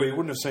like to do. Well, you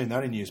wouldn't have seen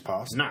that in years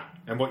past. No,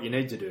 and what you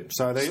need to do.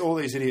 So all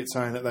these idiots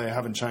saying that they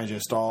haven't changed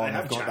their style. They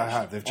have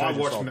changed. They've changed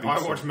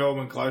I watch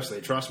Melbourne closely.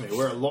 Trust me,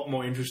 we're a lot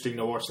more interesting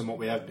to watch than what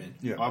we have been.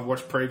 Yeah. I've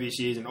watched previous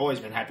years and always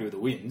been happy with the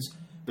wins,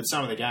 but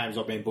some of the games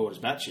I've been bored as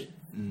batshit.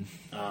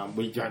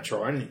 We don't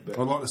try anything. But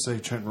I'd like to see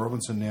Trent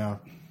Robinson now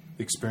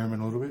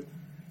experiment a little bit.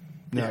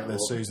 Now that their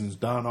season's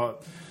done,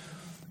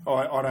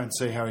 I don't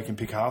see how he can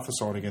pick half the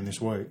side again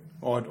this week.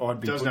 I'd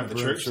be doesn't have the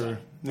troops.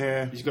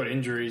 Yeah, he's got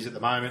injuries at the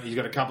moment. He's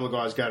got a couple of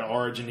guys go to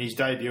Origin. He's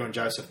debuting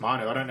Joseph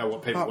Manu. I don't know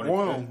what people want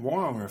to do.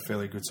 Wyong are a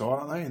fairly good side,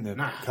 aren't they? In the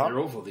cup? They're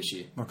awful this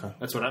year. Okay,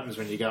 that's what happens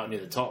when you go up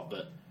near the top.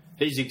 But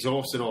he's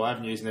exhausted all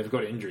avenues, and they've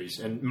got injuries.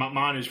 And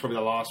Manu's probably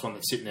the last one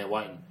that's sitting there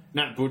waiting.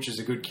 Nat Butcher's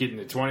a good kid in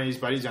the 20s,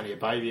 but he's only a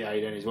baby at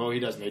 18 as well.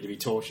 He doesn't need to be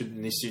tortured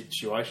in this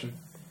situation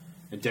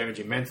and damage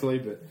him mentally.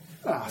 But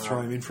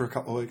throw him in for a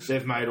couple of weeks.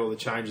 They've made all the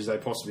changes they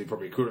possibly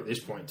probably could at this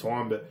point in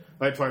time. But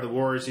they play the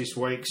Warriors this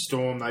week.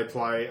 Storm, they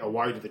play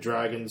away to the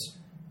Dragons.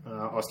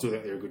 I still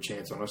think they're a good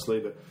chance,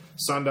 honestly. But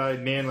Sunday,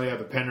 Manly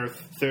over Penrith,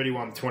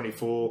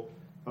 31-24.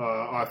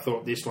 I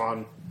thought this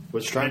one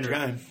was strange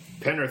game.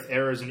 Penrith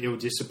errors and ill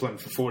discipline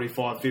for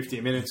 45, 50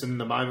 minutes, and in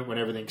the moment when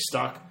everything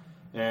stuck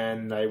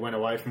and they went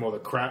away from all the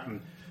crap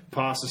and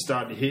passes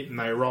started to hit and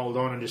they rolled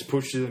on and just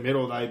pushed to the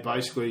middle, they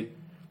basically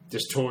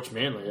just torched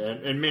Manly.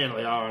 And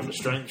Manly are under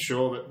strength,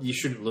 sure, but you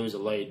shouldn't lose a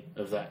lead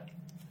of that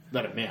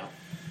amount.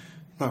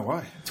 No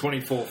way.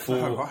 24-4.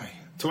 No way.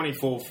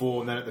 24-4,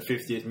 and then at the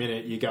 50th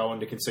minute, you go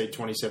on to concede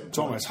 27 It's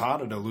almost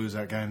harder to lose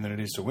that game than it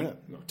is to win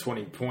it.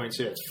 20 points,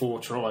 yeah. It's 4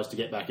 tries to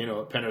get back into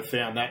it. Penrith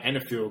found that and a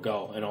field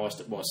goal and iced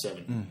it by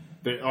 7.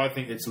 But I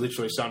think it's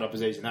literally summed up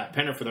as easy as that.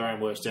 Penrith are their own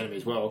worst enemy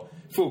as well.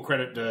 Full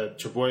credit to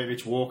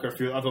Trebojevic, Walker.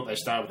 I thought they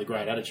started with a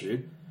great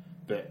attitude,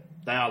 but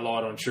they are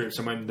light on troops.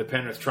 And when the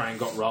Penrith train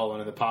got rolling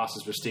and the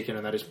passes were sticking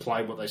and they just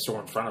played what they saw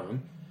in front of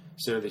them,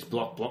 instead of this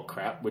block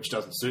crap, which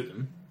doesn't suit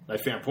them, they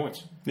found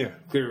points. Yeah.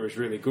 Cleary was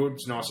really good.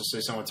 It's nice to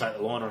see someone take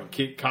the line on and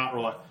kick.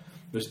 Cartwright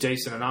was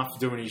decent enough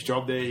doing his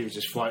job there. He was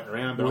just floating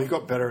around. But Well, he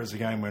got better as the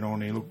game went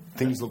on.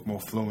 Things looked more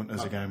fluent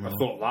as the game I went on.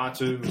 thought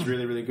Latu was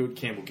really, really good.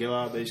 Campbell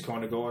Gillard, these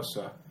kind of guys.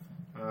 So,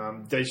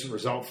 decent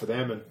result for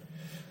them. And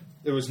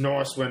it was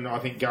nice when I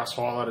think Gus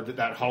highlighted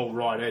that whole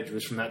right edge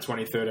was from that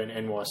 2013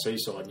 NYC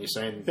side. And you're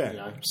seeing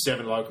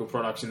 7 local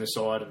products in the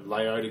side, and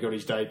Leota got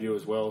his debut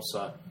as well.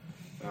 So,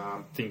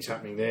 things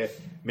happening there.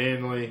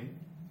 Manly,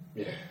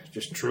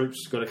 just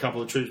troops. Got a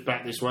couple of troops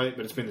back this week,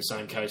 but it's been the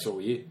same case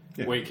all year.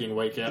 Yeah. Week in,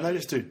 week out. And they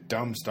just do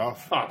dumb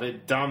stuff. Oh, they're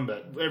dumb,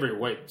 but every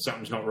week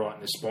something's not right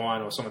in the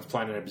spine or someone's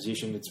playing in a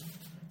position. It's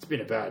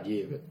been a bad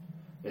year,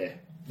 but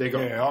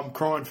I'm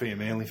crying for you,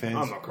 Manly fans.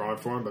 I'm not crying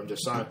for them, but I'm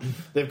just saying.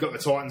 They've got the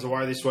Titans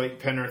away this week.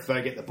 Penrith,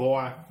 they get the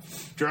bye.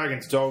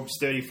 Dragons, Dogs,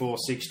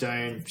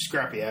 34-16.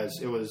 Scrappy as.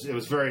 It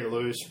was very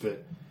loose,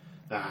 but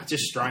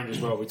just strange as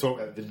well. We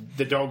talk about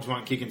the Dogs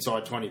won't kick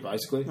inside 20,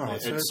 basically.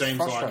 It seems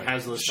like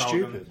Hasler's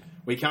told them,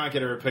 we can't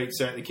get a repeat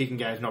set. The kicking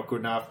game's not good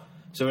enough.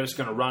 So we're just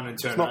going to run and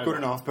turn It's not over. good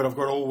enough, but I've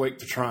got all week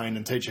to train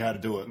and teach you how to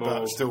do it.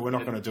 But still, we're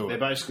not going to do it.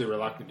 They're basically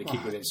reluctant to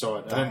kick with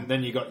inside. And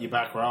then you got your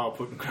back row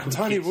putting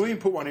Tony William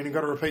put one in and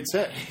got a repeat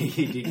set.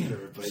 He did get a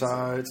repeat so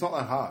set. it's not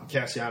that hard.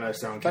 Cassiano's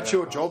throwing. That's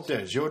your job,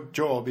 Des. Your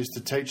job is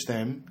to teach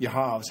them, your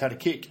halves, how to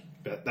kick.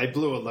 But they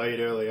blew a lead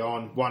early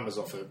on. One was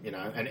off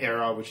an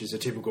error, which is a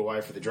typical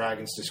way for the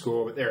Dragons to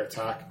score. But their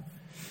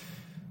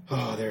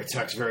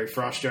attack's very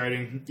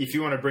frustrating. If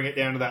you want to bring it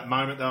down to that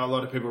moment, though, a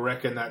lot of people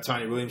reckon that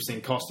Tony Williams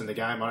thing cost him the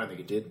game. I don't think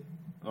it did.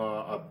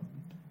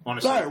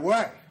 Honestly, no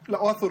way.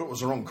 Look, I thought it was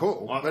the wrong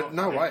call, but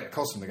no way it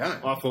cost them the game.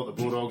 I thought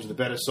the Bulldogs were the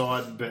better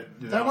side, but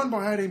they won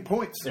by 18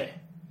 points. Yeah,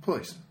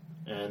 please.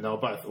 And they were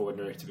both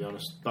ordinary, to be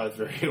honest. Both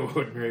very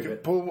ordinary.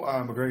 But Paul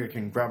McGregor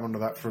can grab onto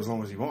that for as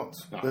long as he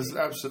wants. There's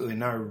absolutely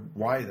no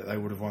way that they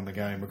would have won the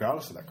game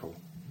regardless of that call.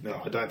 No,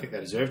 I don't think they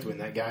deserved to win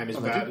that game.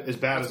 As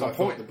bad as I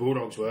thought the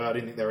Bulldogs were, I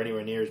didn't think they were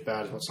anywhere near as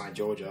bad as what St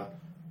George are.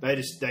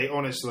 They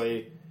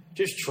honestly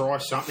just try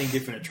something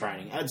different at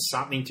training. Add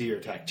something to your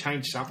attack.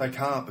 Change something. They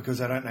can't because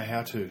they don't know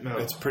how to. No.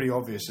 It's pretty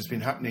obvious. It's been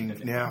happening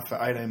now for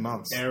 18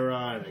 months. Error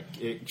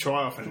and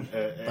try off.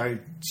 They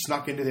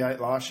snuck into the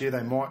 8 last year.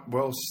 They might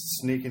well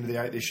sneak into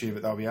the 8 this year,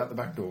 but they'll be out the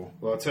back door.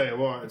 Well, I'll tell you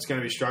what, it's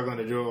going to be struggling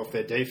to do off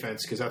their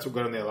defence because that's what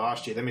got them there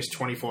last year. They missed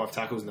 25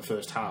 tackles in the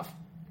first half.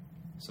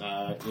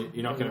 So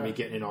you're not going to be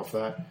getting in off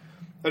that.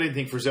 I didn't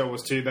think Frizzell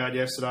was too bad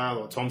yesterday. I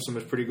thought Thompson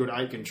was pretty good.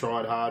 Aiken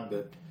tried hard,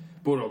 but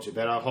Bulldogs are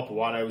better.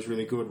 Hopewade was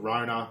really good.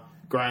 Rona,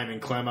 Graham and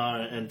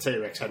Clemmer, and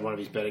T-Rex had one of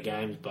his better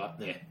games,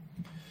 but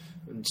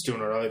I'm still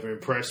not over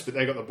impressed. But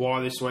they got the bye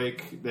this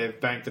week. They've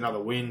banked another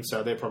win,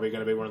 so they're probably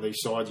going to be one of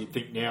these sides you'd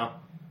think now,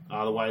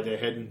 the way they're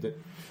heading, to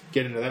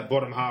get into that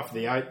bottom half of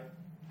the 8.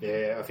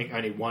 Yeah, I think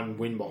only one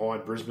win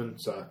behind Brisbane,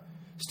 so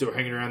still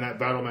hanging around that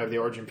battle. Maybe the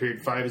origin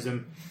period favours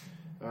them.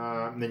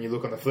 And then you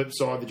look on the flip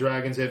side, the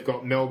Dragons, they've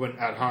got Melbourne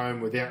at home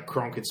without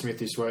Cronk and Smith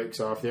this week,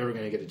 so if they're ever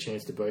going to get a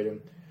chance to beat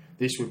them,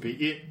 this would be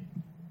it.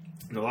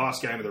 And the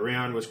last game of the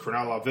round was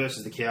Cronulla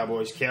versus the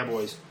Cowboys.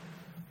 Cowboys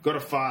got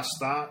a fast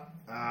start.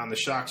 The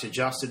Sharks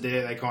adjusted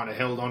there. They kind of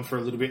held on for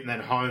a little bit, and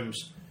then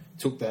Holmes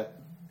took that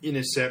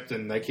intercept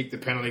and they kicked the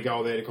penalty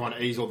goal there to kind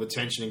of ease all the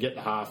tension and get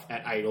the half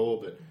at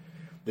 8-8. But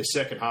the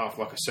second half,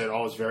 like I said,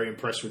 I was very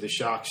impressed with the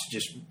Sharks.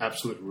 Just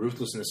absolute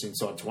ruthlessness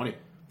inside 20.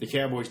 The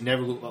Cowboys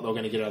never looked like they were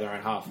going to get out of their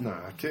own half. No,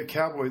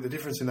 the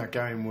difference in that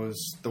game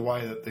was the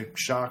way that the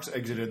Sharks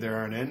exited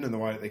their own end and the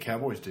way that the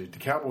Cowboys did. The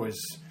Cowboys,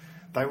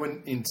 they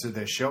went into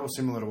their shell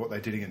similar to what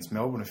they did against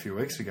Melbourne a few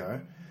weeks ago,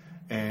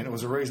 and it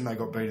was the reason they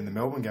got beat in the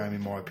Melbourne game,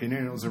 in my opinion,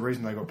 and it was the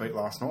reason they got beat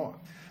last night.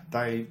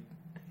 They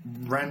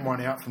ran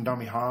one out from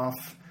dummy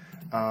half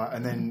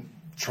and then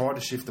tried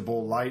to shift the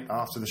ball late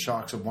after the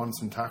Sharks had won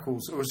some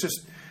tackles. It was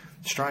just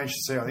strange to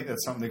see. I think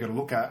that's something they've got to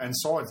look at, and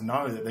sides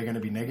know that they're going to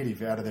be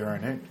negative out of their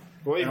own end.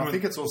 Well, and I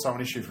think it's also an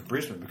issue for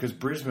Brisbane because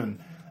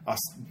Brisbane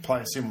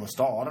play a similar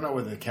style. I don't know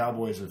whether the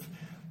Cowboys have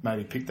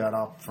maybe picked that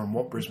up from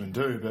what Brisbane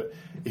do, but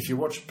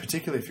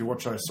particularly if you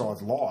watch those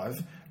sides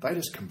live, they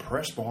just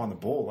compress behind the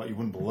ball like you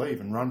wouldn't believe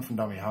and run from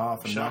dummy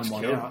half and run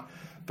one out.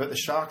 But the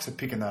Sharks are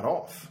picking that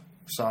off.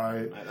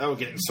 So they were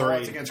getting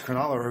sides against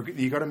Cronulla,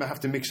 you've got to have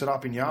to mix it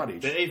up in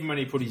yardage. But even when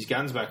he put his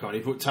guns back on,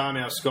 he put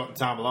Tamau, Scott and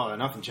Tamalolo,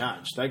 nothing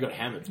changed. They got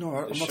hammered. No,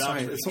 I'm not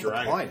saying it's not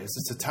the players,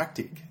 it's a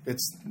tactic.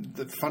 It's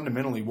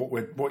fundamentally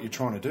what you're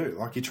trying to do.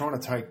 Like you're trying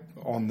to take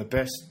on the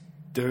best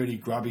dirty,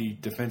 grubby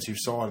defensive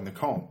side in the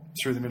comp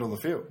through the middle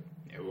of the field.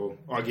 Yeah, well,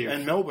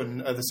 and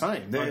Melbourne are the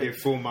same. I give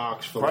full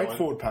marks for great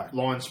forward pack,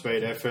 line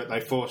speed, effort.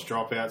 They forced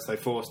dropouts, they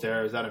forced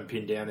errors. They had them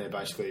pinned down there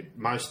basically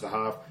most of the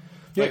half.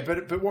 Yeah,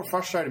 but what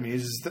frustrated me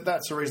is that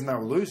that's the reason they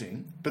were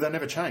losing, but they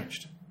never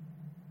changed.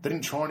 They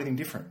didn't try anything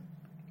different.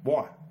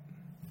 Why?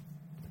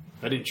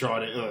 They didn't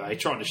try to. They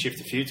tried to shift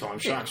a few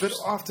times. Yeah, but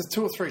after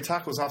 2 or 3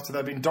 tackles, after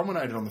they've been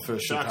dominated on the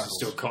first 2 tackles, Sharks are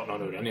still cotton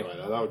onto it anyway.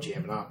 Though they were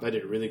jamming up. They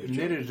did a really good job.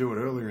 Needed to do it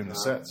earlier in the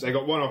sets. They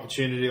got one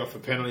opportunity off a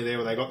penalty there,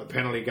 where they got the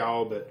penalty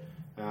goal, but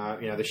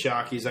the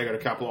Sharkies, they got a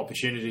couple of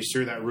opportunities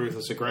through that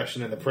ruthless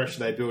aggression and the pressure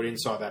they built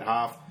inside that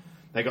half.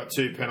 they got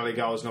 2 penalty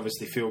goals and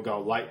obviously field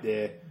goal late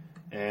there.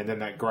 And then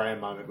that Graham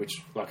moment, which,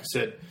 like I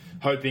said,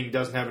 hoping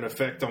doesn't have an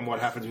effect on what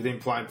happens with him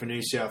playing for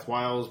New South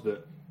Wales.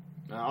 But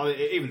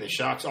even the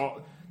Sharks,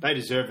 they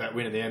deserved that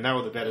win in the end. They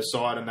were the better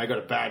side, and they got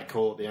a bad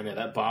call at the end there.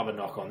 That Barber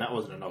knock-on, that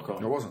wasn't a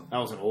knock-on. It wasn't. That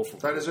was an awful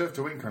They deserved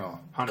to win, Cronulla.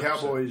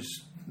 Cowboys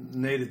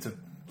needed to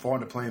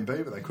find a plan B,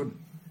 but they couldn't.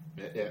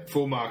 Yeah,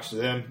 full marks to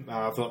them.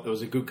 I thought there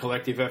was a good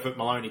collective effort.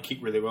 Maloney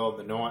kicked really well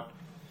in the night.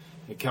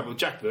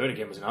 Jack Bird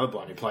again was another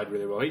bloke who played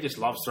really well. He just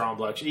loves throwing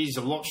blokes. He's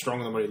a lot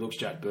stronger than what he looks,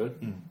 Jack Bird.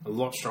 A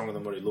lot stronger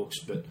than what he looks.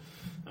 But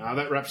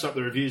that wraps up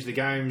the reviews of the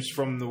games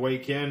from the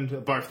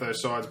weekend. Both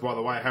those sides, by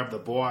the way, have the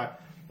bye.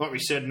 Like we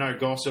said, no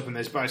gossip, and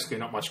there's basically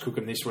not much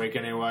cooking this week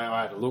anyway.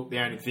 I had a look. The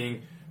only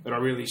thing that I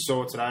really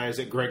saw today is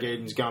that Greg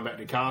Eden's going back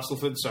to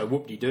Castleford, so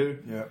whoop-de-doo.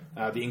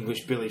 Yeah. The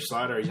English Billy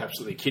Slater, he's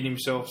absolutely kidding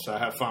himself, so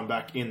have fun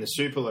back in the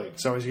Super League.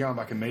 So is he going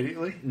back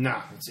immediately?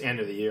 Nah, it's the end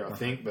of the year, I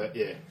think, but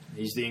yeah,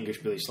 he's the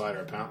English Billy Slater,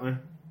 apparently.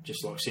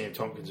 Just like Sam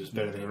Tompkins was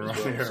better than him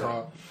as well.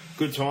 So,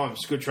 good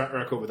times, good track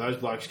record with those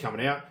blokes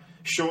coming out.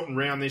 Shortened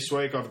round this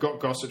week. I've got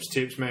Gossip's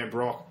tips, me and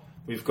Brock.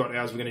 We've got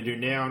ours we're going to do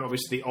now, and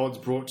obviously the odds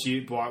brought to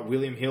you by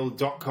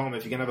WilliamHill.com.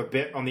 If you're going to have a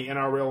bet on the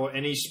NRL or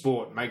any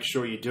sport, make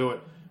sure you do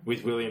it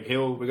with William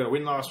Hill. We got a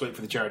win last week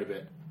for the charity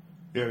bet.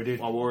 Yeah, we did.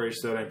 My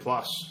Warriors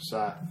 13+.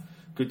 So,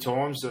 good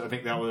times. I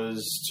think that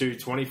was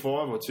 225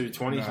 or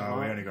 220. No, something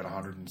we like only got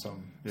 100 and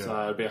something. Yeah.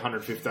 So it'd be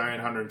 115,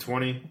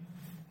 120.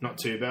 Not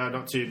too bad,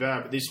 not too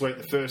bad. But this week,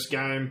 the first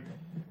game,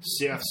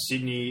 South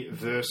Sydney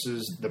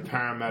versus the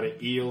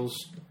Parramatta Eels.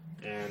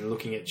 And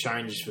looking at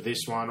changes for this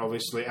one,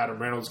 obviously Adam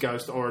Reynolds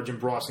goes to Origin,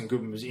 Bryson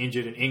Goodman was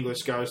injured, and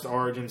Inglis goes to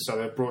Origin. So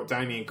they've brought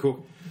Damien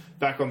Cook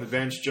back on the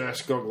bench.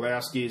 Josh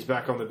Goglowski is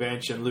back on the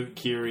bench, and Luke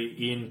Keary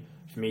in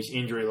from his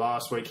injury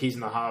last week. He's in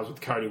the halves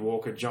with Cody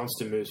Walker.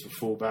 Johnston moves for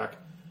fullback.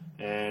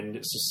 And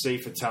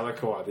Sasifa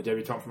Talakai, the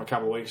debutant from a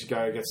couple of weeks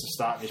ago, gets to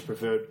start in his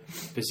preferred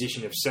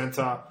position of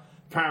centre.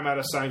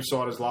 Parramatta, same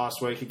side as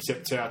last week,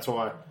 except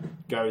Tautai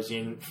goes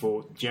in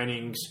for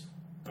Jennings.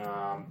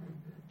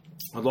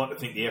 I'd like to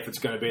think the effort's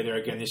going to be there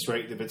again this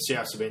week, but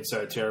Souths have been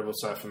so terrible,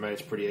 so for me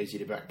it's pretty easy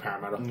to back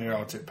Parramatta. Yeah,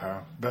 I'll tip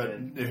Parra. But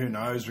who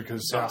knows,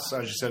 because Souths,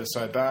 as you said, is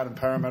so bad, and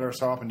Parramatta are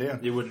so up and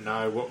down. You wouldn't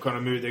know what kind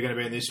of mood they're going to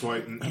be in this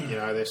week, and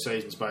their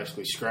season's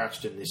basically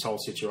scratched and this whole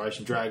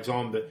situation drags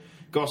on, but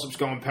Gossip's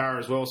gone Parra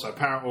as well, so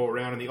Parra all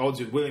around, and the odds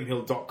with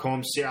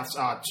WilliamHill.com. Souths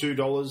are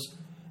 $2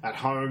 at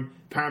home.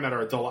 Parramatta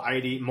are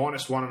 $1.80.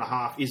 Minus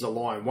 1.5 is a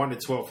line. 1 to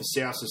 12 for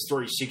Souths is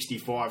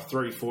 $3.65,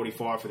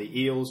 $3.45 for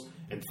the Eels,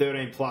 and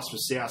 13+ for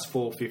Souths,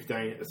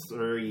 $4.15,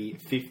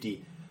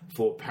 $3.50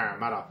 for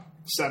Parramatta.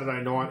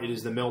 Saturday night, it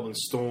is the Melbourne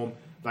Storm.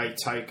 They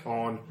take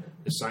on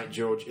the St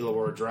George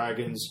Illawarra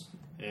Dragons,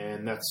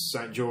 and that's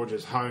St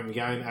George's home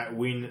game at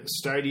Wynn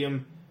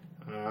Stadium.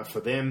 For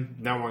them,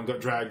 no one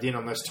got dragged in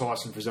unless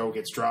Tyson Frizzell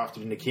gets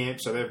drafted into camp,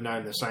 so they've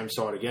known the same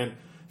side again.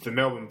 For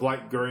Melbourne,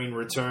 Blake Green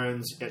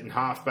returns at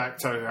halfback.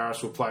 Tohu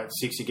Harris will play at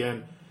 6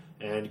 again,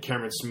 and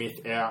Cameron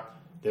Smith out.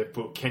 They've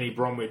put Kenny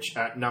Bromwich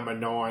at number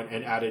 9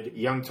 and added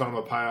young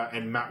Tonopapea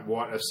and Matt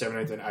White as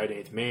 17th and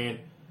 18th man.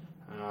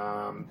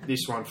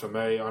 This one for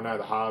me, I know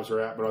the halves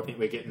are out, but I think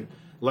we're getting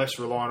less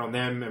reliant on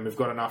them, and we've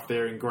got enough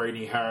there in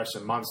Greedy, Harris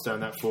and Munster in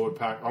that forward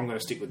pack. I'm going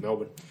to stick with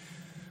Melbourne.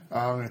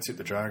 I'm going to tip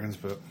the Dragons,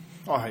 but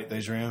I hate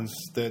these rounds.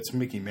 It's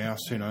Mickey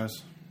Mouse, who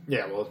knows?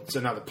 Yeah, well, it's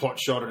another pot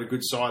shot at a good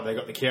side. They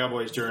got the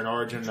Cowboys during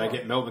Origin. They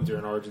get Melbourne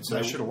during Origin. So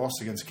they should have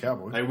lost against the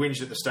Cowboys. They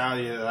whinged at the start of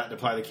the year they had to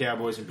play the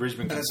Cowboys in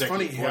Brisbane. And it's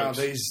funny how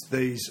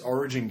these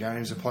Origin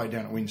games are played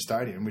down at Wynn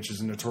Stadium, which is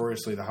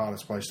notoriously the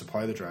hardest place to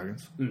play the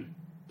Dragons.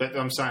 But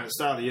I'm saying at the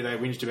start of the year they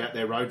whinged about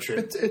their road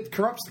trip. It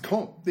corrupts the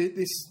comp.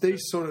 These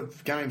sort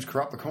of games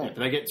corrupt the comp. Yeah,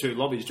 but they get 2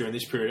 lobbies during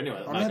this period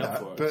anyway. I know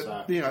that,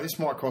 but this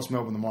might cost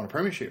Melbourne the minor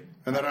premiership,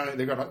 and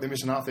they're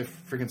missing half their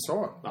freaking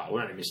side. Oh,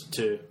 we're only missing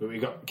 2, but we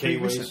got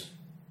Kiwis.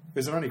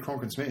 Is it only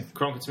Cronk and Smith?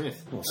 Cronk and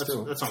Smith. Well,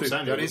 still. That's what I'm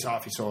saying. That is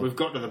half your side. We've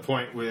got to the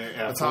point where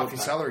that's half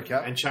your salary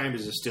cap. And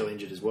Chambers is still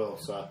injured as well,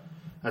 so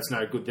that's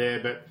no good there.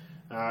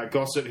 But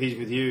Gossip, he's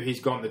with you. He's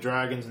gone the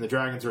Dragons, and the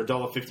Dragons are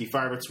 $1.50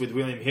 favourites with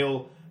William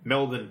Hill.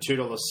 Melbourne,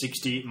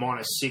 $2.60,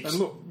 minus 6. And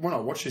look, when I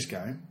watch this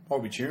game, I'll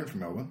be cheering for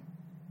Melbourne.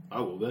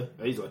 I will be,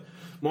 easily.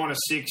 Minus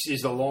 6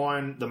 is the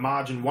line. The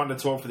margin, 1 to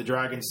 12 for the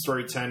Dragons,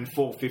 $3.10,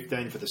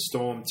 $4.15 for the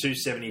Storm,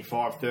 $2.75,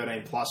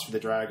 13+ for the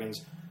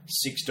Dragons,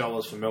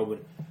 $6 for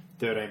Melbourne.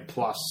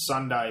 13+.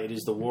 Sunday, it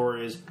is the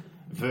Warriors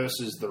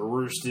versus the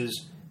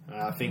Roosters.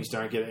 Things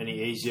don't get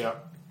any easier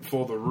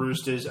for the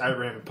Roosters.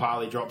 Abraham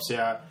Papali drops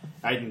out.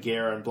 Aidan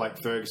Guerra and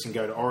Blake Ferguson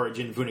go to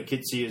Origin.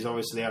 Vunakitsi is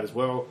obviously out as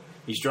well.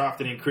 He's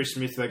drafted in Chris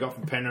Smith, they got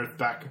from Penrith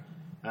back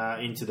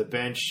into the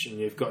bench. And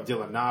you've got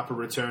Dylan Napa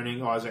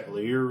returning. Isaac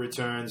Liu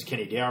returns.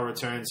 Kenny Dow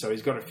returns. So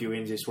he's got a few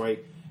ins this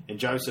week. And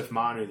Joseph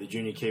Manu, the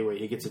junior Kiwi,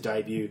 he gets a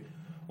debut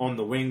on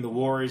the wing. The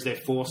Warriors, they're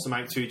forced to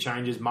make 2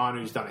 changes.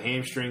 Manu's done a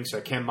hamstring, so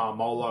Kemba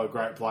Molo, a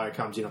great player,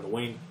 comes in on the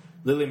wing.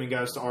 Lilliman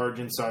goes to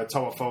Origin, so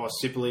Toafoa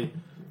Sipili,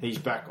 he's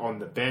back on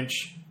the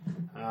bench.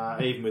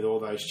 Even with all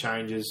those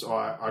changes,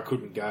 I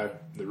couldn't go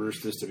the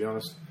Roosters, to be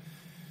honest.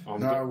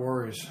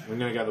 Warriors. I'm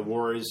going to go the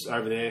Warriors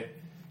over there.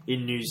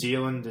 in New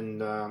Zealand, and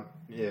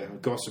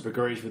Gossip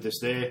agrees with us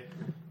there.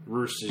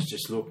 Roosters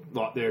just look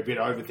like they're a bit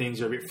over things,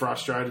 they're a bit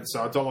frustrated.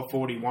 So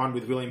 $1.41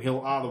 with William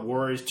Hill are the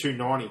Warriors,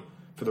 $2.90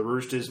 for the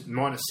Roosters,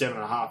 minus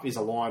 7.5 is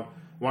a line.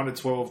 1 to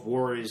 12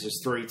 Warriors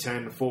is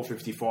 $3.10,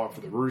 $4.55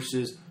 for the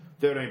Roosters,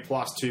 13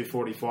 plus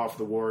 $2.45 for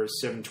the Warriors,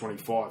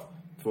 $7.25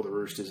 for the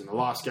Roosters. In the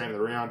last game of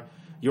the round,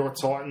 your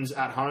Titans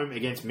at home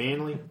against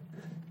Manly.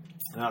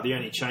 The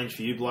only change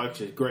for you blokes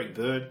is Greg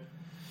Bird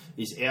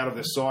is out of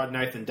the side.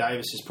 Nathan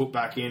Davis is put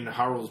back in.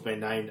 Hurrell's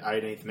been named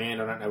 18th man.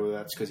 I don't know whether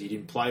that's because he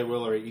didn't play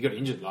well or he got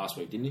injured last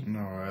week, didn't he?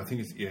 No, I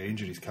think he's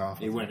injured his calf.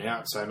 He went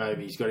out, so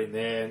maybe he's got him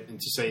there and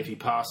to see if he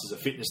passes a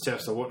fitness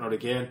test or whatnot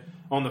again.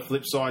 On the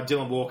flip side,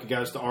 Dylan Walker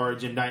goes to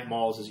Origin. Nate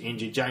Miles is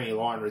injured. Jamie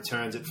Lyon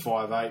returns at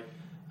 5'8".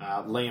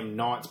 Liam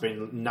Knight's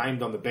been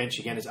named on the bench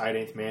again as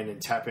 18th man,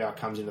 and Tapau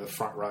comes into the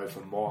front row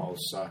for Miles.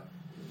 So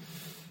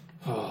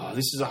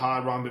this is a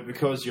hard one, but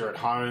because you're at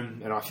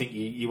home, and I think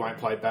you won't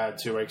play bad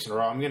 2 weeks in a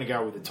row, I'm going to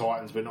go with the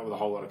Titans, but not with a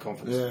whole lot of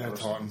confidence. Yeah,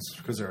 Titans,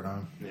 because they're at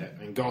home. Yeah,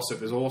 and Gossip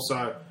has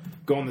also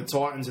gone the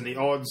Titans, and the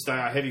odds, they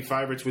are heavy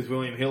favourites with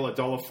William Hill,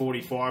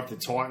 $1.45 to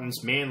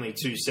Titans, Manly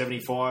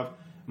 $2.75,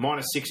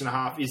 minus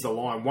 6.5 is the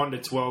line, 1 to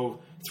 12,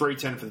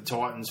 $3.10 for the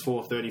Titans,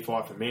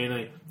 $4.35 for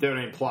Manly,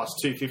 13 plus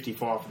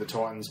 $2.55 for the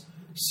Titans,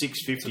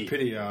 $6.50. It's a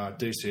pity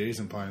DCE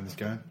isn't playing this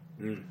game.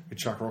 We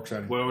chuck rocks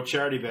at him. Well,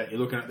 charity bet, you're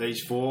looking at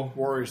these four.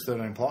 Warriors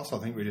 13 plus, I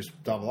think we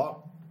just double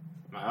up.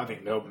 Mate, I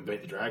think Melbourne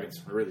beat the Dragons.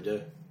 I really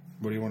do.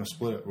 What do you want to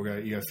split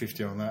it? You go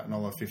 50 on that, and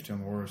I'll have 50 on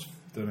the Warriors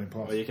 13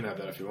 plus. Well, you can have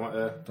that if you want.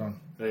 Yeah. Done.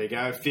 There you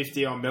go.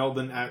 50 on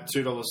Melbourne at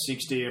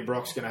 $2.60, and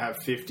Brock's going to have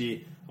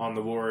 50 on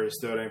the Warriors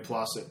 13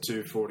 plus at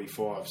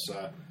 $2.45.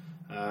 So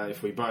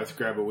if we both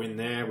grab a win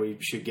there, we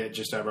should get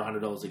just over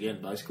 $100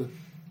 again, basically.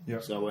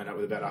 Yep. So we'll end up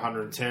with about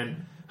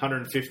 $110,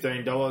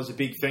 $115. A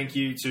big thank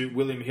you to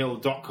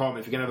WilliamHill.com.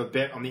 If you're going to have a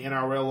bet on the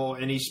NRL or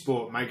any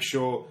sport, make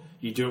sure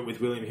you do it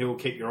with William Hill.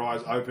 Keep your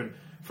eyes open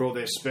for all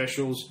their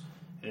specials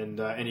and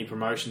any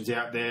promotions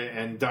out there.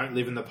 And don't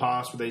live in the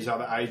past with these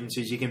other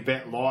agencies. You can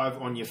bet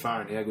live on your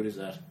phone. How good is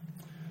that?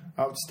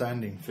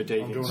 Outstanding. For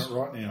deviants. I'm doing it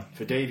right now.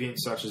 For deviants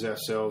such as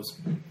ourselves,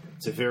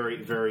 it's a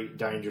very, very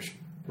dangerous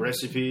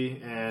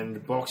recipe. And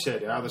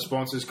Boxhead, our other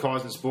sponsors,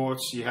 Kaizen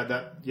Sports. You had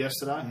that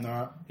yesterday?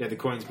 No. You had the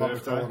Queen's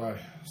Public birthday.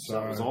 holiday.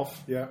 So it was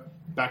off. Yeah.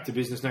 Back to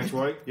business next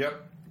week. Yep.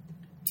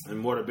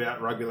 And what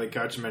about Rugby League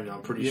Coaching Manual?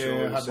 I'm pretty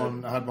sure.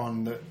 Yeah, I had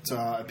one that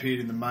appeared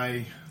in the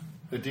May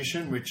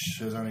edition, which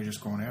has only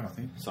just gone out, I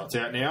think. So it's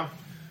out now?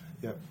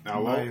 Yep.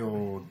 Oh, May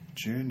or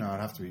June? No,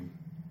 it'd have to be,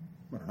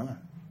 I don't know.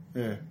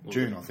 Yeah,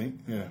 June, I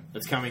think. Yeah.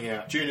 It's coming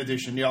out. June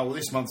edition. Yeah, well,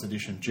 this month's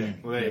edition, June.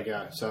 Well, there you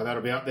go. So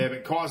that'll be out there.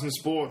 But Kaizen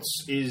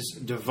Sports is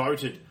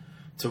devoted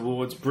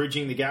towards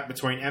bridging the gap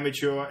between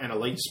amateur and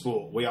elite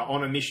sport. We are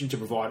on a mission to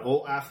provide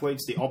all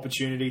athletes the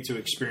opportunity to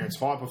experience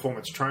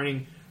high-performance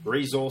training,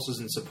 resources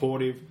and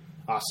support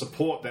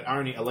that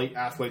only elite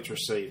athletes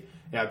receive.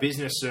 Our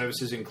business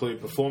services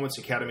include performance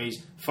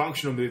academies,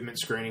 functional movement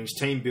screenings,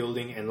 team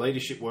building and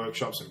leadership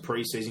workshops and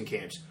pre-season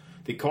camps.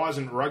 The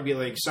Kaizen Rugby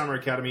League Summer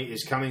Academy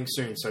is coming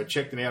soon, so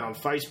check them out on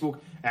Facebook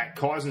at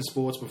Kaizen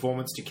Sports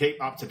Performance to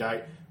keep up to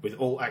date with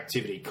all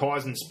activity.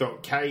 Kaizen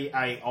spelled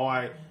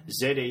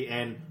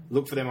Kaizen.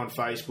 Look for them on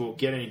Facebook.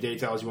 Get any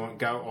details you want.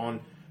 Go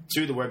on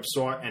to the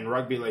website and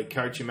Rugby League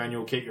Coaching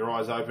Manual. Keep your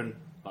eyes open,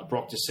 like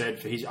Brock just said,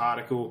 for his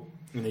article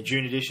in the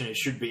June edition. It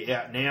should be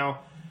out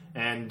now.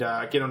 And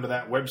get onto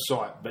that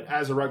website. But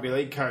as a rugby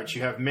league coach,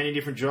 you have many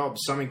different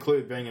jobs. Some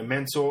include being a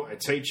mentor, a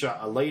teacher,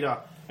 a leader,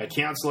 a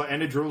counsellor,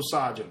 and a drill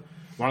sergeant.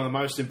 One of the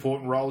most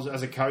important roles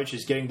as a coach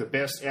is getting the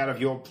best out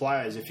of your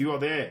players. If you are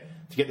there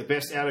to get the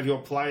best out of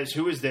your players,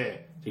 who is there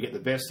to get the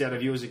best out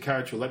of you as a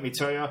coach? Well, let me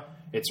tell you,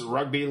 it's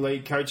Rugby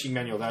League Coaching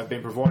Manual. They've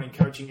been providing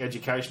coaching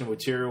educational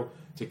material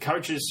to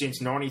coaches since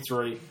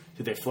 '93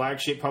 through their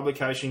flagship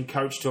publication,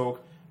 Coach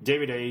Talk,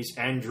 DVDs,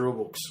 and drill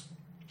books.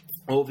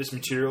 All of this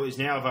material is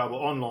now available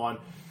online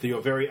through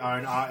your very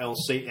own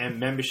RLCM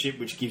membership,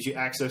 which gives you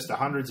access to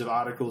hundreds of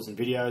articles and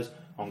videos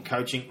on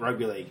coaching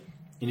rugby league.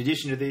 In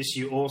addition to this,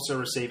 you also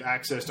receive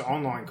access to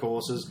online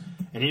courses,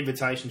 an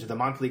invitation to the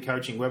monthly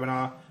coaching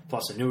webinar,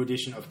 plus a new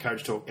edition of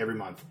Coach Talk every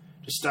month.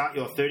 To start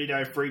your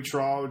 30-day free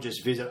trial,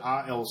 just visit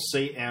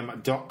rlcm.com.au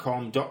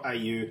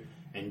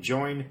and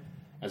join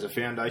as a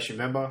foundation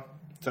member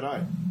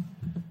today.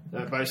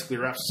 That basically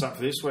wraps us up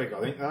for this week,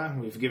 I think, though.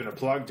 We've given a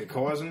plug to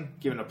Kaizen,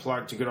 given a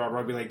plug to Good Old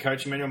Rugby League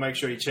Coaching Manual. Make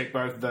sure you check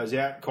both of those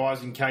out.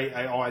 Kaizen,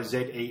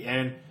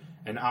 Kaizen,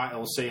 and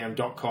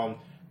rlcm.com.au.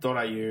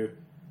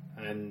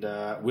 And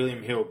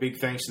William Hill, big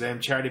thanks to them.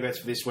 Charity bets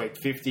for this week,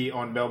 50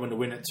 on Melbourne to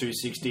win at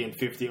 $2.60 and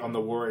 50 on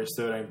the Warriors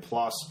 13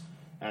 plus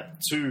at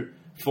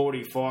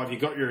 $2.45. You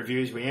got your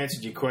reviews. We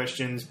answered your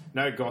questions.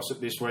 No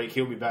gossip this week.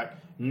 He'll be back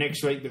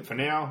next week. But for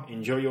now,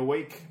 enjoy your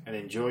week and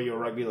enjoy your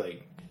rugby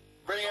league.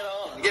 Bring it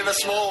on. Give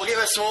us more. Give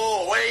us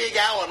more. Where are you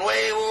going?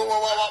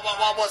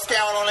 What's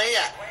going on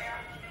here?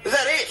 Is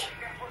that it?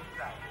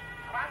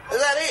 Is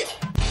that it?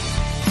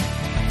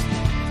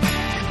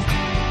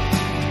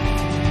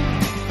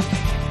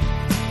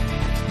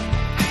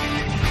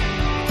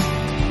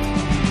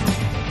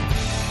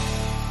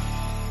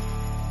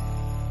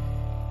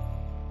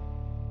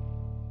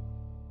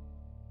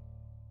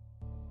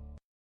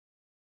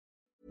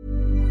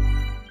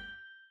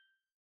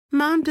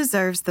 Mom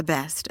deserves the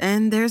best,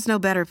 and there's no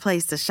better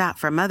place to shop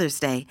for Mother's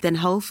Day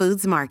than Whole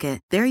Foods Market.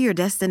 They're your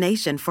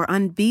destination for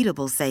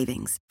unbeatable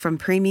savings, from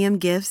premium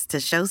gifts to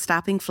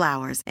show-stopping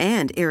flowers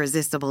and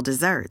irresistible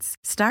desserts.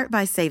 Start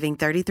by saving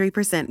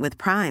 33% with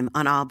Prime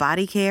on all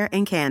body care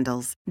and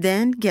candles.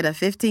 Then get a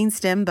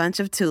 15-stem bunch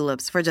of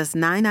tulips for just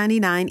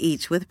 $9.99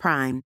 each with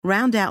Prime.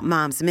 Round out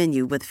Mom's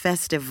menu with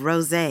festive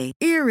rosé,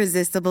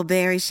 irresistible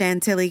berry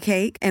chantilly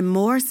cake, and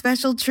more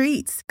special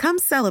treats. Come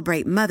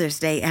celebrate Mother's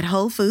Day at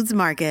Whole Foods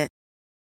Market.